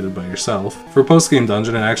located by yourself. For a post-game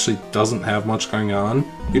dungeon, it actually doesn't have much going on.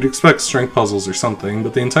 You'd expect strength puzzles or something,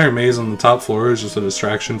 but the entire maze on the top floor is just a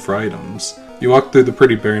distraction for items. You walk through the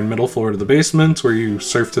pretty barren middle floor to the basement, where you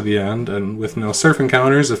surf to the end, and with no surf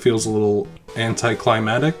encounters, it feels a little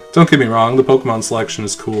anticlimactic. Don't get me wrong, the Pokemon selection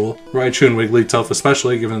is cool. Raichu and Wigglytuff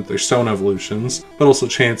especially, given that they're stone evolutions, but also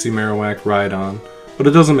Chansey, Marowak, Rhydon. But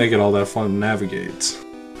it doesn't make it all that fun to navigate.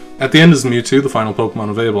 At the end is Mewtwo, the final Pokemon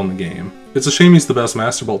available in the game. It's a shame he's the best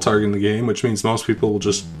Master Ball target in the game, which means most people will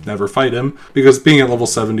just never fight him, because being at level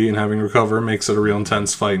 70 and having Recover makes it a real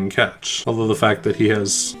intense fight and catch. Although the fact that he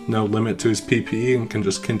has no limit to his PP and can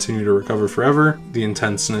just continue to recover forever, the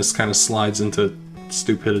intenseness kind of slides into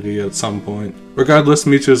stupidity at some point. Regardless,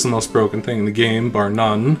 Mewtwo is the most broken thing in the game, bar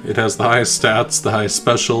none. It has the highest stats, the highest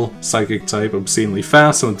special, psychic type, obscenely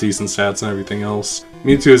fast, and with decent stats and everything else.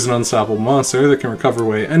 Mewtwo is an unstoppable monster that can recover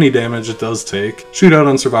away any damage it does take, shoot out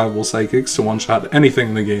unsurvivable psychics to one-shot anything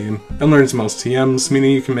in the game, and learns most TMs,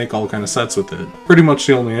 meaning you can make all kind of sets with it. Pretty much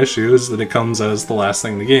the only issue is that it comes as the last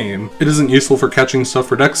thing in the game. It isn't useful for catching stuff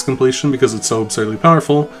for Dex completion because it's so absurdly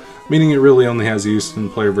powerful, meaning it really only has use in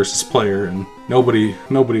player versus player, and nobody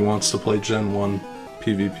wants to play Gen 1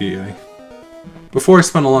 PvP. Before I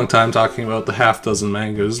spend a long time talking about the half-dozen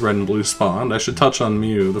mangas Red and Blue spawned, I should touch on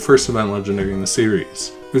Mew, the first event legendary in the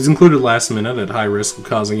series. It was included last minute at high risk of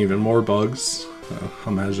causing even more bugs.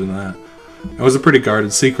 Imagine that. It was a pretty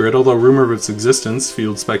guarded secret, although rumor of its existence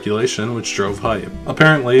fueled speculation, which drove hype.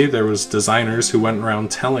 Apparently, there was designers who went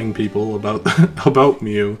around telling people about about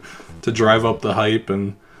Mew to drive up the hype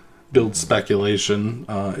and build speculation.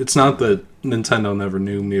 It's not that Nintendo never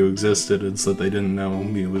knew Mew existed, it's that they didn't know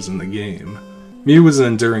Mew was in the game. Mew was an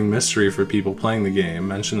enduring mystery for people playing the game,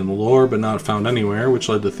 mentioned in the lore but not found anywhere, which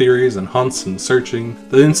led to theories and hunts and searching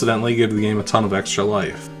that incidentally gave the game a ton of extra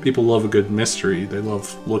life. People love a good mystery. They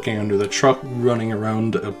love looking under the truck, running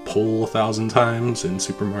around a pole 1,000 times in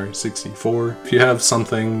Super Mario 64. If you have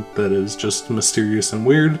something that is just mysterious and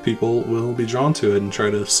weird, people will be drawn to it and try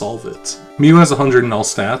to solve it. Mew has 100 in all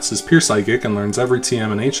stats, is pure psychic, and learns every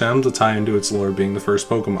TM and HM to tie into its lore being the first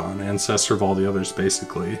Pokemon, ancestor of all the others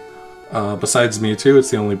basically. Besides Mewtwo,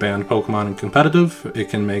 it's the only banned Pokemon in competitive. It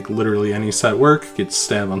can make literally any set work, gets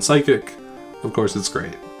stab on Psychic. Of course, it's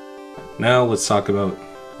great. Now let's talk about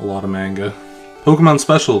a lot of manga. Pokemon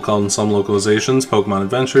Special, called in some localizations Pokemon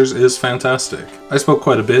Adventures, is fantastic. I spoke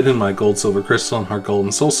quite a bit in my Gold, Silver, Crystal, and Heart Gold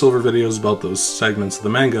and Soul Silver videos about those segments of the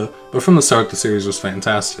manga, but from the start the series was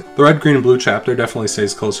fantastic. The Red, Green, and Blue chapter definitely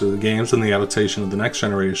stays closer to the games than the adaptation of the next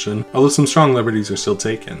generation, although some strong liberties are still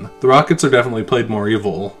taken. The Rockets are definitely played more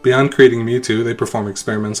evil. Beyond creating Mewtwo, they perform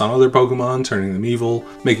experiments on other Pokemon, turning them evil,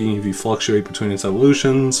 making Eevee fluctuate between its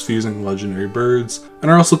evolutions, fusing legendary birds, and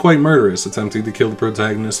are also quite murderous, attempting to kill the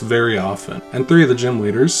protagonist very often. And 3 of the gym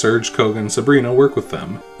leaders, Surge, Koga, and Sabrina, work with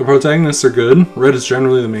them. The protagonists are good. Red is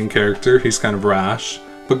generally the main character, he's kind of rash,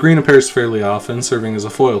 but Green appears fairly often, serving as a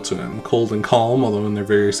foil to him. Cold and calm, although in their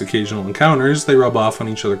various occasional encounters, they rub off on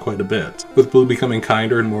each other quite a bit, with Blue becoming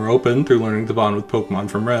kinder and more open through learning to bond with Pokemon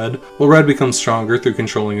from Red, while Red becomes stronger through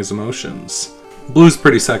controlling his emotions. Blue's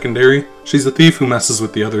pretty secondary. She's a thief who messes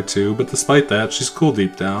with the other two, but despite that, she's cool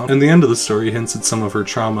deep down, and the end of the story hints at some of her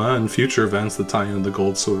trauma and future events that tie into the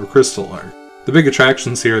Gold, Silver, Crystal arc. The big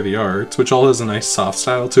attractions here are the art, which all has a nice soft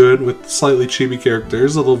style to it, with slightly chibi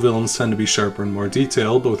characters, although villains tend to be sharper and more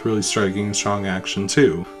detailed, but with really striking and strong action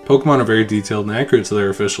too. Pokemon are very detailed and accurate to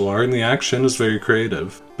their official art, and the action is very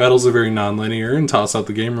creative. Battles are very non-linear and toss out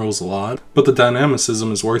the game rules a lot, but the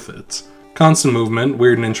dynamicism is worth it. Constant movement,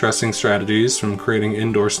 weird and interesting strategies, from creating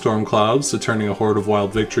indoor storm clouds to turning a horde of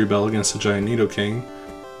wild Victory Bell against a giant Nidoking.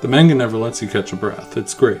 The manga never lets you catch a breath,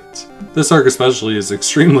 it's great. This arc especially is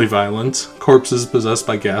extremely violent. Corpses possessed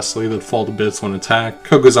by Ghastly that fall to bits when attacked,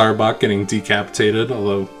 Koga's Arbok getting decapitated,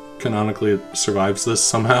 although canonically it survives this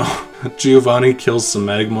somehow. Giovanni kills some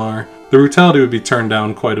Magmar. The brutality would be turned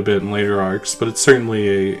down quite a bit in later arcs, but it's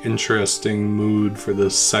certainly an interesting mood for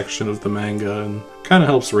this section of the manga and kind of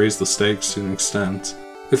helps raise the stakes to an extent.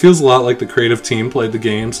 It feels a lot like the creative team played the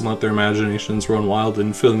games and let their imaginations run wild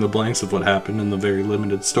in filling the blanks of what happened in the very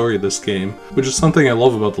limited story of this game, which is something I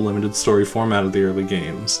love about the limited story format of the early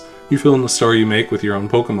games. You fill in the story you make with your own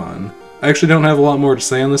Pokemon. I actually don't have a lot more to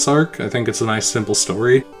say on this arc. I think it's a nice simple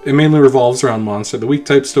story. It mainly revolves around Monster of the Week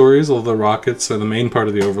type stories, although the Rockets are the main part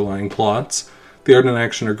of the overlying plots. The art and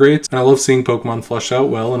action are great, and I love seeing Pokemon flesh out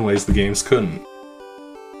well in ways the games couldn't.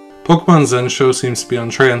 Pokemon Zen Show seems to be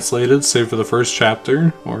untranslated, save for the first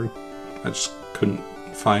chapter, or I just couldn't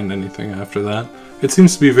find anything after that. It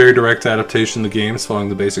seems to be a very direct adaptation of the games, following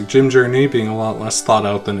the basic gym journey, being a lot less thought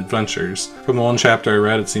out than Adventures. From the one chapter I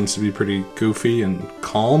read, it seems to be pretty goofy and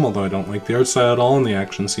calm, although I don't like the art style at all, and the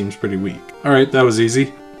action seems pretty weak. Alright, that was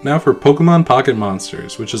easy. Now for Pokemon Pocket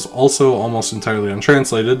Monsters, which is also almost entirely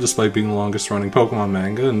untranslated, despite being the longest running Pokemon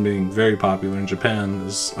manga and being very popular in Japan,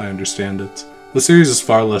 as I understand it. The series is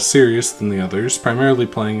far less serious than the others, primarily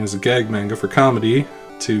playing as a gag manga for comedy,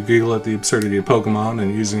 to giggle at the absurdity of Pokemon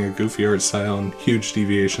and using a goofy art style and huge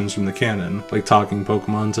deviations from the canon, like talking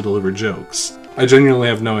Pokemon to deliver jokes. I genuinely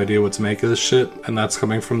have no idea what to make of this shit, and that's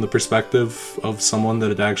coming from the perspective of someone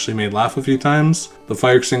that it actually made laugh a few times. The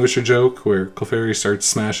fire extinguisher joke, where Clefairy starts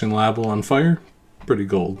smashing Label on fire, pretty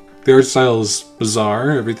gold. The art style is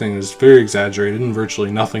bizarre, everything is very exaggerated and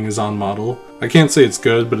virtually nothing is on model. I can't say it's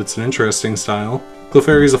good, but it's an interesting style.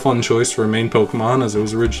 Clefairy is a fun choice for a main Pokemon, as it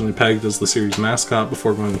was originally pegged as the series mascot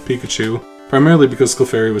before going with Pikachu, primarily because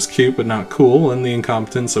Clefairy was cute but not cool, and the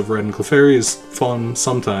incompetence of Red and Clefairy is fun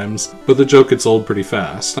sometimes, but the joke gets old pretty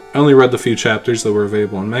fast. I only read the few chapters that were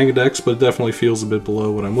available on Mangadex, but it definitely feels a bit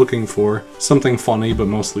below what I'm looking for. Something funny, but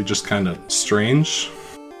mostly just kinda strange.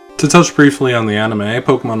 To touch briefly on the anime,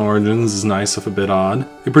 Pokemon Origins is nice if a bit odd.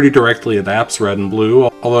 It pretty directly adapts Red and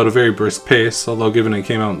Blue, although at a very brisk pace, although given it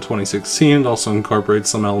came out in 2016, it also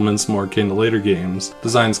incorporates some elements more akin to later games,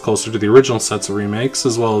 designs closer to the original sets of remakes,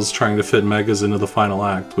 as well as trying to fit Megas into the final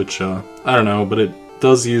act, which, I don't know, but it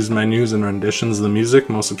does use menus and renditions of the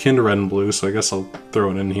music, most akin to Red and Blue, so I guess I'll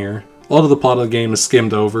throw it in here. A lot of the plot of the game is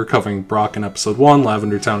skimmed over, covering Brock in Episode 1,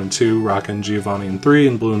 Lavender Town in 2, Rocket and Giovanni in 3,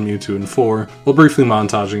 and Blue and Mewtwo in 4, while briefly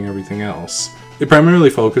montaging everything else. It primarily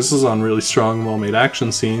focuses on really strong and well-made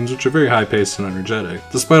action scenes, which are very high-paced and energetic.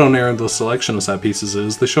 Despite how narrow the selection of set pieces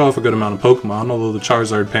is, they show off a good amount of Pokemon, although the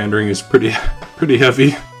Charizard pandering is pretty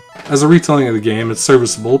heavy. As a retelling of the game, it's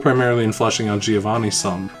serviceable, primarily in fleshing out Giovanni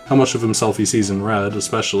some, how much of himself he sees in Red,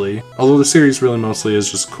 especially, although the series really mostly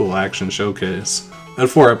is just a cool action showcase. At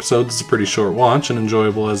 4 episodes, it's a pretty short watch, and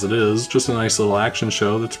enjoyable as it is, just a nice little action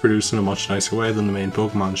show that's produced in a much nicer way than the main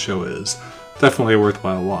Pokemon show is. Definitely a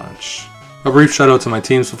worthwhile watch. A brief shout out to my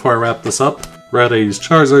teams before I wrap this up. Red, I used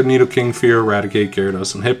Charizard, Nidoking, Fear, Eradicate,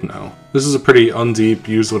 Gyarados, and Hypno. This is a pretty undeep,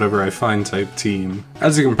 use whatever I find type team,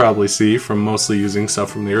 as you can probably see from mostly using stuff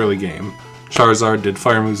from the early game. Charizard did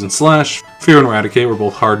Fire moves and Slash, Fear and Eradicate were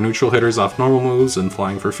both hard neutral hitters off normal moves and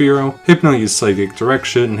flying for Fearow, Hypno used Psychic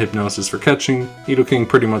Direction and Hypnosis for catching, Nidoking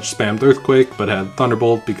pretty much spammed Earthquake but had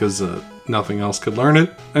Thunderbolt because nothing else could learn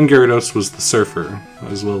it, and Gyarados was the Surfer,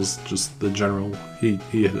 as well as just the general, he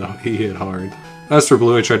hit hard. As for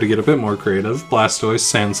Blue, I tried to get a bit more creative. Blastoise,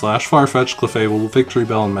 Sandslash, Farfetch, Clefable, Victory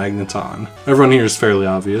Bell, and Magneton. Everyone here is fairly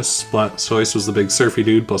obvious. Blastoise was the big surfy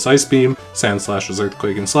dude plus Ice Beam, Sandslash was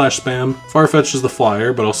Earthquake and Slash Spam, Farfetch is the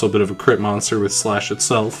flyer, but also a bit of a crit monster with Slash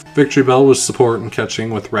itself, Victory Bell was support and catching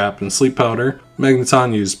with Wrap and Sleep Powder,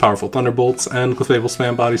 Magneton used powerful Thunderbolts, and Clefable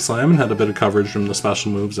spam Body Slam and had a bit of coverage from the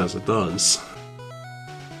special moves as it does.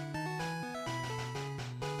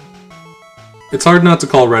 It's hard not to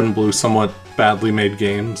call Red and Blue somewhat badly made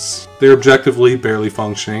games. They're objectively barely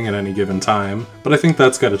functioning at any given time, but I think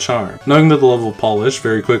that's got a charm. Knowing that the level of polish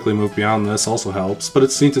very quickly moved beyond this also helps, but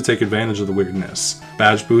it's neat to take advantage of the weirdness.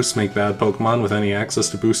 Badge boosts make bad Pokemon with any access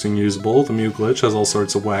to boosting usable, the Mew glitch has all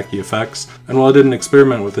sorts of wacky effects, and while I didn't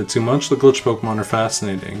experiment with it too much, the glitch Pokemon are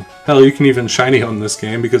fascinating. Hell, you can even shiny hunt in this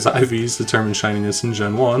game because IVs determine shininess in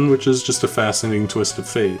Gen 1, which is just a fascinating twist of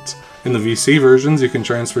fate. In the VC versions, you can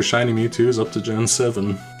transfer shiny Mewtwo's up to Gen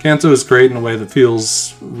 7. Kanto is great in a way that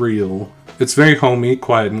feels real. It's very homey,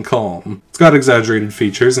 quiet, and calm. It's got exaggerated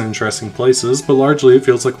features and interesting places, but largely it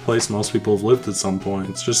feels like a place most people have lived at some point.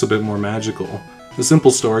 It's just a bit more magical. The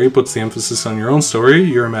simple story puts the emphasis on your own story,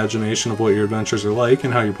 your imagination of what your adventures are like,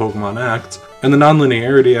 and how your Pokemon act, and the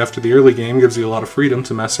non-linearity after the early game gives you a lot of freedom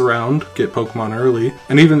to mess around, get Pokemon early,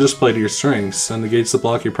 and even just play to your strengths, and the gates that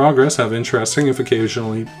block your progress have interesting, if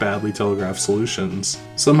occasionally badly telegraphed solutions.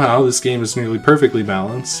 Somehow, this game is nearly perfectly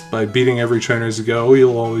balanced. By beating every trainer as you go,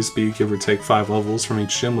 you'll always be give or take 5 levels from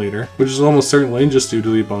each gym leader, which is almost certainly just due to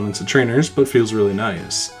the abundance of trainers, but feels really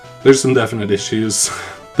nice. There's some definite issues.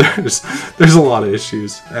 There's a lot of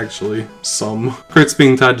issues, actually. Some. Crits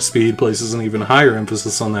being tied to speed places an even higher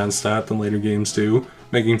emphasis on that stat than later games do,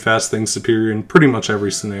 making fast things superior in pretty much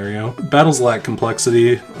every scenario. Battles lack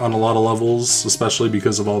complexity on a lot of levels, especially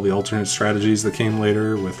because of all the alternate strategies that came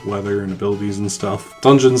later with weather and abilities and stuff.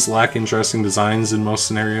 Dungeons lack interesting designs in most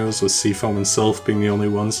scenarios, with Seafoam and Sylph being the only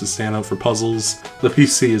ones to stand out for puzzles. The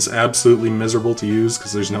PC is absolutely miserable to use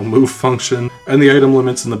because there's no move function, and the item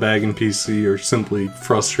limits in the bag in PC are simply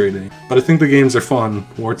frustrating. But I think the games are fun,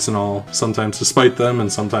 warts and all, sometimes despite them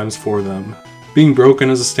and sometimes for them. Being broken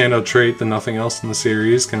is a standout trait that nothing else in the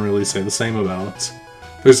series can really say the same about.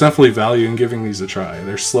 There's definitely value in giving these a try.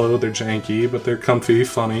 They're slow, they're janky, but they're comfy,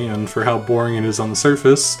 funny, and for how boring it is on the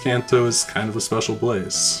surface, Kanto is kind of a special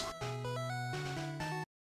place.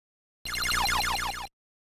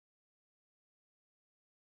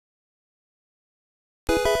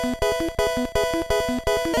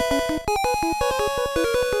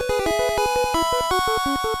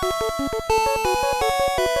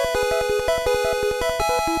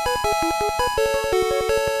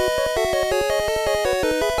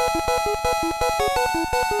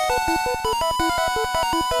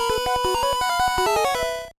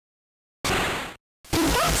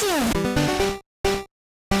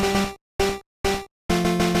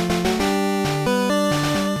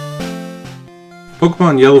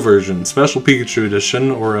 Pokemon Yellow version, Special Pikachu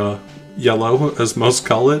Edition, or Yellow as most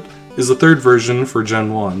call it, is the third version for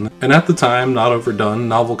Gen 1, and at the time, not overdone,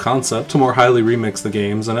 novel concept to more highly remix the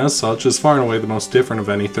games, and as such is far and away the most different of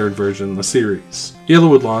any third version in the series. Yellow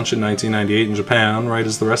would launch in 1998 in Japan, right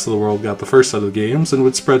as the rest of the world got the first set of the games, and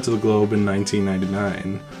would spread to the globe in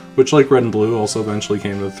 1999, which like Red and Blue also eventually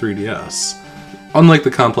came to the 3DS. Unlike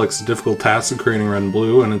the complex and difficult task of creating Red and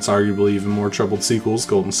Blue and its arguably even more troubled sequels,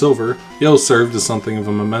 Gold and Silver, Yellow served as something of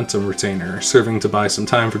a momentum retainer, serving to buy some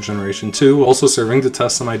time for Generation 2, also serving to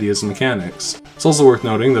test some ideas and mechanics. It's also worth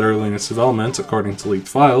noting that early in its development, according to leaked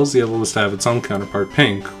files, Yellow was to have its own counterpart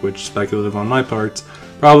Pink, which, speculative on my part,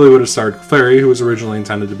 Probably would have starred Clefairy, who was originally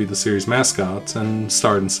intended to be the series mascot, and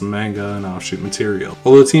starred in some manga and offshoot material,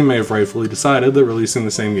 although the team may have rightfully decided that releasing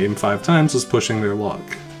the same game 5 times was pushing their luck.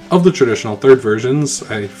 Of the traditional third versions,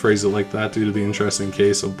 I phrase it like that due to the interesting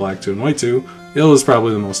case of Black 2 and White 2, Yellow is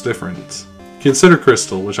probably the most different. Consider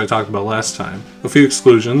Crystal, which I talked about last time. A few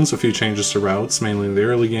exclusions, a few changes to routes, mainly in the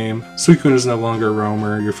early game. Suicune is no longer a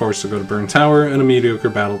roamer, you're forced to go to Burn Tower, and a mediocre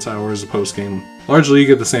Battle Tower is a post-game. Largely you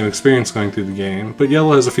get the same experience going through the game, but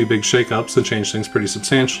Yellow has a few big shakeups that change things pretty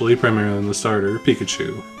substantially, primarily in the starter,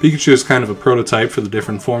 Pikachu. Pikachu is kind of a prototype for the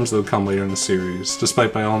different forms that would come later in the series,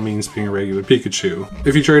 despite by all means being a regular Pikachu.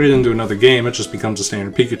 If you trade it into another game, it just becomes a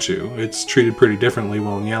standard Pikachu. It's treated pretty differently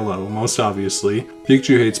while in Yellow, most obviously.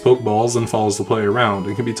 Pikachu hates Pokeballs and follows the player around,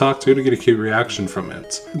 and can be talked to get a cute reaction from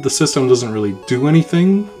it. The system doesn't really do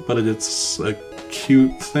anything, but it's a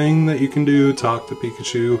cute thing that you can do, talk to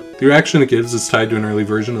Pikachu. The reaction it gives is tied to an early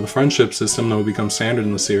version of the friendship system that would become standard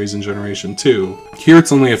in the series in Generation 2. Here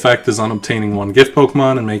its only effect is on obtaining one gift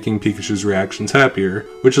Pokemon and making Pikachu's reactions happier,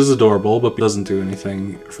 which is adorable but doesn't do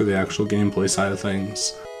anything for the actual gameplay side of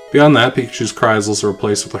things. Beyond that, Pikachu's cry is also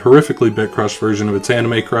replaced with a horrifically bit-crushed version of its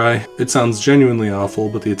anime cry. It sounds genuinely awful,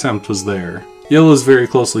 but the attempt was there. Yellow is very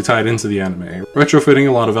closely tied into the anime, retrofitting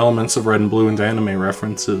a lot of elements of Red and Blue into anime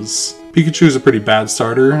references. Pikachu is a pretty bad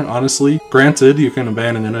starter, honestly. Granted, you can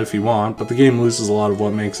abandon it if you want, but the game loses a lot of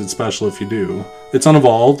what makes it special if you do. It's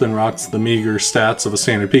unevolved and rocks the meager stats of a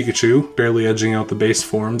standard Pikachu, barely edging out the base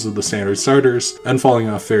forms of the standard starters, and falling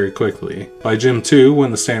off very quickly. By Gym 2,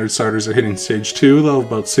 when the standard starters are hitting Stage 2, they'll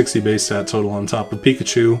have about 60 base stat total on top of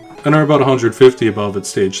Pikachu, and are about 150 above at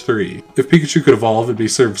Stage 3. If Pikachu could evolve, it'd be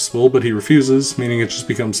serviceable, but he refuses, meaning it just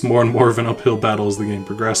becomes more and more of an uphill battle as the game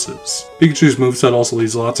progresses. Pikachu's moveset also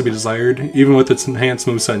leaves a lot to be desired. Even with its enhanced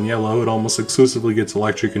moveset in Yellow, it almost exclusively gets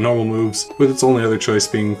electric and normal moves, with its only other choice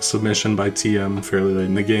being submission by TM fairly late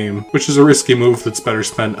in the game, which is a risky move that's better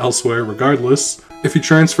spent elsewhere regardless. If you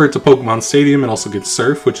transfer it to Pokemon Stadium, it also gets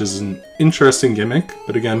Surf, which is an interesting gimmick,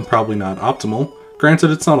 but again, probably not optimal. Granted,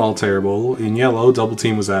 it's not all terrible. In Yellow, Double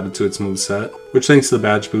Team was added to its moveset, which thanks to the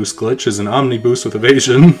badge boost glitch is an Omni boost with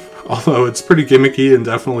evasion, although it's pretty gimmicky and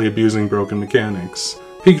definitely abusing broken mechanics.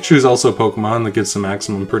 Pikachu is also a Pokemon that gets to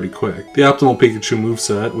maximum pretty quick. The optimal Pikachu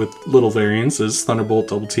moveset, with little variants, is Thunderbolt,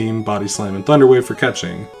 Double Team, Body Slam, and Thunder Wave for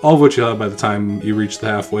catching, all of which you'll have by the time you reach the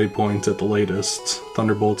halfway point at the latest.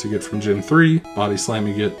 Thunderbolt you get from Gym 3, Body Slam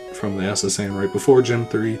you get from the SSN right before Gym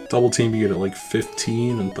 3, Double Team you get at like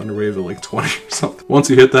 15, and Thunder Wave at like 20 or something. Once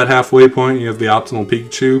you hit that halfway point, you have the optimal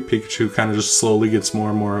Pikachu. Pikachu kind of just slowly gets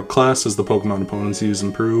more and more outclassed as the Pokemon opponents use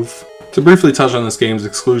improve. To briefly touch on this game's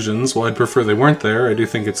exclusions, while I'd prefer they weren't there, I do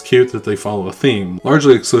think it's cute that they follow a theme,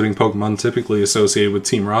 largely excluding Pokemon typically associated with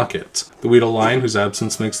Team Rocket. The Weedle line, whose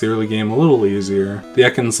absence makes the early game a little easier, the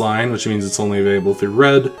Ekans line, which means it's only available through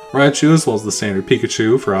Red, Raichu as well as the standard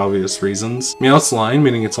Pikachu, for obvious reasons, Meowth's line,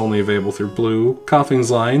 meaning it's only available through Blue,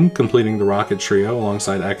 Coughing's line, completing the Rocket trio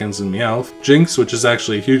alongside Ekans and Meowth, Jinx, which is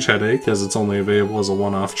actually a huge headache as it's only available as a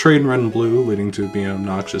one-off trade in Red and Blue, leading to it being an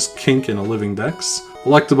obnoxious kink in a living dex,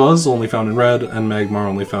 Electabuzz, only found in Red, and Magmar,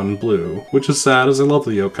 only found in Blue, which is sad as I love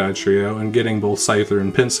the Yokai trio, and getting both Scyther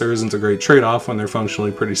and Pinsir isn't a great trade-off when they're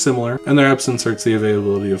functionally pretty similar, and their absence hurts the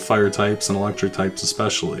availability of Fire types and Electric types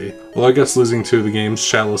especially. Well, I guess losing 2 of the game's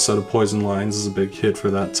shallow set of Poison lines is a big hit for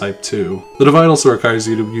that type too. The Divide also requires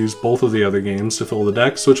you to use both of the other games to fill the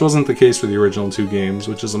decks, which wasn't the case for the original 2 games,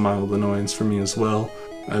 which is a mild annoyance for me as well,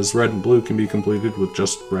 as Red and Blue can be completed with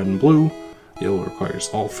just Red and Blue. Yellow requires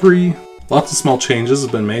all 3. Lots of small changes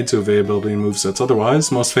have been made to availability and movesets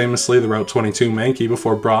otherwise, most famously the Route 22 Mankey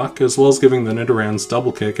before Brock, as well as giving the Nidorans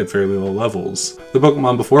double kick at fairly low levels. The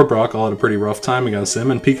Pokemon before Brock all had a pretty rough time against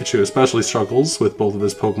him, and Pikachu especially struggles, with both of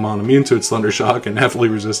his Pokemon immune to its Thunder Shock and heavily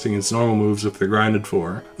resisting its normal moves if they're grinded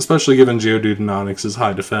for, especially given Geodude and Onix's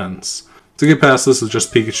high defense. To get past this with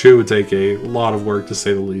just Pikachu would take a lot of work to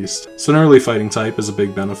say the least, so an early fighting type is a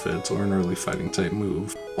big benefit, or an early fighting type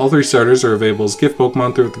move. All 3 starters are available as gift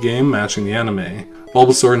Pokemon throughout the game, matching the anime.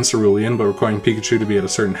 Bulbasaur and Cerulean, but requiring Pikachu to be at a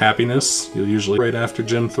certain happiness, you'll usually right after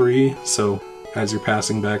Gym 3, so as you're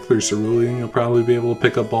passing back through Cerulean you'll probably be able to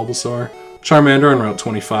pick up Bulbasaur. Charmander on Route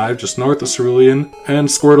 25, just north of Cerulean, and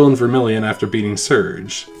Squirtle and Vermilion after beating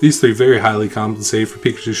Surge. These 3 very highly compensate for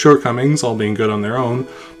Pikachu's shortcomings, all being good on their own,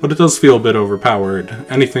 but it does feel a bit overpowered.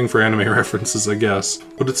 Anything for anime references, I guess,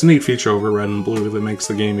 but it's a neat feature over Red and Blue that makes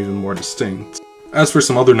the game even more distinct. As for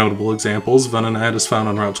some other notable examples, Venonat is found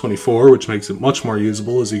on Route 24, which makes it much more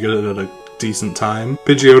usable as you get it at a decent time.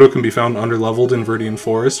 Pidgeotto can be found underleveled in Viridian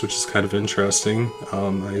Forest, which is kind of interesting.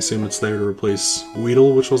 I assume it's there to replace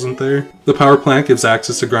Weedle, which wasn't there. The Power Plant gives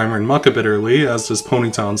access to Grimer and Muck a bit early, as does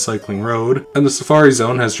Ponytown Cycling Road, and the Safari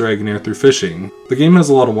Zone has Dragonair through fishing. The game has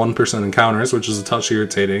a lot of 1% encounters, which is a touch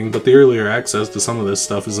irritating, but the earlier access to some of this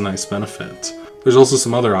stuff is a nice benefit. There's also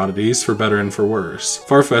some other oddities, for better and for worse.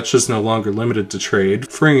 Farfetch is no longer limited to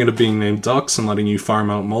trade, freeing it of being named Ducks and letting you farm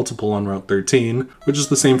out multiple on Route 13, which is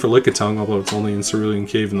the same for Lickitung, although it's only in Cerulean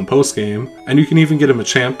Cave in the postgame, and you can even get a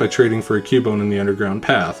Machamp by trading for a Cubone in the Underground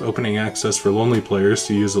Path, opening access for lonely players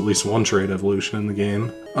to use at least one trade evolution in the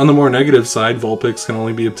game. On the more negative side, Vulpix can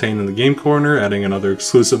only be obtained in the game corner, adding another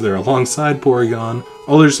exclusive there alongside Porygon,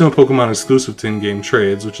 although there's no Pokemon exclusive to in-game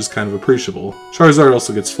trades, which is kind of appreciable. Charizard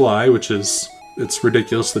also gets Fly, which is... it's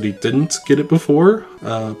ridiculous that he didn't get it before,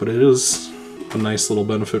 but it is a nice little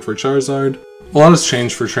benefit for Charizard. A lot has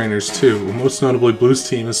changed for trainers too, most notably Blue's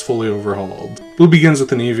team is fully overhauled. Blue begins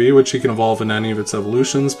with an Eevee, which he can evolve in any of its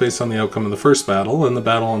evolutions based on the outcome of the first battle, and the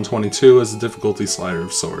battle on 22 is a difficulty slider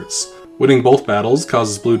of sorts. Winning both battles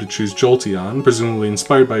causes Blue to choose Jolteon, presumably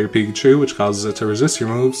inspired by your Pikachu, which causes it to resist your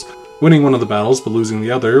moves. Winning one of the battles but losing the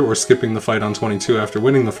other, or skipping the fight on 22 after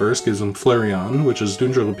winning the first, gives him Flareon, which is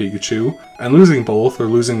Dundra to Pikachu, and losing both, or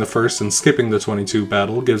losing the first and skipping the 22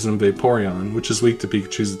 battle, gives him Vaporeon, which is weak to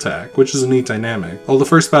Pikachu's attack, which is a neat dynamic. While the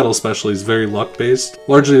first battle especially is very luck-based,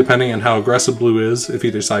 largely depending on how aggressive Blue is, if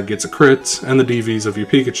either side gets a crit, and the DVs of your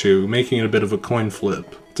Pikachu, making it a bit of a coin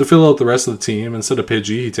flip. To fill out the rest of the team, instead of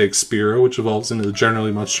Pidgey, he takes Spearow, which evolves into the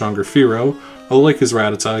generally much stronger Fearow, although like his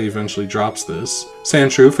Rattata, he eventually drops this.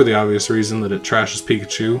 Sandshrew, for the obvious reason that it trashes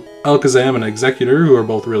Pikachu. Alakazam and Executor, who are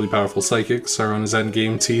both really powerful psychics, are on his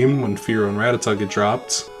endgame team when Fearow and Rattata get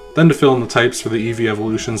dropped. Then to fill in the types for the Eevee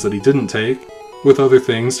evolutions that he didn't take, with other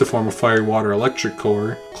things to form a Fire, Water, Electric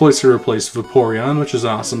core. Cloyster replaced Vaporeon, which is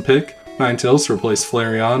an awesome pick. Ninetales replaced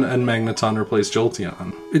Flareon, and Magneton replaced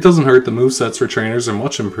Jolteon. It doesn't hurt the movesets for trainers are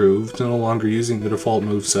much improved, no longer using the default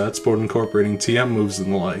movesets, but incorporating TM moves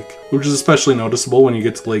and the like, which is especially noticeable when you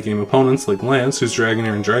get to late game opponents like Lance, whose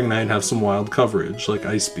Dragonair and Dragonite have some wild coverage, like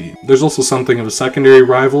Ice Beam. There's also something of a secondary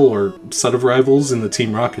rival, or set of rivals, in the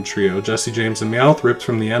Team Rocket trio, Jesse, James, and Meowth, ripped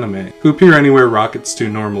from the anime, who appear anywhere rockets do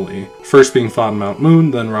normally, first being fought in Mount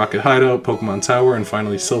Moon, then Rocket Hideout, Pokemon Tower, and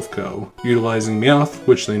finally Silphco, utilizing Meowth,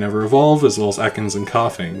 which they never evolve, as well as Ekans and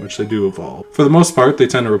Coughing, which they do evolve. For the most part, they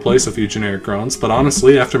tend to replace a few generic grunts, but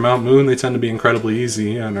honestly, after Mount Moon, they tend to be incredibly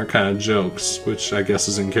easy and are kind of jokes, which I guess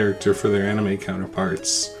is in character for their anime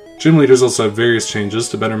counterparts. Gym leaders also have various changes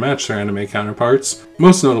to better match their anime counterparts.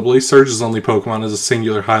 Most notably, Surge's only Pokemon is a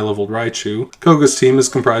singular high-leveled Raichu. Koga's team is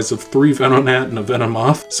comprised of 3 Venonat and a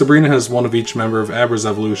Venomoth. Sabrina has one of each member of Abra's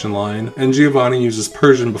evolution line, and Giovanni uses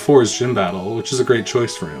Persian before his gym battle, which is a great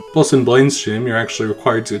choice for him. Plus, in Blaine's gym, you're actually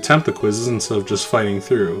required to attempt the quizzes instead of just fighting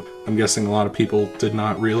through. I'm guessing a lot of people did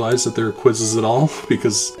not realize that there are quizzes at all,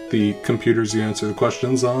 because the computers you answer the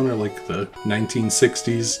questions on are like the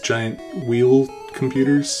 1960s giant wheel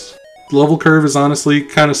computers. The level curve is honestly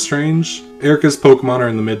kind of strange. Erica's Pokemon are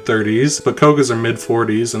in the mid-30s, but Koga's are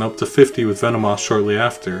mid-40s and up to 50 with Venomoth shortly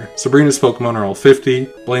after. Sabrina's Pokemon are all 50,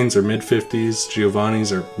 Blaine's are mid-50s,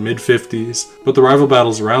 Giovanni's are mid-50s, but the rival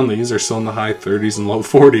battles around these are still in the high 30s and low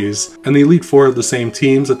 40s, and the Elite Four have the same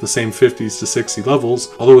teams at the same 50s to 60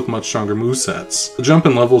 levels, although with much stronger movesets. The jump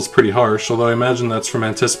in level is pretty harsh, although I imagine that's from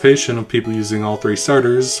anticipation of people using all 3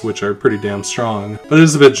 starters, which are pretty damn strong, but it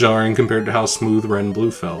is a bit jarring compared to how smooth Red and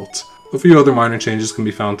Blue felt. A few other minor changes can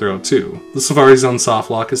be found throughout too. The Safari Zone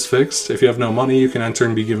soft lock is fixed. If you have no money, you can enter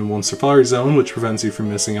and be given one Safari Zone, which prevents you from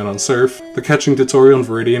missing out on Surf. The catching tutorial in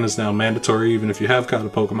Viridian is now mandatory even if you have caught a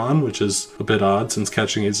Pokemon, which is a bit odd since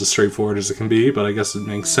catching is as straightforward as it can be, but I guess it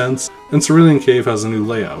makes sense. And Cerulean Cave has a new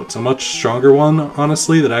layout, a much stronger one,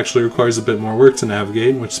 honestly, that actually requires a bit more work to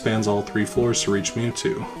navigate, which spans all 3 floors to reach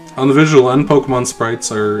Mewtwo. On the visual end, Pokemon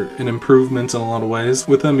sprites are an improvement in a lot of ways,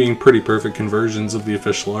 with them being pretty perfect conversions of the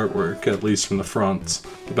official artwork, at least from the front.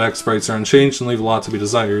 The back sprites are unchanged and leave a lot to be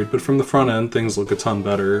desired, but from the front end, things look a ton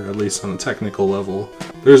better, at least on a technical level.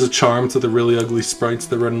 There's a charm to the really ugly sprites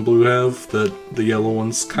that Red and Blue have, that the yellow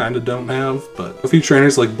ones kinda don't have, but a few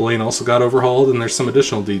trainers like Blaine also got overhauled, and there's some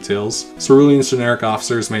additional details. Cerulean's generic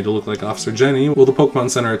officer is made to look like Officer Jenny, while the Pokemon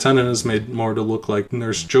Center attendant is made more to look like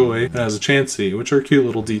Nurse Joy, and has a Chansey, which are cute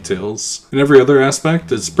little details. In every other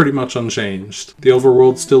aspect, it's pretty much unchanged. The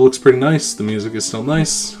overworld still looks pretty nice, the music is still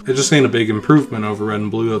nice. It just ain't a big improvement over Red and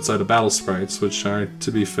Blue outside of battle sprites, which are,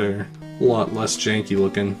 to be fair, a lot less janky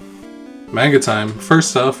looking. Manga time.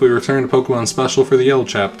 First off, we return to Pokemon Special for the Yellow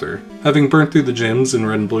chapter. Having burnt through the gyms in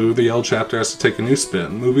Red and Blue, the Yellow chapter has to take a new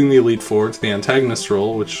spin, moving the Elite Four to the antagonist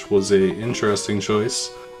role, which was a interesting choice.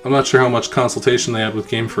 I'm not sure how much consultation they had with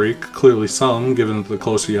Game Freak, clearly some, given that the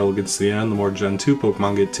closer Yellow gets to the end, the more Gen 2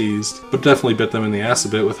 Pokemon get teased, but definitely bit them in the ass a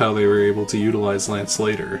bit with how they were able to utilize Lance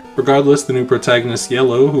later. Regardless, the new protagonist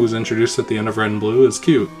Yellow, who was introduced at the end of Red and Blue, is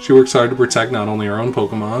cute. She works hard to protect not only her own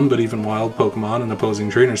Pokemon, but even wild Pokemon and opposing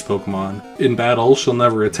trainers' Pokemon. In battle, she'll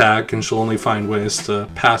never attack, and she'll only find ways to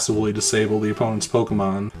passively disable the opponent's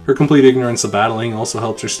Pokemon. Her complete ignorance of battling also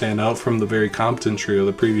helps her stand out from the very competent trio of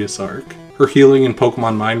the previous arc. Her healing and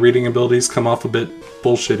Pokemon mind reading abilities come off a bit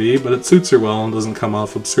bullshitty, but it suits her well and doesn't come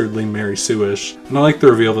off absurdly Mary Sue-ish. And I like the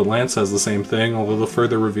reveal that Lance has the same thing, although the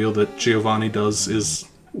further reveal that Giovanni does is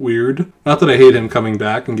weird. Not that I hate him coming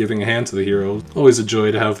back and giving a hand to the hero. Always a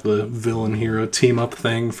joy to have the villain-hero team-up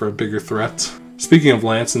thing for a bigger threat. Speaking of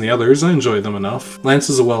Lance and the others, I enjoy them enough. Lance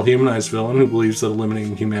is a well-humanized villain who believes that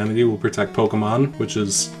eliminating humanity will protect Pokemon, which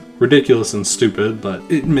is ridiculous and stupid, but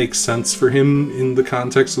it makes sense for him in the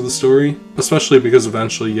context of the story, especially because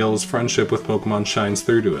eventually Yellow's friendship with Pokemon shines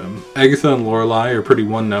through to him. Agatha and Lorelei are pretty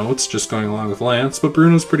one-notes, just going along with Lance, but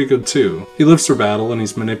Bruno's pretty good too. He lives for battle and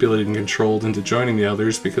he's manipulated and controlled into joining the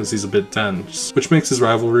others because he's a bit dense, which makes his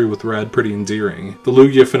rivalry with Red pretty endearing. The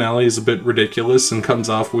Lugia finale is a bit ridiculous and comes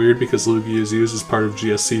off weird because Lugia is used as part of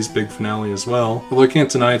GSC's big finale as well, although I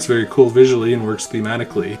can't deny it's very cool visually and works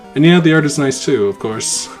thematically. And yeah, the art is nice too, of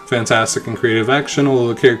course. Fantastic and creative action,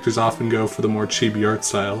 although the characters often go for the more chibi art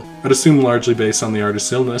style. I'd assume largely based on the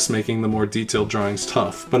artist's illness, making the more detailed drawings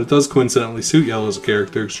tough, but it does coincidentally suit Yellow as a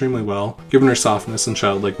character extremely well, given her softness and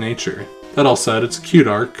childlike nature. That all said, it's a cute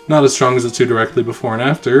arc, not as strong as the two directly before and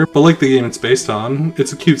after, but like the game it's based on,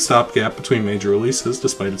 it's a cute stopgap between major releases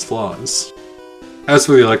despite its flaws. As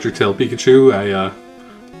for the Electric Tail Pikachu, I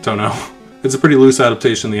don't know. It's a pretty loose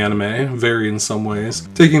adaptation of the anime, very in some ways,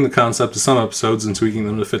 taking the concept of some episodes and tweaking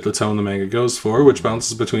them to fit the tone the manga goes for, which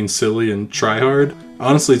bounces between silly and tryhard.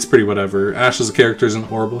 Honestly, it's pretty whatever. Ash as a character isn't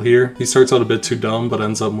horrible here. He starts out a bit too dumb, but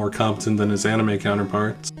ends up more competent than his anime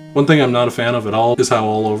counterparts. One thing I'm not a fan of at all is how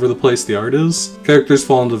all over the place the art is. Characters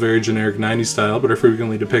fall into very generic 90s style, but are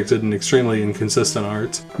frequently depicted in extremely inconsistent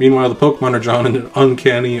art. Meanwhile, the Pokemon are drawn in an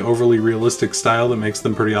uncanny, overly realistic style that makes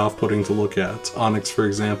them pretty off-putting to look at. Onyx, for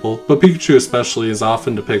example. But Pikachu especially is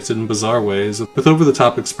often depicted in bizarre ways, with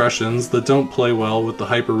over-the-top expressions that don't play well with the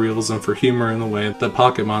hyper-realism for humor in the way that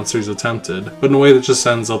Pocket Monsters attempted, but in a way that just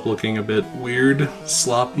ends up looking a bit weird,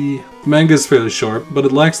 sloppy. The manga is fairly short, but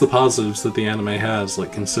it lacks the positives that the anime has,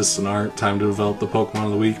 like consistent art, time to develop the Pokemon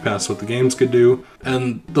of the week past what the games could do,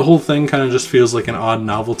 and the whole thing kind of just feels like an odd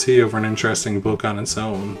novelty over an interesting book on its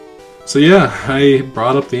own. So yeah, I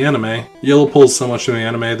brought up the anime. Yellow pulls so much from the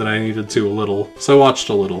anime that I needed to a little, so I watched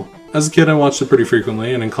a little. As a kid I watched it pretty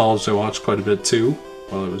frequently, and in college I watched quite a bit too,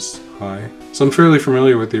 while I was high. So I'm fairly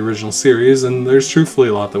familiar with the original series, and there's truthfully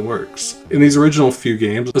a lot that works. In these original few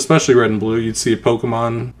games, especially Red and Blue, you'd see a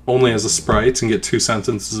Pokemon only as a sprite and get 2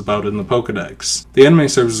 sentences about it in the Pokedex. The anime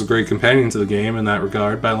serves as a great companion to the game in that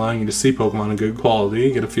regard by allowing you to see Pokemon in good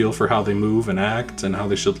quality, get a feel for how they move and act, and how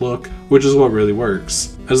they should look, which is what really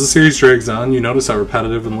works. As the series drags on, you notice how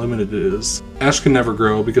repetitive and limited it is. Ash can never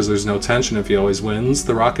grow because there's no tension if he always wins.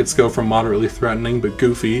 The Rockets go from moderately threatening but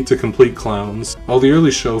goofy to complete clowns, while the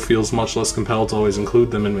early show feels much less compelled to always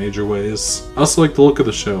include them in major ways. I also like the look of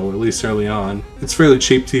the show, at least early on. It's fairly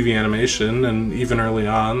cheap TV animation, and even early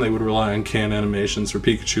on they would rely on canned animations for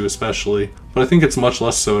Pikachu especially, but I think it's much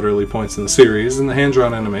less so at early points in the series, and the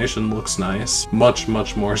hand-drawn animation looks nice. Much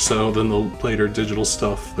more so than the later digital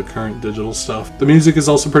stuff, the current digital stuff. The music is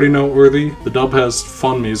also pretty noteworthy. The dub has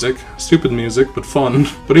fun music. Stupid music, but fun.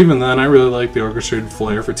 But even then, I really like the orchestrated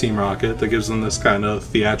flair for Team Rocket that gives them this kind of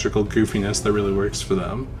theatrical goofiness that really works for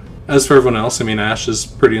them. As for everyone else, I mean, Ash is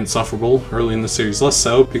pretty insufferable, early in the series less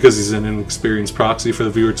so, because he's an inexperienced proxy for the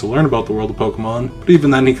viewer to learn about the world of Pokemon, but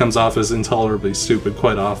even then he comes off as intolerably stupid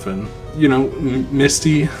quite often. You know,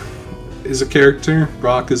 Misty is a character,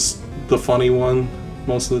 Brock is the funny one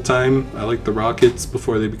most of the time. I like the Rockets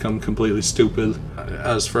before they become completely stupid.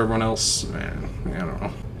 As for everyone else, man, I don't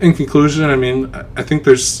know. In conclusion, I mean, I think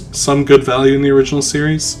there's some good value in the original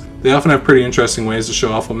series. They often have pretty interesting ways to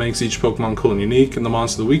show off what makes each Pokemon cool and unique, and the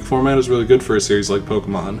Monster of the Week format is really good for a series like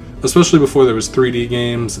Pokemon, especially before there was 3D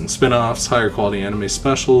games and spin-offs, higher quality anime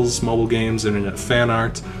specials, mobile games, internet fan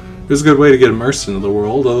art. It was a good way to get immersed into the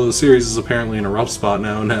world, although the series is apparently in a rough spot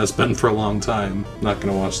now and has been for a long time. Not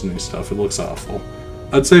gonna watch the new stuff, it looks awful.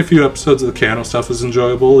 I'd say a few episodes of the Kanto stuff is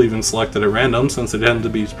enjoyable, even selected at random, since they tend to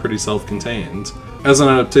be pretty self-contained. As an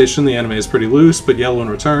adaptation, the anime is pretty loose, but Yellow in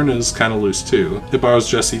return is kinda loose too. It borrows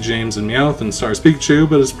Jesse James and Meowth and stars Pikachu,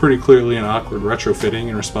 but is pretty clearly an awkward retrofitting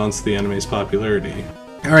in response to the anime's popularity.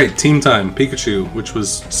 Alright, team time. Pikachu, which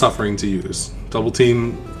was suffering to use. Double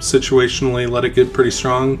team situationally let it get pretty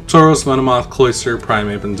strong. Tauros, Venomoth, Cloyster,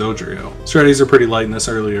 Primeape, and Dodrio. Strategies are pretty light in this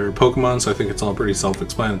earlier Pokemon, so I think it's all pretty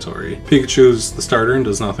self-explanatory. Pikachu's the starter and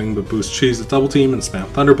does nothing but boost Cheese at double team and spam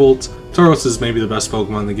Thunderbolt. Tauros is maybe the best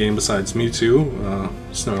Pokemon in the game besides Mewtwo.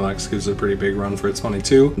 Snorlax gives it a pretty big run for its money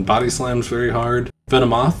too. And Body Slam's very hard.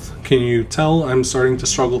 Venomoth, can you tell I'm starting to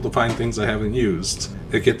struggle to find things I haven't used?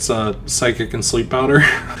 It gets Psychic and Sleep Powder.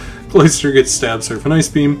 Cloyster gets Stab, Surf, and Ice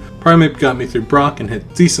Beam. Primeape got me through Brock and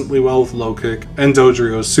hit decently well with Low Kick. And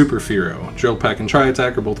Dodrio's Super Fearow. Drill Peck and Tri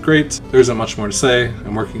Attack are both great. There isn't much more to say.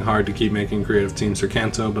 I'm working hard to keep making creative teams for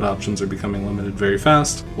Kanto, but options are becoming limited very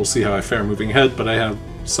fast. We'll see how I fare moving ahead, but I have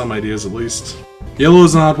some ideas at least. Yellow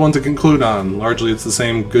is an odd one to conclude on. Largely it's the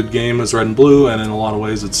same good game as Red and Blue, and in a lot of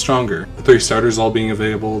ways it's stronger. The 3 starters all being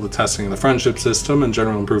available, the testing of the friendship system, and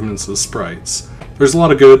general improvements to the sprites. There's a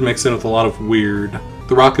lot of good mixed in with a lot of weird.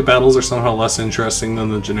 The rocket battles are somehow less interesting than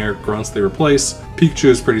the generic grunts they replace. Pikachu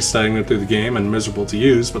is pretty stagnant through the game and miserable to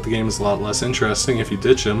use, but the game is a lot less interesting if you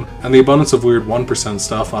ditch him, and the abundance of weird 1%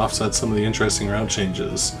 stuff offsets some of the interesting route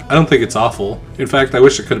changes. I don't think it's awful. In fact, I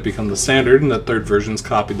wish it could have become the standard and that third versions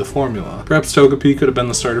copied the formula. Perhaps Togepi could have been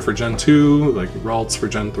the starter for Gen 2, like Ralts for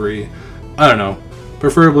Gen 3. I don't know.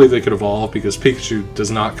 Preferably they could evolve because Pikachu does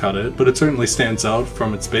not cut it, but it certainly stands out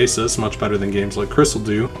from its basis much better than games like Crystal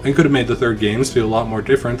do, and could have made the third games feel a lot more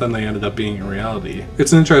different than they ended up being in reality.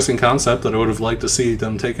 It's an interesting concept that I would have liked to see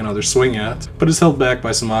them take another swing at, but is held back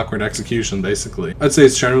by some awkward execution basically. I'd say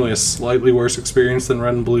it's generally a slightly worse experience than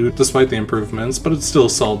Red and Blue despite the improvements, but it's still a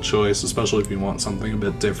solid choice, especially if you want something a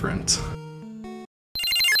bit different.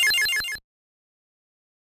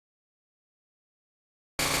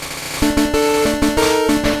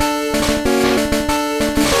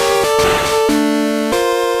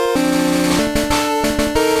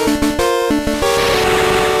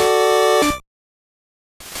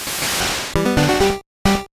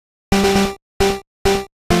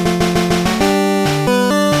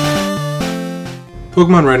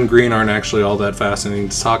 Pokemon Red and Green aren't actually all that fascinating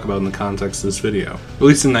to talk about in the context of this video.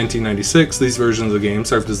 Released in 1996, these versions of the game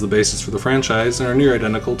served as the basis for the franchise and are near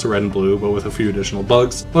identical to Red and Blue, but with a few additional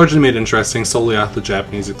bugs, largely made interesting solely off the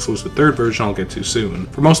Japanese exclusive third version I'll get to soon.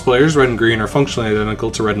 For most players, Red and Green are functionally identical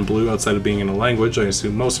to Red and Blue outside of being in a language I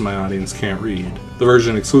assume most of my audience can't read. The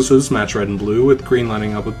version exclusives match Red and Blue, with Green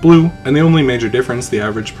lining up with Blue, and the only major difference the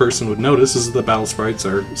average person would notice is that the battle sprites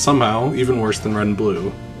are somehow even worse than Red and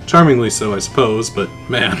Blue. Charmingly so, I suppose, but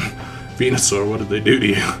man, Venusaur, what did they do to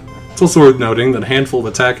you? It's also worth noting that a handful of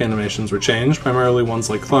attack animations were changed, primarily ones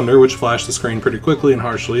like Thunder, which flashed the screen pretty quickly and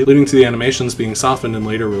harshly, leading to the animations being softened in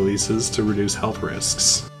later releases to reduce health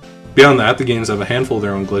risks. Beyond that, the games have a handful of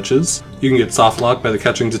their own glitches. You can get soft lock by the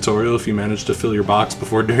catching tutorial if you manage to fill your box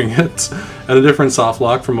before doing it, and a different soft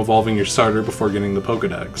lock from evolving your starter before getting the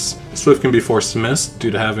Pokedex. Swift can be forced to miss due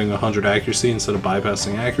to having 100 accuracy instead of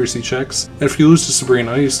bypassing accuracy checks, and if you lose to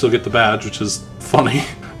Sabrina, you still get the badge, which is funny.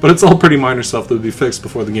 But it's all pretty minor stuff that would be fixed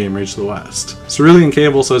before the game reached the West. Cerulean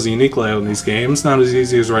Cables has a unique layout in these games, not as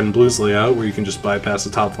easy as Red and Blue's layout, where you can just bypass the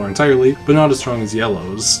top floor entirely, but not as strong as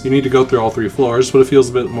Yellow's. You need to go through all 3 floors, but it feels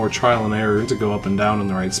a bit more trial and error to go up and down in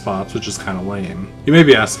the right spots, which is kinda lame. You may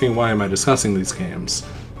be asking, why am I discussing these games?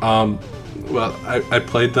 Well, I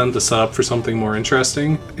played them to set up for something more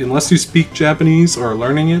interesting. Unless you speak Japanese or are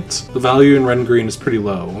learning it, the value in Red and Green is pretty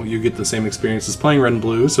low. You get the same experience as playing Red and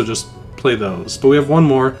Blue, so just play those. But we have one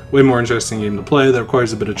more, way more interesting game to play that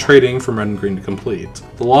requires a bit of trading from Red and Green to complete.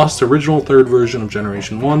 The lost original third version of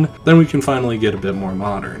Generation 1, then we can finally get a bit more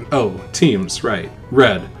modern. Oh, teams, right.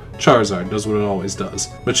 Red. Charizard does what it always does.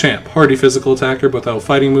 Machamp, hardy physical attacker, but without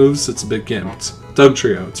fighting moves, it's a bit gimped.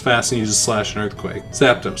 Dugtrio, it's fast and uses Slash and Earthquake.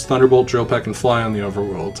 Zapdos, Thunderbolt, Drill Peck, and Fly on the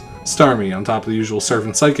overworld. Starmie, on top of the usual Surf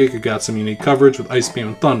and Psychic, it got some unique coverage with Ice Beam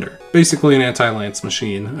and Thunder. Basically an anti-Lance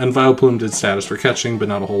machine, and Vileplume did status for catching, but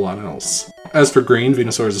not a whole lot else. As for Green,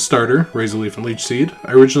 Venusaur is a starter, Razor Leaf and Leech Seed.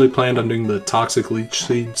 I originally planned on doing the Toxic Leech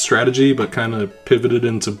Seed strategy, but kinda pivoted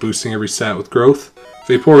into boosting every stat with Growth.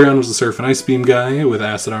 Vaporeon was the Surf and Ice Beam guy, with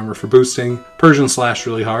Acid Armor for boosting. Persian slashed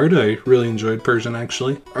really hard, I really enjoyed Persian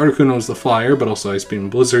actually. Articuno was the Flyer, but also Ice Beam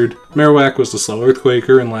and Blizzard. Marowak was the slow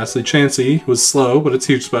Earthquaker, and lastly Chansey was slow, but its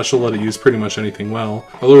huge special let it use pretty much anything well,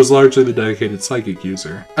 although it was largely the dedicated Psychic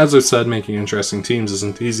user. As I've said, making interesting teams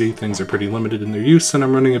isn't easy, things are pretty limited in their use, and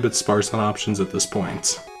I'm running a bit sparse on options at this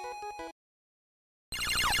point.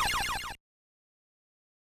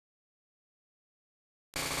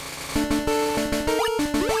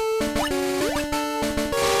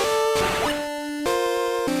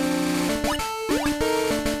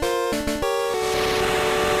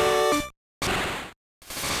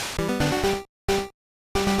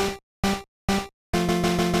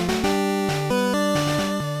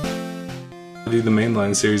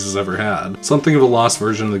 storyline series has ever had. Something of a lost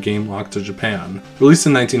version of the game locked to Japan. Released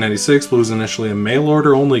in 1996, Blue was initially a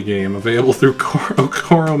mail-order only game available through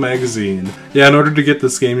Koro magazine. Yeah, in order to get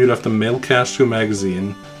this game, you'd have to mail cash to a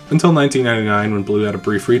magazine. Until 1999, when Blue had a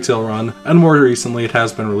brief retail run, and more recently it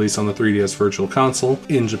has been released on the 3DS Virtual Console,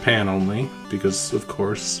 in Japan only, because of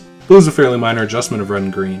course. Blue is a fairly minor adjustment of Red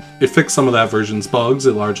and Green. It fixed some of that version's bugs,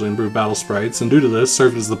 it largely improved battle sprites, and due to this,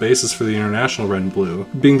 served as the basis for the international Red and Blue,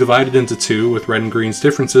 being divided into two, with Red and Green's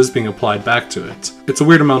differences being applied back to it. It's a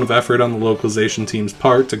weird amount of effort on the localization team's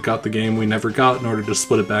part to gut the game we never got in order to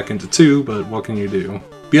split it back into two, but what can you do?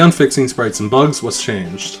 Beyond fixing sprites and bugs, what's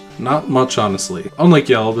changed? Not much, honestly. Unlike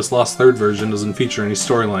Yellow, this lost third version doesn't feature any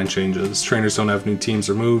storyline changes, trainers don't have new teams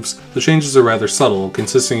or moves, the changes are rather subtle,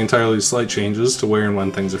 consisting entirely of slight changes to where and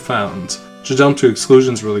when things are found. To jump to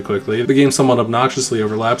exclusions really quickly, the game somewhat obnoxiously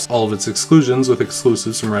overlaps all of its exclusions with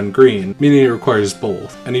exclusives from Red and Green, meaning it requires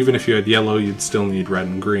both, and even if you had Yellow, you'd still need Red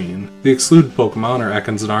and Green. The excluded Pokemon are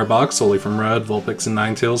Ekans and Arbok, solely from Red, Vulpix and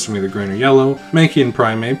Ninetales from either Green or Yellow, Mankey and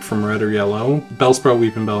Primeape from Red or Yellow, Bellsprout,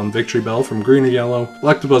 Weepinbell, and Victreebel from Green or Yellow,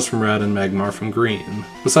 Electabuzz from Red, and Magmar from Green.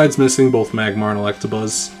 Besides missing both Magmar and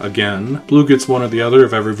Electabuzz, again, Blue gets one or the other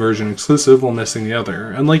of every version exclusive while missing the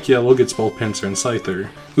other, and like Yellow gets both Pinsir and Scyther.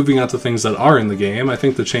 Moving on to things that are in the game, I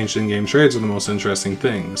think the changed in-game trades are the most interesting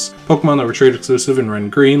things. Pokemon that were trade exclusive in Red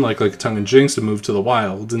and Green, like Lickitung and Jinx, have moved to the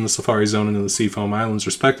wild, in the Safari Zone and in the Seafoam Islands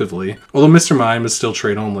respectively, although Mr. Mime is still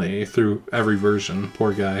trade only, through every version,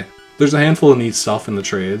 poor guy. There's a handful of neat stuff in the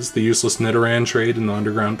trades. The useless Nidoran trade in the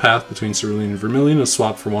underground path between Cerulean and Vermilion is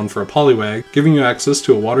swapped for one for a Poliwag, giving you access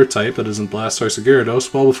to a water type that isn't Blastoise or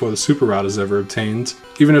Gyarados well before the Super Rod is ever obtained,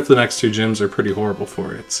 even if the next two gyms are pretty horrible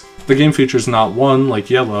for it. The game features not one, like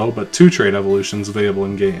Yellow, but two trade evolutions available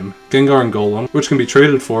in-game. Gengar and Golem, which can be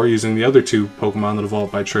traded for using the other two Pokemon that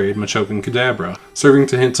evolved by trade, Machoke and Kadabra, serving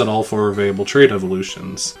to hint at all four available trade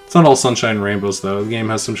evolutions. It's not all sunshine and rainbows though, the game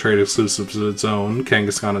has some trade exclusives of its own,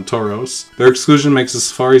 Kangaskhan and Tauros. Their exclusion makes the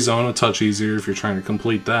Safari Zone a touch easier if you're trying to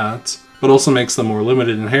complete that, but also makes them more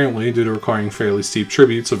limited inherently due to requiring fairly steep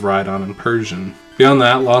tributes of Rhydon and Persian. Beyond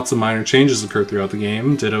that, lots of minor changes occur throughout the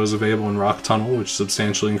game. Ditto is available in Rock Tunnel, which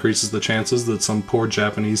substantially increases the chances that some poor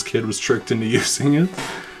Japanese kid was tricked into using it.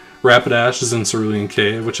 Rapidash is in Cerulean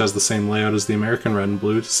Cave, which has the same layout as the American Red and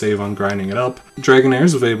Blue to save on grinding it up. Dragonair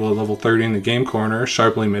is available at level 30 in the game corner,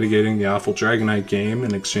 sharply mitigating the awful Dragonite game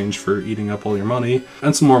in exchange for eating up all your money,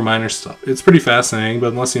 and some more minor stuff. It's pretty fascinating, but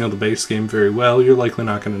unless you know the base game very well, you're likely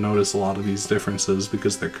not going to notice a lot of these differences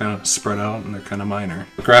because they're kind of spread out and they're kind of minor.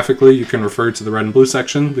 Graphically, you can refer to the Red and Blue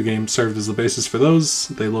section. The game served as the basis for those.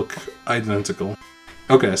 They look identical.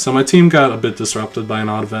 Okay, so my team got a bit disrupted by an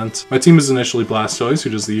odd event. My team is initially Blastoise, who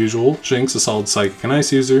does the usual, Jinx, a solid Psychic and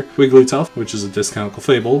Ice user, Wigglytuff, which is a discount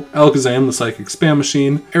Clefable, Alakazam, the Psychic Spam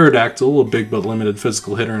Machine, Aerodactyl, a big but limited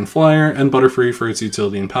physical hitter and flyer, and Butterfree for its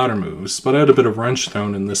utility and powder moves. But I had a bit of wrench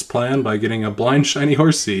thrown in this plan by getting a blind shiny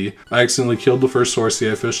Horsea. I accidentally killed the first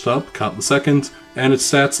Horsea I fished up, caught the second, and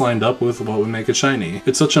its stats lined up with what would make it shiny.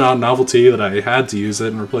 It's such an odd novelty that I had to use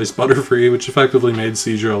it and replace Butterfree, which effectively made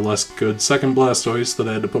Seadra a less good second Blastoise that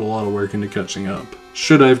I had to put a lot of work into catching up.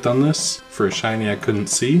 Should I have done this for a shiny I couldn't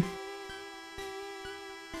see?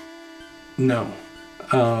 No.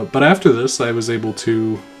 But after this, I was able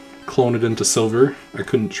to clone it into Silver. I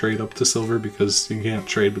couldn't trade up to Silver because you can't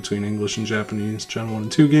trade between English and Japanese Gen 1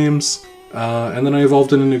 and 2 games. And then I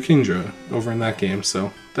evolved into New Kingdra over in that game,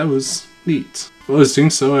 so that was neat. While I was doing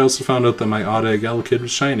so, I also found out that my Odd Egg Elekid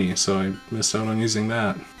was shiny, so I missed out on using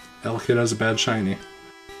that. Elekid has a bad shiny.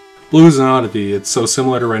 Blue is an oddity. It's so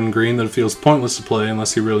similar to Red and Green that it feels pointless to play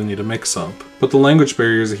unless you really need a mix-up. But the language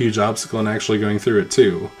barrier is a huge obstacle in actually going through it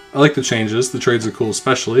too. I like the changes, the trades are cool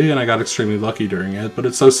especially, and I got extremely lucky during it, but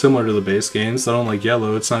it's so similar to the base games that unlike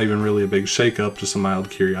Yellow, it's not even really a big shake-up, just a mild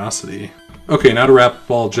curiosity. Okay, now to wrap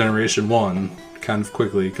up all Generation 1, kind of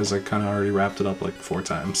quickly, because I kind of already wrapped it up like 4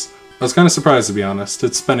 times. I was kind of surprised, to be honest.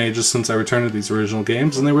 It's been ages since I returned to these original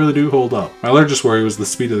games, and they really do hold up. My largest worry was the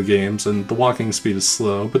speed of the games, and the walking speed is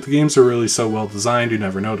slow, but the games are really so well designed you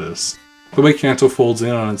never notice. The way Kanto folds in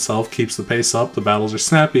on itself keeps the pace up, the battles are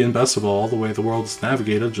snappy, and best of all, the way the world is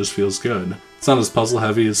navigated just feels good. It's not as puzzle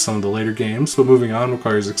heavy as some of the later games, but moving on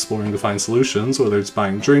requires exploring to find solutions, whether it's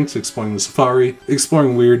buying drinks, exploring the safari,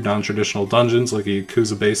 exploring weird non-traditional dungeons like a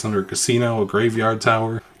Yakuza base under a casino, a graveyard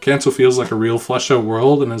tower. Kanto feels like a real fleshed out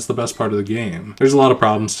world and is the best part of the game. There's a lot of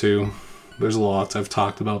problems too. There's a lot, I've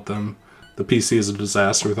talked about them. The PC is a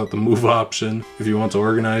disaster without the move option. If you want to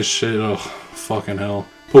organize shit, oh, fucking hell.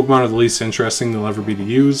 Pokemon are the least interesting they'll ever be to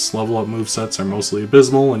use. Level up movesets are mostly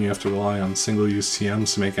abysmal, and you have to rely on single-use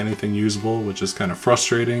TMs to make anything usable, which is kind of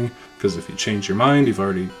frustrating, because if you change your mind, you've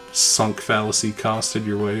already sunk fallacy costed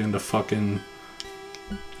your way into fucking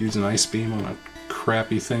using Ice Beam on a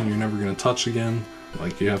crappy thing you're never going to touch again.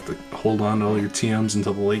 Like, you have to hold on to all your TMs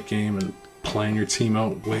until the late game and plan your team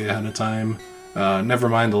out way ahead of time. Never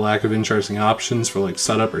mind the lack of interesting options for like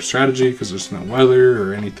setup or strategy, because there's no weather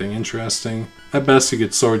or anything interesting. At best you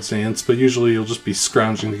get Swords Dance, but usually you'll just be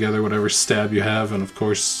scrounging together whatever stab you have, and of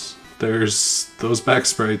course there's those back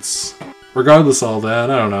sprites. Regardless of all that,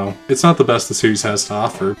 I don't know. It's not the best the series has to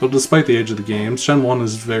offer, but despite the age of the games, Gen 1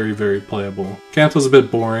 is very, very playable. Kanto's a bit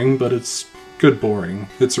boring, but it's good boring.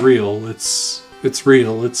 It's real, it's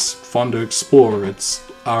real, it's fun to explore, it's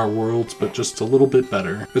our world, but just a little bit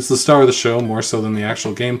better. It's the star of the show more so than the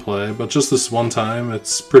actual gameplay, but just this one time,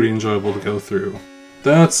 it's pretty enjoyable to go through.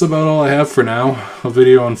 That's about all I have for now. A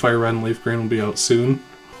video on Fire Red and Leaf Green will be out soon,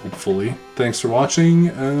 hopefully. Thanks for watching,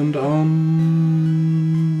 and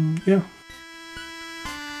yeah.